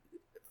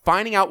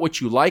 finding out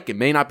what you like and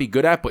may not be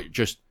good at, but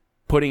just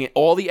putting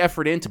all the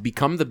effort in to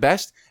become the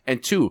best.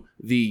 And 2,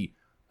 the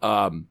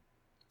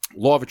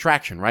law of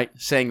attraction, right?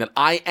 Saying that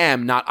I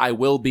am, not I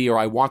will be or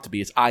I want to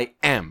be. It's I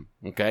am,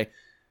 okay?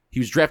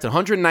 He was drafted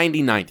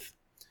 199th.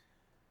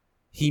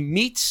 He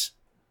meets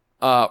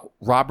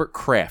Robert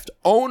Kraft,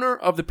 owner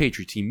of the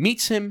Patriots. He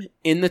meets him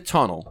in the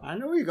tunnel. I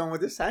know where you're going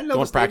with this. I know Going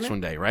this to practice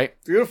statement. one day, right?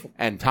 Beautiful.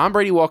 And Tom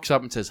Brady walks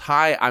up and says,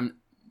 "Hi,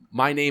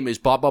 my name is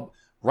blah blah."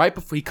 Right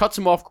before he cuts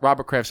him off,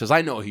 Robert Kraft says,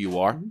 "I know who you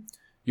are.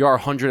 You're our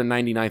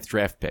 199th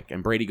draft pick."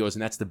 And Brady goes,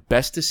 "And that's the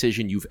best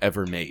decision you've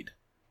ever made."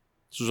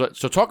 So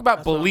talk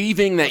about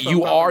believing that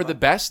you are the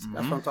best.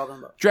 That's what I'm talking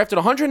about. Drafted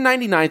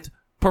 199th,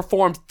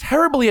 performed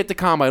terribly at the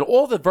combine.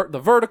 All the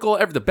vertical,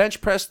 the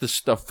bench press, the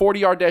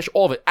 40-yard dash,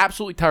 all of it,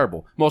 absolutely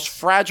terrible. Most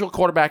fragile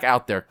quarterback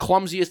out there.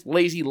 Clumsiest,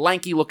 lazy,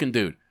 lanky-looking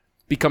dude.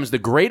 Becomes the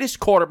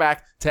greatest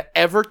quarterback to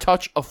ever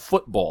touch a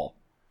football.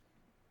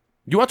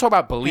 You want to talk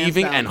about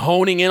believing down. and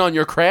honing in on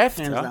your craft?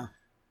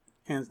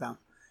 Hands down.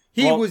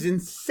 He was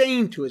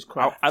insane to his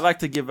craft. I'd like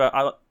to give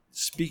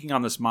speaking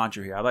on this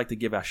mantra here, I'd like to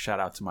give a shout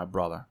out to my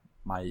brother,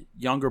 my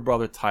younger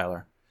brother,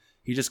 Tyler.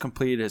 He just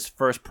completed his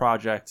first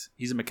project.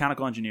 He's a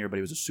mechanical engineer, but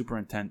he's a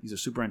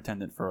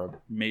superintendent for a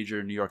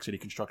major New York City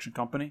construction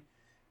company.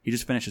 He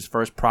just finished his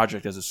first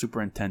project as a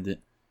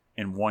superintendent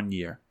in 1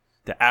 year.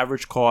 The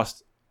average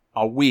cost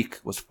a week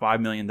was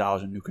 $5 million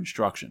in new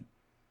construction.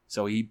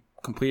 So he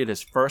completed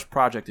his first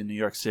project in New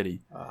York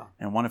City.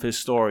 And one of his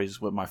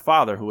stories with my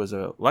father, who was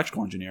an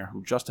electrical engineer,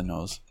 who Justin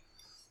knows,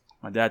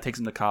 my dad takes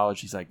him to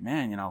college. He's like,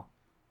 man,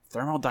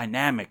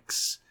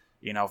 thermodynamics,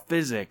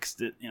 physics,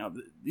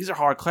 these are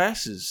hard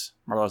classes.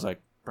 My brother was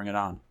like, bring it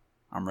on.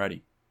 I'm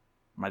ready.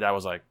 My dad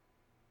was like,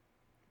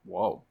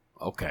 whoa.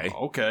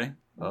 Okay.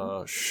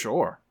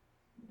 Sure.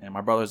 And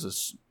my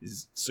brother's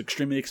he's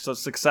extremely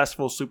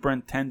successful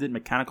superintendent,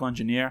 mechanical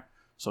engineer.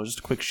 So just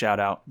a quick shout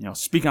out,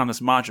 speaking on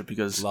this mantra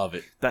because Love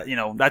it. that,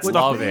 that's What's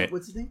stuff. his name?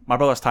 What's his name? My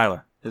brother's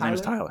Tyler. His name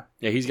is Tyler.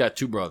 Yeah, he's got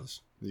 2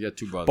 brothers.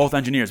 Both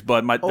engineers,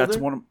 but that's Older?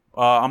 one of,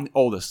 I'm the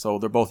oldest, so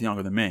they're both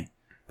younger than me.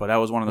 But that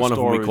was one of the One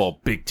stories. of them we call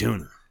Big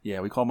Tuna.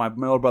 Yeah, we call my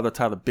middle brother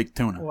Tyler Big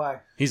Tuna. Why?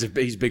 He's a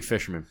big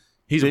fisherman.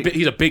 He's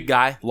a big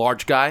guy,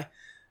 large guy,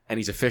 and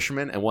he's a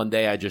fisherman. And one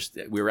day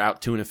we were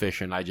out tuna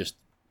fishing. I just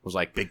was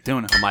like, Big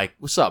Tuna. I'm like,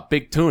 what's up,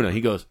 Big Tuna?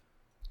 He goes,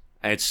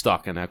 and it's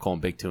stuck, and I call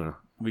him Big Tuna.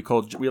 We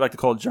like to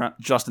call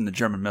Justin the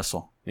German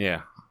missile.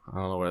 Yeah, I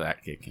don't know where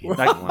that kid came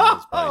from. One of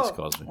his buddies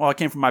calls me. Well, I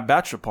came from my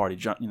bachelor party.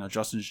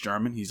 Justin's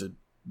German. He's a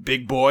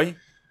big boy.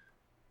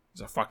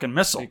 He's a fucking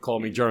missile. He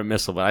called me German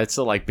missile, but I'd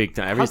still like Big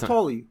Tuna. How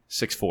tall are you?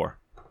 6'4".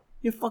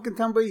 You're fucking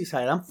Tom Brady's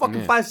height. I'm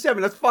fucking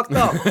 5'7". That's fucked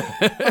up.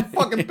 I'm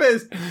fucking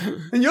pissed.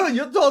 And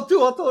you're tall too.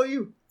 How tall are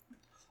you?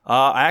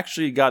 I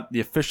actually got the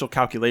official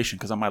calculation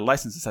because on my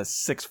license it says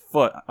 6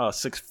 foot.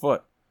 6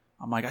 foot.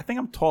 I'm like, I think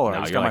I'm taller. No,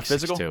 I just you're got like my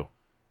physical. 6'2".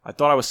 I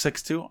thought I was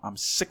 6'2". I'm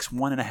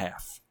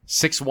 6'1.5".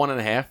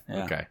 6'1.5"?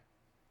 Yeah. Okay.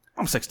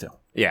 I'm 6'2".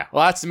 Yeah.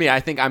 Well, that's me. I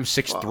think I'm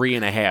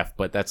 6'3.5",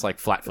 but that's like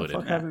flat-footed.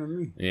 What happened to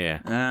me?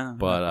 Yeah.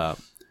 But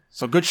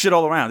so good shit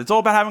all around. It's all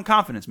about having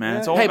confidence, man.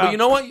 It's all hey, about, but you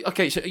know what?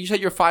 Okay, so you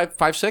said you're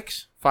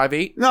 5'6",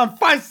 5'8"? No, I'm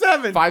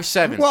 5'7".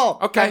 5'7". Well,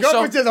 okay, my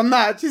girlfriend says I'm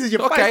not. She says you're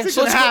 5'6"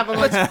 so and a half. I'm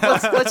like,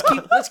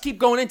 let's keep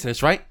going into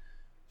this, right?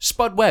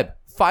 Spud Webb,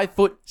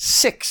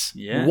 5'6".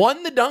 Yeah.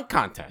 Won the dunk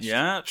contest.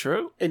 Yeah,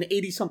 true. in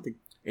 80 something.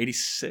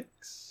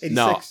 86. 86.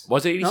 No,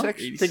 was it No?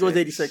 86? I think it was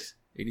 86.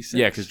 86.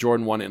 Yeah, because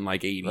Jordan won it in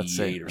like 88 Let's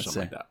see, or let's something see.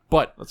 like that.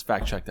 But Let's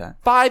fact check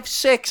that.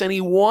 5'6", and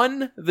he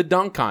won the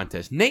dunk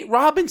contest. Nate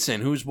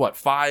Robinson, who's what,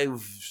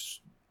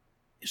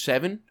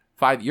 5'7",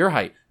 5 your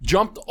height,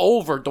 jumped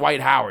over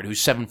Dwight Howard,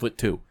 who's 7'2".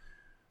 So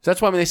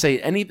that's why when they say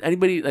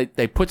anybody like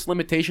they puts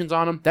limitations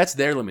on them, that's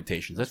their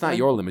limitations. That's not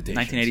your limitations.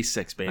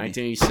 1986, baby.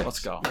 1986. Let's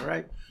go. All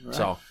right.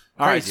 So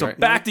All right, crazy, so right?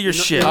 back to your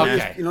shit, man.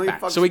 Okay. You know your back.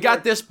 fucking So we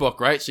got story. this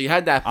book, right? So you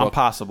had that book.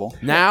 Impossible.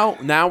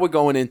 Now we're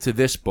going into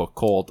this book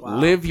called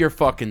 "Live Your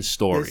Fucking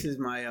Story." This is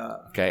my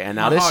Okay, and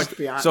now my this heart's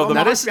behind. so oh, the-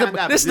 my now heart's this is the behind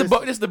that, this is the but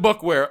book. This is the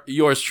book where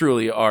yours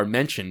truly are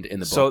mentioned in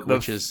the book, So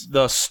which is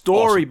the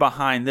story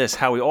behind this,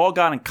 how we all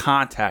got in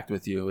contact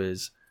with you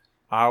is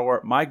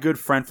my good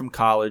friend from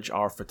college,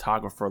 our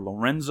photographer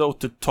Lorenzo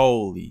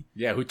Totoli.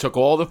 who took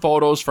all the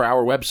photos for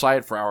our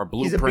website, for our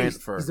He's a blueprint.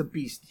 beast. For He's a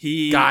beast.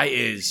 He guy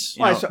is.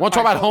 All right, so- Want to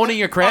talk all right, about so- honing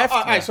your craft?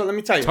 All right, so let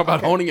me tell you. Talk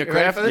about honing your You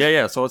ready craft? for this?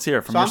 yeah. So let's hear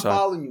it from So your I'm side.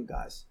 following you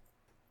guys.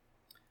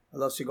 I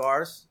love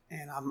cigars,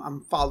 and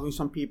I'm following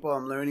some people.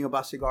 I'm learning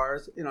about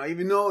cigars.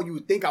 Even though you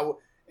would think I would,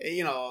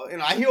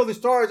 I hear all the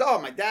stories. Oh,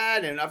 my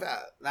dad, and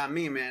not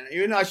me, man.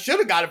 Even though I should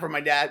have got it from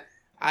my dad,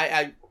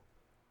 I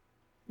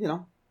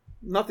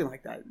nothing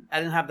like that. I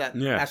didn't have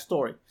that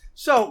story.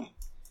 So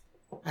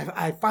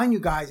I find you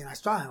guys, and I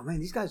start. Oh man,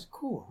 these guys are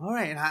cool. All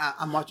right, and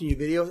I'm watching your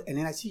videos, and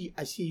then I see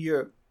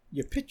your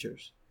your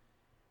pictures.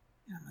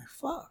 And I'm like,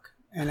 fuck.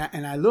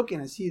 And I look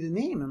and I see the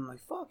name. And I'm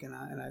like, fuck. And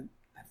I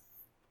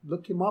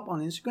look him up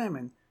on Instagram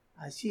and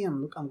I see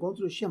him. Look, I'm going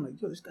through the shit. I'm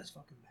like, yo, this guy's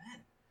fucking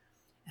bad.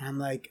 And I'm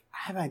like,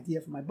 I have an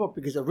idea for my book.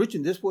 Because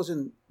originally, this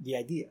wasn't the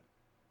idea.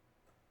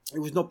 It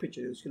was no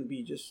picture. It was going to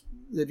be just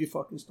live your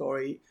fucking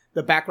story.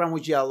 The background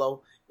was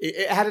yellow.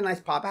 It had a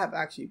nice pop. I have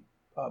actually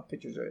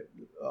pictures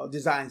or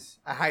designs.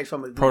 I hired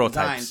from a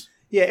prototypes.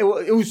 Yeah,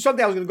 it was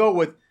something I was going to go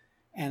with.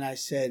 And I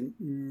said,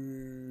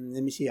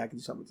 let me see if I can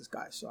do something with this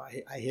guy. So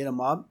I hit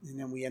him up, and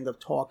then we end up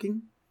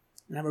talking.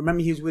 And I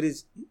remember he was with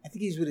his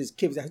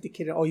kids. I heard the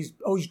kid.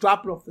 He's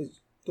dropping off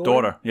his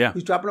daughter. Yeah,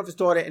 he's dropping off his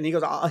daughter, and he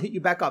goes, I'll hit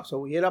you back up. So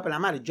we hit up, and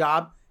I'm at a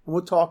job, and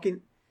we're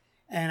talking.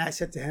 And I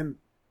said to him,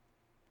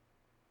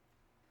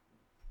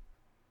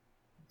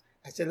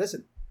 I said,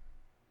 listen,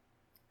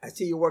 I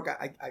see your work.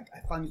 I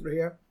found you through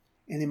here.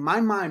 And in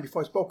my mind,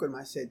 before I spoke to him,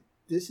 I said,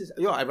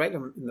 I write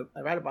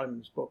about him in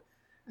this book.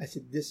 I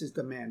said, this is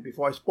the man.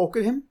 Before I spoke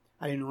to him,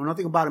 I didn't know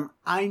nothing about him.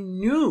 I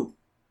knew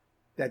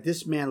that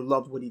this man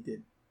loved what he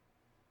did.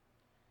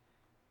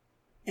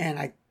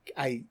 And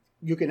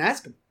you can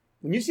ask him.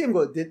 When you see him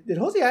go, did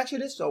Jose ask you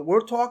this? So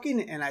we're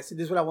talking, and I said,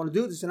 this is what I want to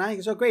do, this and that. He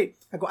goes, oh, great.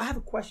 I go, I have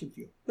a question for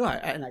you.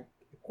 And I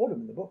quote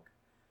him in the book.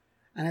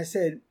 And I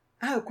said,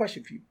 I have a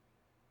question for you.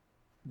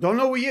 Don't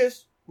know who he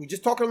is. We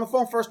just talking on the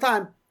phone first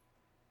time.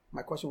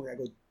 My question was, I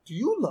go, do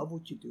you love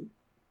what you do?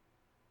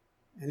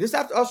 And this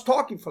after us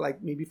talking for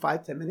like maybe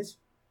 5-10 minutes.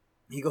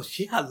 He goes,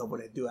 yeah, I love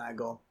what I do. And I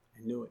go,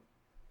 I knew it.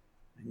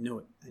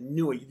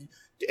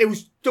 It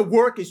was, the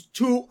work is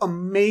too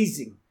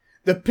amazing.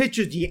 The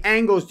pictures, the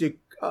angles,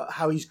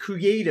 how he's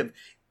creative.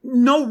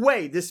 No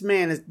way this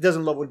man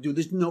doesn't love what he do.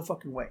 There's no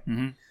fucking way.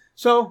 Mm-hmm.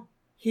 So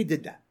he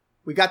did that.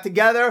 We got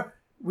together.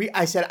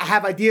 I said, I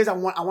have ideas. I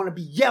want to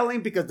be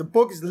yelling because the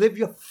book is live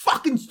your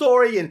fucking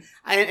story. And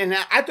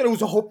I thought it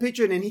was a whole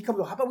picture. And then he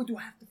comes, how about we do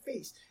half the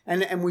face?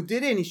 And we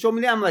did it. And he showed me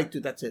that. I'm like,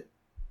 dude, that's it.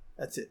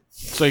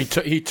 So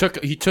he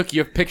took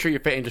your picture of your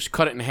face and just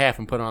cut it in half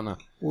and put it on the.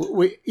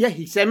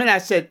 He sent me. And I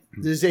said,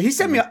 he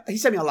sent me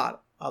a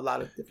lot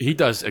of different. He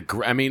does.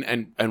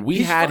 And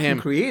we had him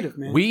creative,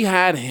 man. We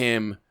had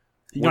him.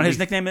 You know what his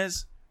nickname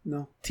is?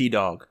 No.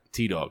 T-Dog.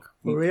 T-Dog.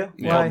 For real?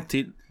 Yeah.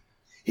 Why?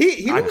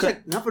 He looks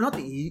like, not for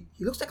nothing, he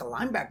looks like a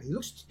linebacker.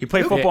 He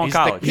played football in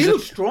college. He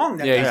looks strong.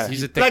 That guy.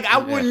 He's a thick, like, I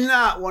would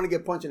not want to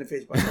get punched in the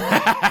face by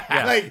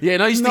him.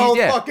 He's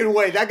fucking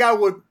way. That guy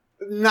would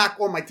knock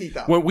all my teeth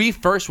out. When we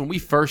first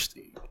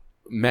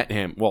met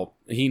him, well,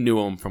 he knew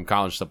him from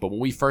college stuff, but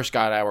when we first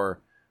got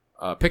our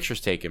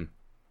pictures taken,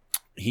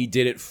 he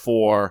did it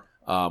for,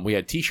 we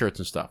had t-shirts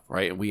and stuff,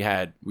 right? And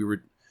we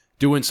were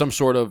doing some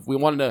sort of, we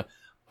wanted to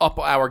up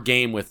our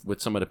game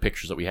with some of the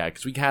pictures that we had,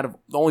 because the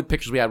only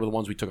pictures we had were the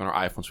ones we took on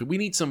our iPhones. So we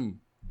need some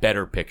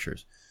better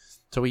pictures.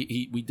 So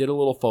we did a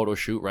little photo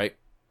shoot, right?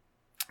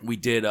 We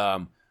did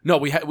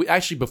we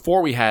actually,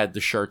 before we had the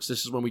shirts,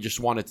 this is when we just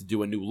wanted to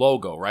do a new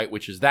logo, right?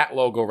 Which is that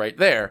logo right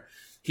there.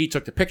 He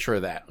took the picture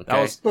of that.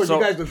 Okay?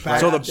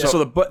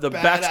 The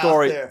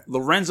backstory,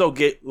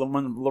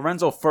 when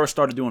Lorenzo first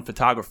started doing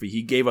photography,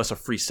 he gave us a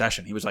free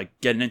session. He was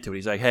like getting into it.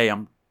 He's like, hey,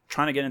 I'm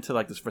trying to get into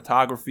like this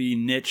photography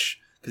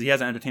niche, because he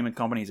has an entertainment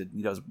company.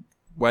 He does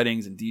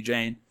weddings and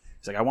DJing.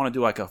 He's like, I want to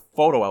do like a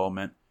photo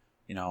element.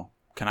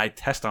 Can I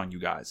test on you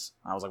guys?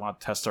 I was like, I want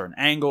to test certain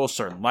angles,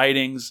 certain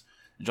lightings.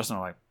 And Justin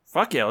was like,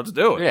 fuck yeah, let's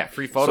do it. Yeah,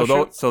 free photo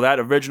shoot. So that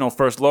original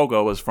first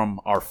logo was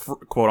from our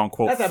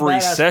quote-unquote free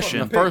session.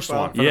 The first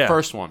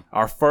one.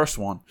 Our first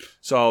one.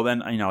 So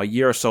then, a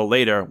year or so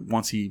later,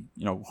 once he,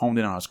 honed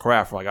in on his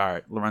craft, we're like, all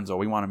right, Lorenzo,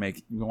 we want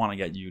to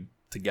get you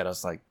to get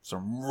us like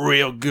some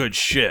real good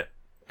shit.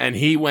 And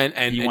he went,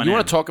 and you want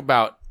to talk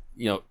about,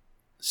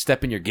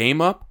 stepping your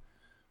game up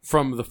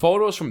from the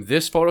photos from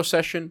this photo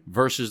session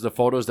versus the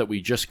photos that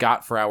we just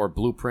got for our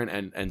blueprint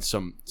and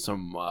some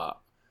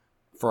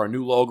for our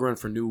new logo and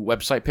for new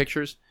website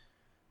pictures.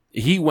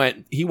 He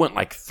went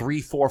like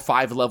 3, 4,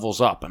 5 levels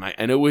up,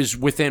 and it was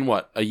within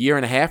a year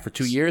and a half or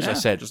 2 years. Yeah, I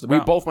said, we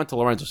both went to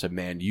Lorenzo. Said,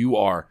 man, you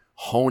are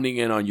honing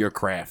in on your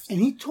craft. And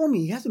he told me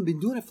he hasn't been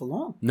doing it for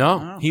long.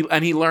 No. He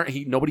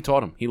learned. Nobody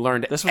taught him. He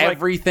learned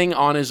everything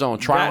on his own,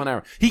 trial and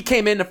error. He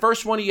came in, the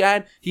first one he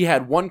had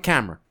one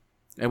camera.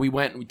 And we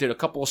did a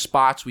couple of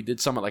spots. We did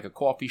some at like a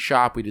coffee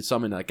shop. We did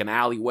some in like an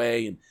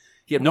alleyway. And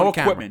he had no one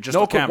equipment,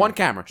 camera. just one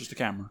camera. Just a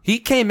camera. He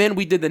came in.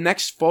 We did the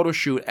next photo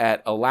shoot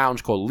at a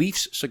lounge called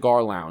Leaf's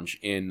Cigar Lounge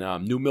in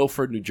New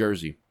Milford, New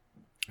Jersey.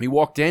 We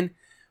walked in.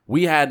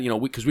 We had,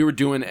 because we were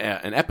doing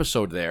an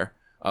episode there.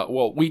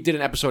 We did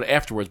an episode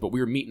afterwards, but we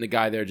were meeting the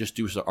guy there just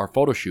to do our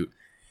photo shoot.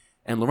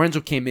 And Lorenzo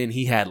came in.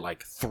 He had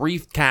like 3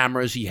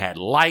 cameras. He had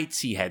lights.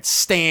 He had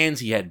stands.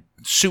 He had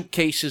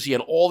suitcases. He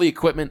had all the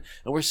equipment.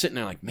 And we're sitting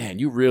there like, man,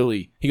 you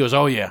really... He goes,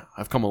 oh, yeah,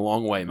 I've come a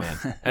long way,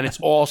 man. And it's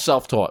all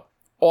self-taught.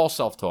 All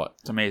self-taught.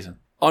 It's amazing.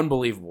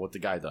 Unbelievable what the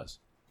guy does.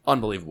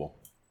 Unbelievable.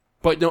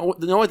 But you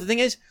know what the thing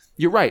is?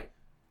 You're right.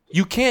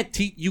 You can't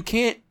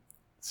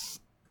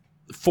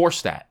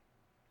force that.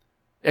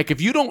 Like,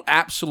 if you don't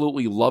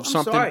absolutely love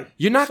something,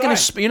 you're not going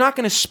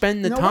to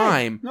spend the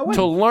time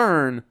to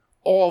learn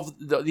all of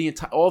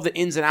all the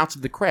ins and outs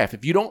of the craft.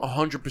 If you don't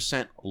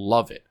 100%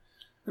 love it.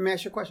 Let me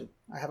ask you a question.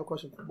 I have a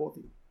question for both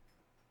of you.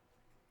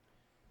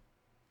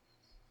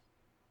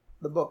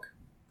 The book.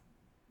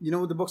 You know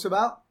what the book's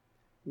about?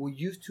 What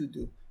you two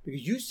do.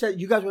 Because you said,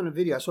 you guys were in a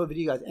video. I saw a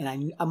video, guys, and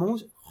I'm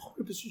almost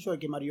 100% sure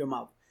it came out of your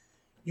mouth.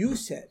 You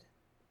said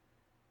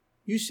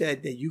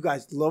that you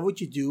guys love what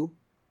you do.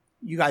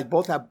 You guys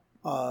both have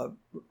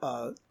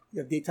you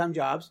have daytime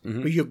jobs,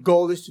 but your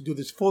goal is to do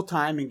this full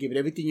time and give it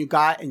everything you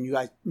got, and you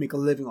guys make a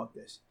living off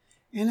this.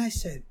 And I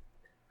said,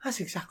 that's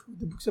exactly what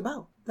the book's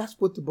about. That's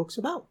what the book's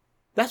about.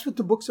 That's what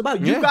the book's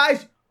about. Yeah. You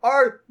guys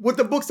are what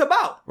the book's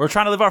about. We're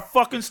trying to live our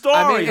fucking story.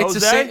 I mean,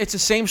 Jose. it's the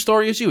same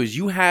story as you. Is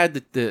you had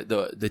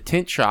the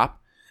tint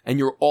shop, and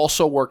you're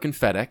also working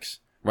FedEx,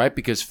 right?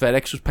 Because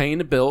FedEx was paying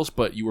the bills,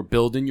 but you were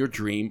building your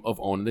dream of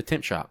owning the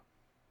tint shop.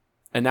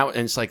 And now, and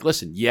it's like,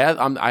 listen, yeah,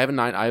 I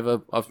have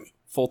a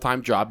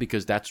full-time job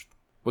because that's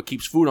what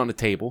keeps food on the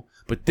table,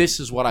 but this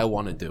is what I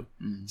want to do.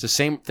 It's the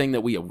same thing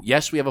that we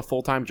have a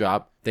full-time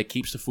job that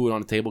keeps the food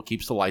on the table,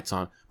 keeps the lights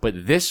on,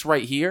 but this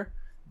right here,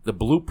 the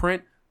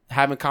blueprint,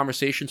 having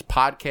conversations,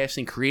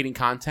 podcasting, creating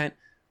content,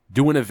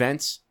 doing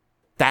events,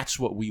 that's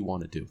what we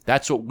want to do.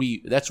 That's what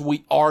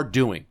we are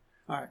doing.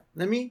 All right.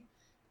 Let me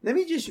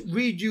just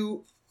read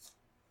you.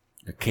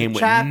 It came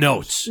with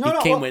notes.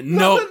 Little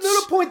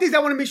point things I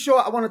want to be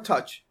sure I want to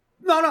touch.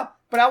 No,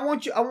 but I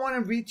want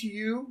to read to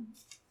you.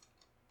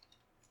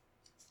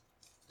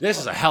 This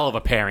is a hell of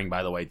a pairing,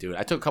 by the way, dude.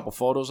 I took a couple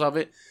photos of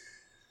it.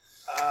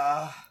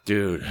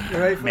 Dude. You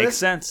ready for Makes this?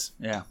 Sense.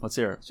 Yeah, let's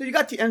hear it. So you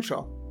got the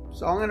intro.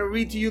 So I'm going to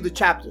read to you the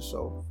chapters.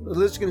 So the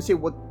list is going to say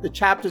what the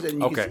chapters,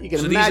 and you can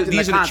so imagine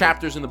these are the content.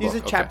 chapters in the book.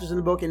 These are chapters in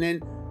the book, and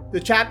then the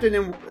chapter, and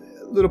then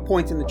little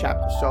points in the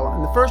chapter. So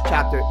in the first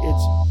chapter,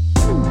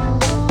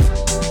 it's